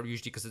higher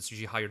usually, because it's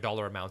usually higher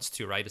dollar amounts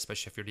too, right?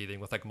 Especially if you're dealing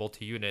with like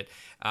multi-unit.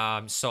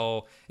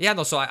 So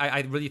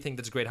I really think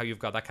that's great how you've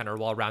got that kind of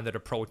well-rounded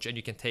approach, and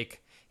you can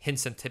take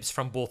hints and tips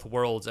from both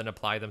worlds and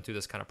apply them to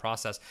this kind of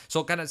process.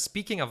 So kind of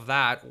speaking of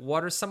that,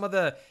 what are some of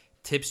the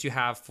tips you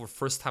have for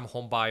first-time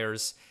home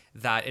buyers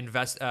that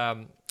investors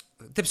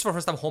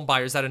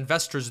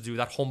do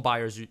that home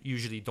buyers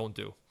usually don't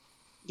do?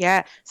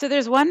 Yeah. So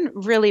there's one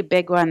really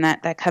big one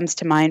that comes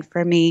to mind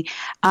for me.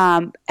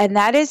 And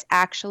that is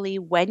actually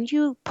when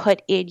you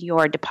put in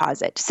your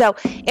deposit. So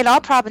in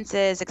all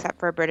provinces, except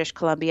for British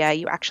Columbia,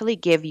 you actually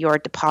give your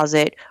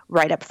deposit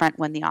right up front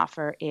when the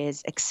offer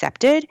is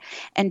accepted.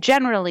 And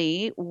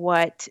generally,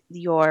 what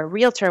your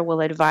realtor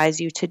will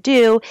advise you to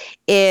do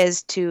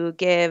is to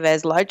give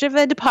as large of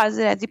a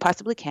deposit as you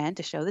possibly can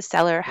to show the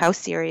seller how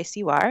serious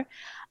you are.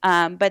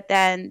 But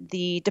then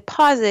the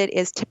deposit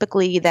is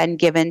typically then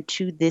given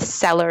to the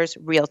seller's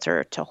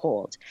realtor to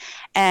hold.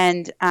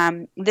 And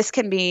this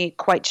can be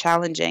quite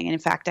challenging. And in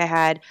fact, I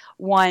had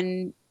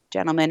one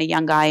gentleman, a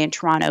young guy in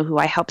Toronto, who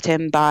I helped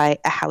him buy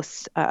a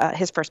house,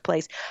 his first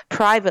place,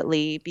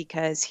 privately,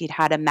 because he'd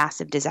had a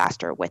massive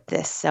disaster with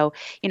this. So,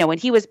 when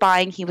he was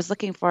buying, he was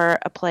looking for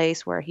a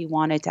place where he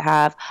wanted to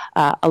have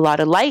a lot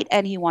of light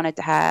and he wanted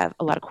to have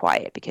a lot of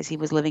quiet, because he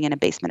was living in a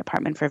basement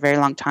apartment for a very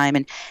long time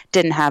and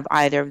didn't have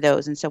either of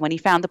those. And so when he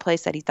found the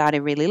place that he thought he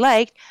really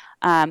liked,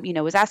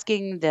 was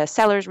asking the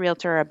seller's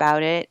realtor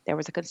about it. There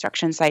was a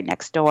construction site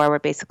next door where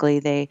basically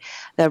the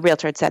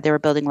realtor had said they were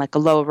building like a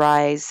low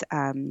rise,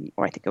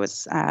 or I think it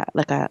was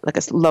like a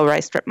low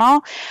rise strip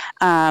mall.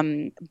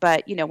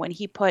 But when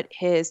he put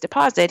his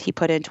deposit, he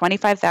put in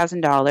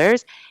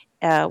 $25,000.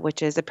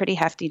 Which is a pretty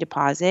hefty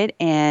deposit,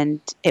 and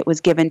it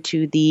was given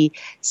to the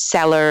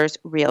seller's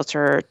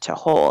realtor to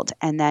hold.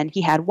 And then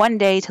he had 1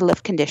 day to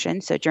lift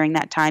conditions. So during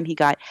that time, he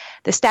got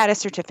the status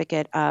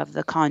certificate of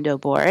the condo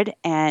board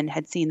and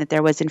had seen that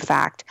there was, in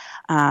fact,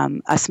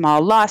 a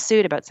small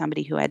lawsuit about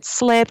somebody who had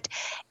slipped.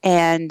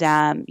 And,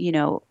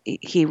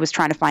 he was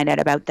trying to find out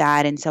about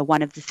that. And so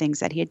one of the things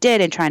that he did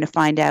in trying to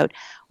find out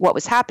what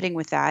was happening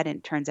with that, and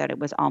it turns out it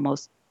was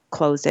almost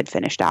closed it,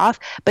 finished off.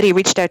 But he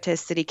reached out to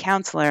his city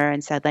councilor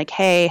and said, like,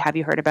 hey, have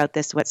you heard about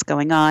this? What's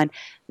going on?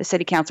 The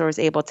city councilor was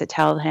able to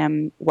tell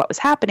him what was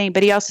happening.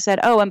 But he also said,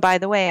 oh, and by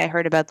the way, I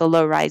heard about the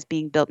low rise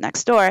being built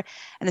next door.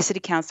 And the city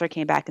councilor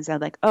came back and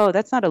said, like, oh,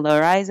 that's not a low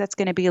rise. That's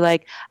going to be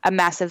like a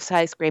massive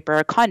skyscraper,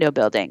 a condo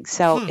building.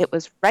 So it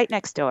was right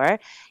next door.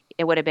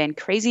 It would have been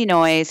crazy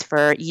noise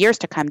for years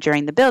to come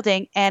during the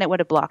building, and it would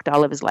have blocked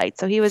all of his lights.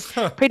 So he was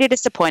pretty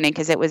disappointed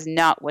because it was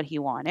not what he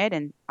wanted.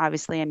 And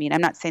obviously, I mean,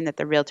 I'm not saying that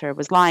the realtor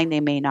was lying. They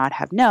may not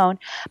have known.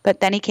 But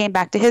then he came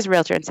back to his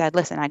realtor and said,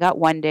 listen, I got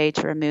one day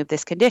to remove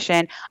this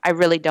condition. I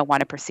really don't want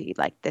to proceed.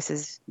 Like, this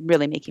is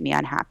really making me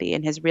unhappy.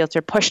 And his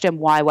realtor pushed him,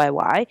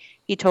 why?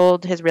 He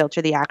told his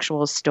realtor the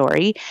actual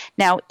story.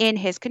 Now, in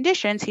his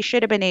conditions, he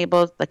should have been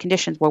able, the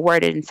conditions were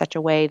worded in such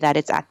a way that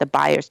it's at the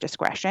buyer's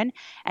discretion,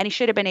 and he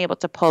should have been able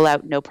to pull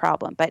out no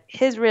problem. But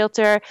his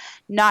realtor,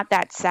 not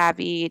that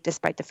savvy,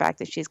 despite the fact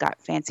that she's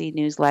got fancy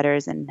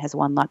newsletters and has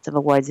won lots of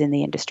awards in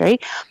the industry.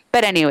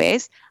 But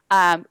anyways,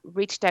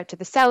 reached out to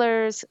the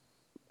seller's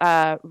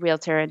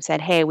realtor and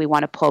said, hey, we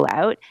want to pull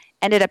out.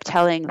 Ended up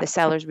telling the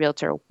seller's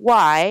realtor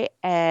why,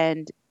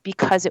 and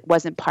because it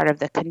wasn't part of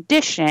the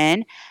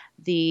condition,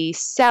 the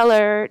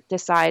seller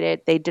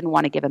decided they didn't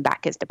want to give him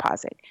back his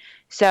deposit.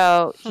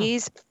 So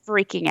he's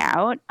freaking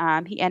out.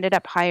 He ended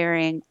up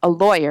hiring a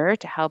lawyer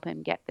to help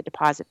him get the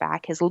deposit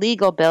back. His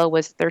legal bill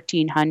was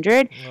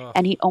 $1,300,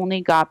 and he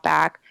only got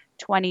back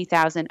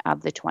 $20,000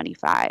 of the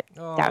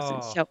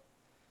 $25,000. So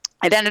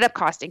it ended up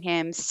costing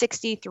him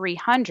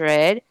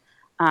 $6,300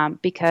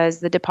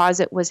 because the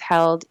deposit was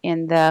held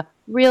in the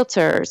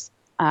realtor's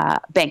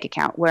bank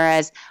account.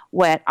 Whereas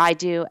what I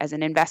do as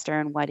an investor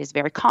and what is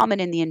very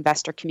common in the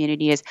investor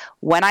community is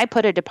when I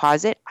put a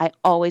deposit, I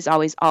always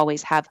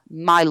have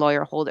my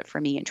lawyer hold it for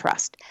me in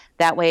trust.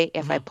 That way,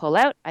 if I pull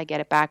out, I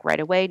get it back right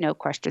away, no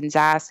questions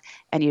asked,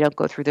 and you don't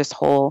go through this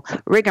whole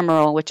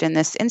rigmarole, which in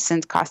this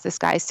instance cost this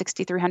guy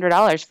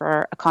 $6,300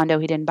 for a condo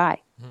he didn't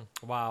buy.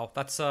 Wow,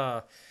 that's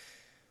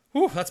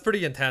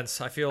pretty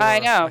intense. I feel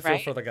right?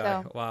 for the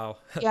guy. So, wow.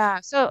 Yeah.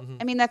 So,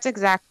 I mean, that's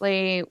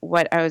exactly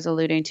what I was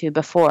alluding to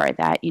before,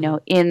 that, you know,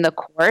 in the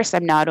course,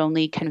 I'm not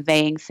only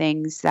conveying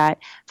things that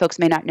folks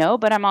may not know,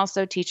 but I'm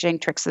also teaching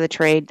tricks of the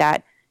trade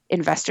that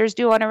investors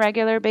do on a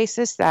regular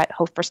basis that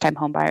first-time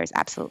home buyers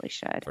absolutely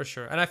should. For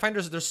sure. And I find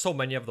there's so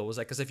many of those,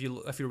 like, because if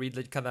you read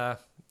the kind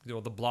of, you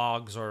know, the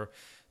blogs or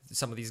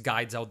some of these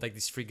guides out, like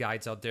these free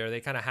guides out there,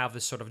 they kind of have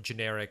this sort of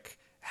generic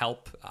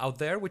help out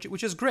there,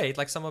 which is great.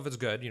 Like, some of it's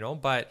good, you know,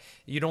 but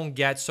you don't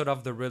get sort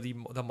of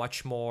the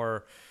much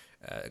more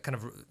kind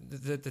of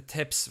the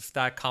tips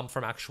that come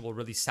from actual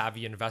really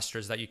savvy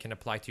investors that you can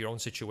apply to your own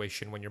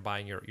situation when you're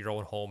buying your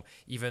own home,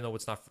 even though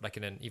it's not like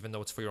even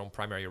though it's for your own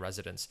primary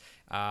residence.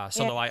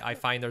 No, I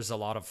find there's a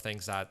lot of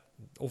things that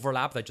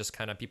overlap that just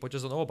kind of people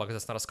just don't know about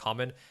because it's not as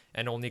common,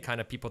 and only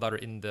kind of people that are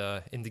in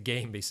the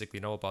game basically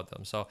know about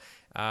them. So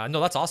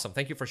no, that's awesome.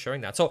 Thank you for sharing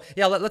that. So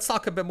yeah, let's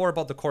talk a bit more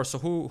about the course. So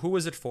who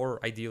is it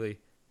for ideally?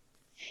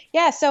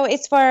 Yeah, so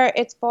it's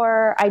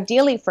for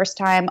ideally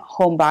first-time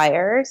home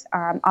buyers.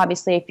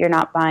 Obviously, if you're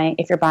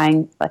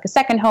buying like a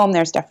second home,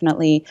 there's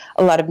definitely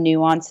a lot of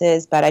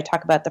nuances. But I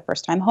talk about the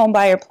first-time home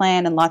buyer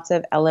plan and lots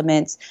of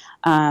elements,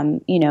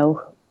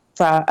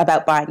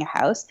 about buying a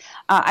house.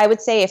 I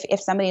would say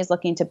if somebody is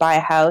looking to buy a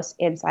house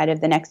inside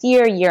of the next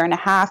year and a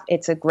half,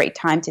 it's a great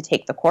time to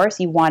take the course.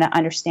 You want to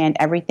understand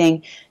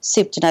everything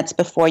soup to nuts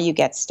before you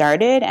get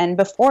started and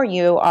before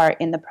you are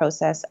in the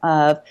process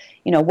of,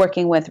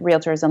 working with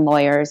realtors and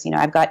lawyers.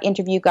 I've got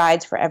interview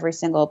guides for every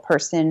single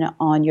person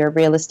on your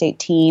real estate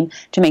team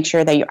to make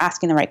sure that you're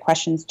asking the right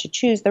questions to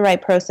choose the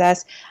right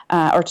process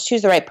or to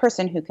choose the right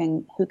person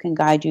who can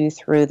guide you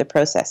through the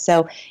process.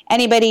 So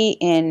anybody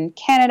in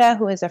Canada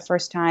who is a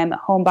first-time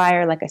home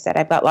buyer, like I said,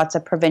 I've got lots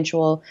of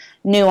provincial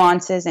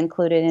nuances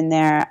included in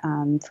there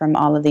from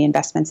all of the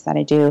investments that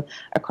I do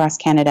across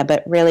Canada.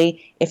 But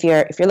really, if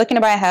you're looking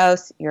to buy a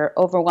house, you're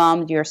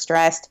overwhelmed, you're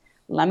stressed,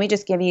 let me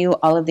just give you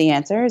all of the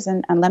answers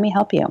and let me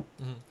help you.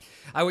 Mm-hmm.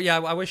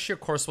 I wish your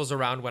course was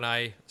around when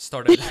I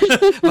started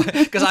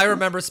because I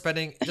remember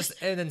spending just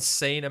an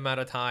insane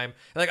amount of time.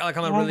 Like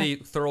I'm a really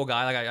thorough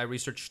guy. Like I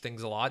research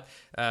things a lot,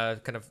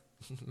 kind of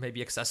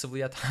maybe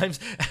excessively at times.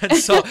 And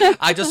so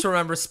I just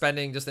remember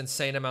spending just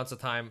insane amounts of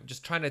time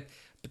just trying to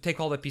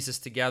take all the pieces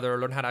together,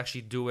 learn how to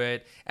actually do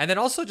it, and then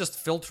also just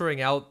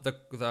filtering out the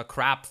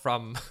crap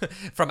from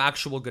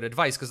actual good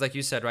advice. Because like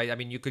you said, right? I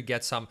mean, you could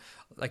get some,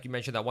 like you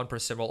mentioned, that one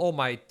person, well, oh,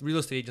 my real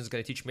estate agent is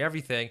going to teach me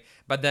everything,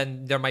 but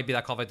then there might be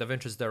that conflict of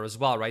interest there as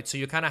well, right? So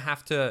you kind of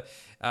have to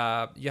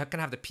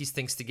piece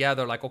things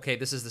together. Like, okay,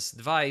 this is this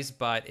advice,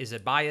 but is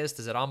it biased?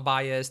 Is it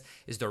unbiased?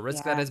 Is there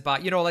risk that is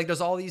biased? Like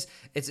there's all these.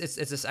 It's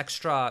this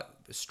extra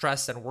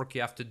stress and work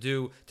you have to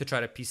do to try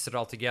to piece it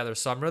all together.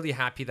 So I'm really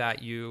happy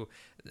that you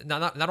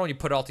not only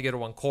put it all together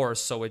one course,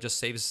 so it just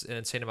saves an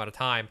insane amount of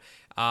time,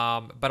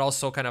 but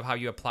also kind of how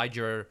you applied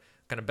your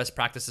kind of best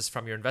practices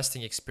from your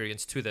investing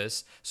experience to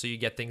this, so you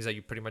get things that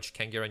you pretty much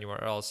can't get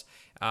anywhere else.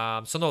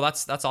 So no,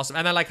 that's awesome,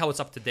 and I like how it's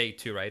up to date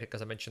too, right?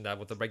 Because I mentioned that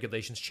with the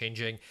regulations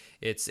changing,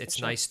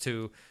 it's nice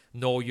to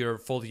know you're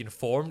fully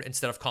informed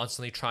instead of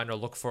constantly trying to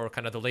look for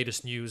kind of the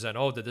latest news and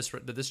did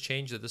this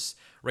change, did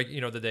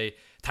they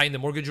tighten the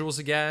mortgage rules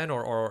again,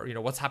 or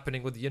what's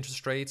happening with the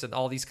interest rates and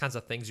all these kinds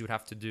of things you'd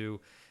have to do.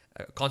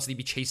 Constantly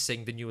be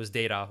chasing the newest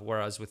data,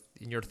 whereas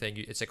in your thing,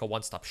 it's like a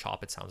one-stop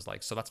shop, it sounds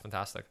like. So that's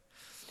fantastic.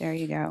 There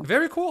you go.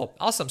 Very cool.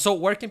 Awesome. So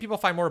where can people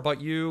find more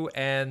about you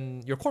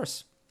and your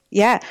course?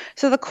 Yeah.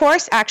 So the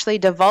course actually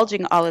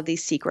divulging all of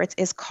these secrets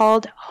is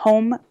called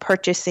Home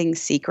Purchasing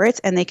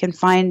Secrets, and they can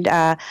find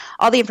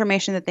all the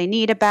information that they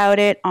need about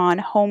it on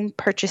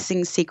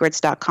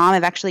homepurchasingsecrets.com.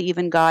 I've actually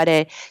even got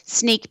a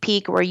sneak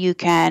peek where you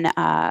can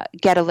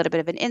get a little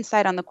bit of an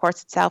insight on the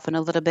course itself and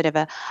a little bit of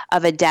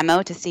a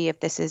demo to see if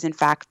this is in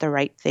fact the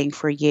right thing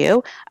for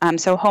you.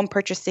 So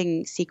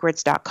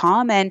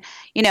homepurchasingsecrets.com, and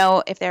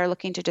if they're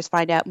looking to just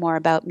find out more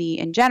about me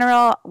in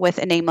general, with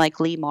a name like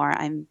Lee Moore,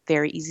 I'm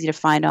very easy to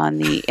find on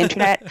the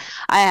internet.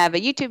 I have a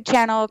YouTube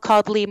channel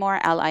called Lee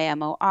Moore,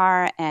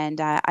 Limor, and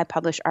I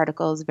publish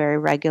articles very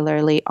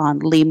regularly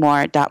on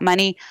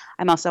leemore.money.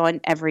 I'm also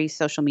on every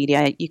social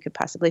media you could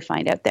possibly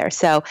find out there.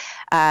 So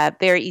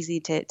very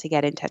easy to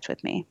get in touch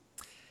with me.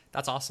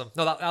 That's awesome.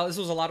 No, this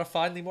was a lot of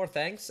fun, Lee Moore.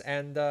 Thanks.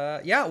 And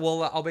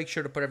I'll make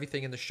sure to put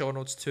everything in the show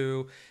notes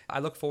too. I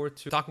look forward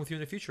to talking with you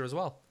in the future as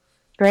well.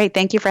 Great.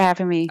 Thank you for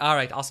having me. All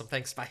right. Awesome.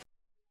 Thanks. Bye.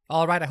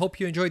 All right, I hope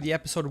you enjoyed the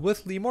episode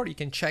with Lee Moore. You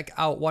can check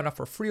out one of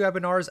her free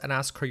webinars and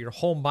ask her your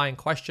home buying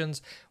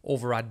questions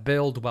over at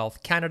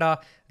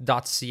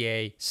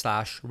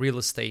buildwealthcanada.ca/real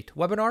estate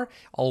webinar,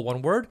 all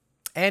one word.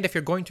 And if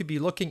you're going to be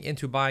looking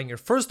into buying your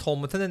first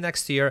home within the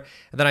next year,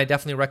 then I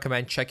definitely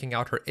recommend checking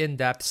out her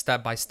in-depth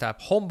step-by-step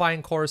home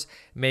buying course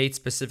made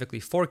specifically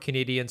for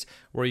Canadians,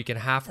 where you can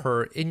have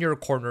her in your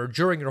corner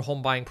during your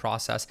home buying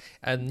process.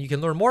 And you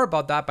can learn more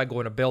about that by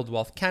going to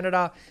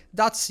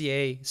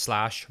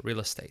buildwealthcanada.ca/real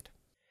estate.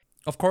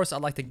 Of course,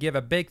 I'd like to give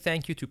a big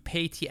thank you to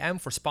Paytm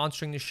for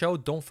sponsoring the show.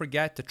 Don't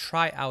forget to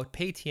try out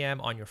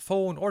Paytm on your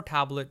phone or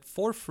tablet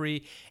for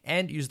free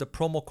and use the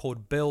promo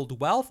code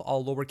BUILDWEALTH,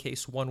 all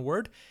lowercase one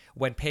word,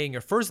 when paying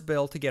your first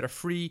bill to get a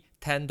free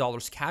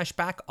 $10 cash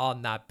back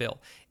on that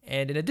bill.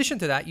 And in addition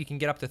to that, you can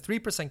get up to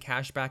 3%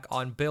 cash back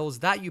on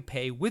bills that you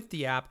pay with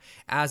the app,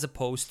 as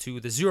opposed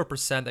to the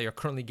 0% that you're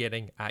currently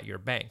getting at your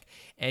bank.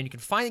 And you can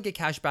finally get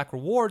cash back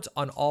rewards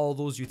on all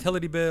those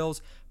utility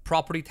bills,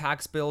 property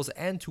tax bills,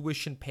 and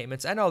tuition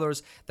payments, and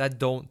others that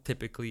don't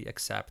typically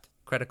accept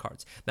credit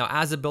cards. Now,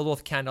 as a Build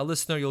Wealth Canada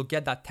listener, you'll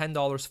get that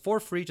 $10 for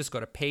free. Just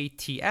go to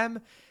paytm.ca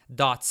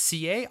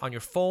on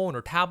your phone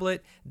or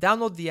tablet,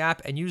 download the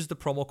app, and use the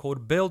promo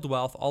code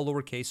BUILDWEALTH, all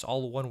lowercase,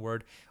 all one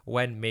word,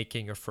 when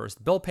making your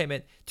first bill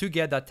payment to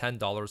get that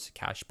 $10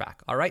 cash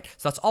back. All right,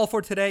 so that's all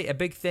for today. A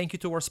big thank you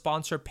to our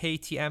sponsor,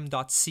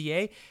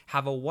 paytm.ca.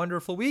 Have a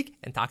wonderful week,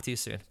 and talk to you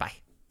soon. Bye.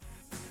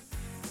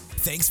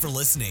 Thanks for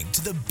listening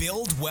to the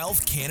Build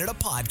Wealth Canada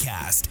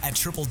podcast at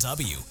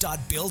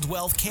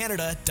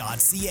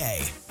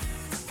www.buildwealthcanada.ca.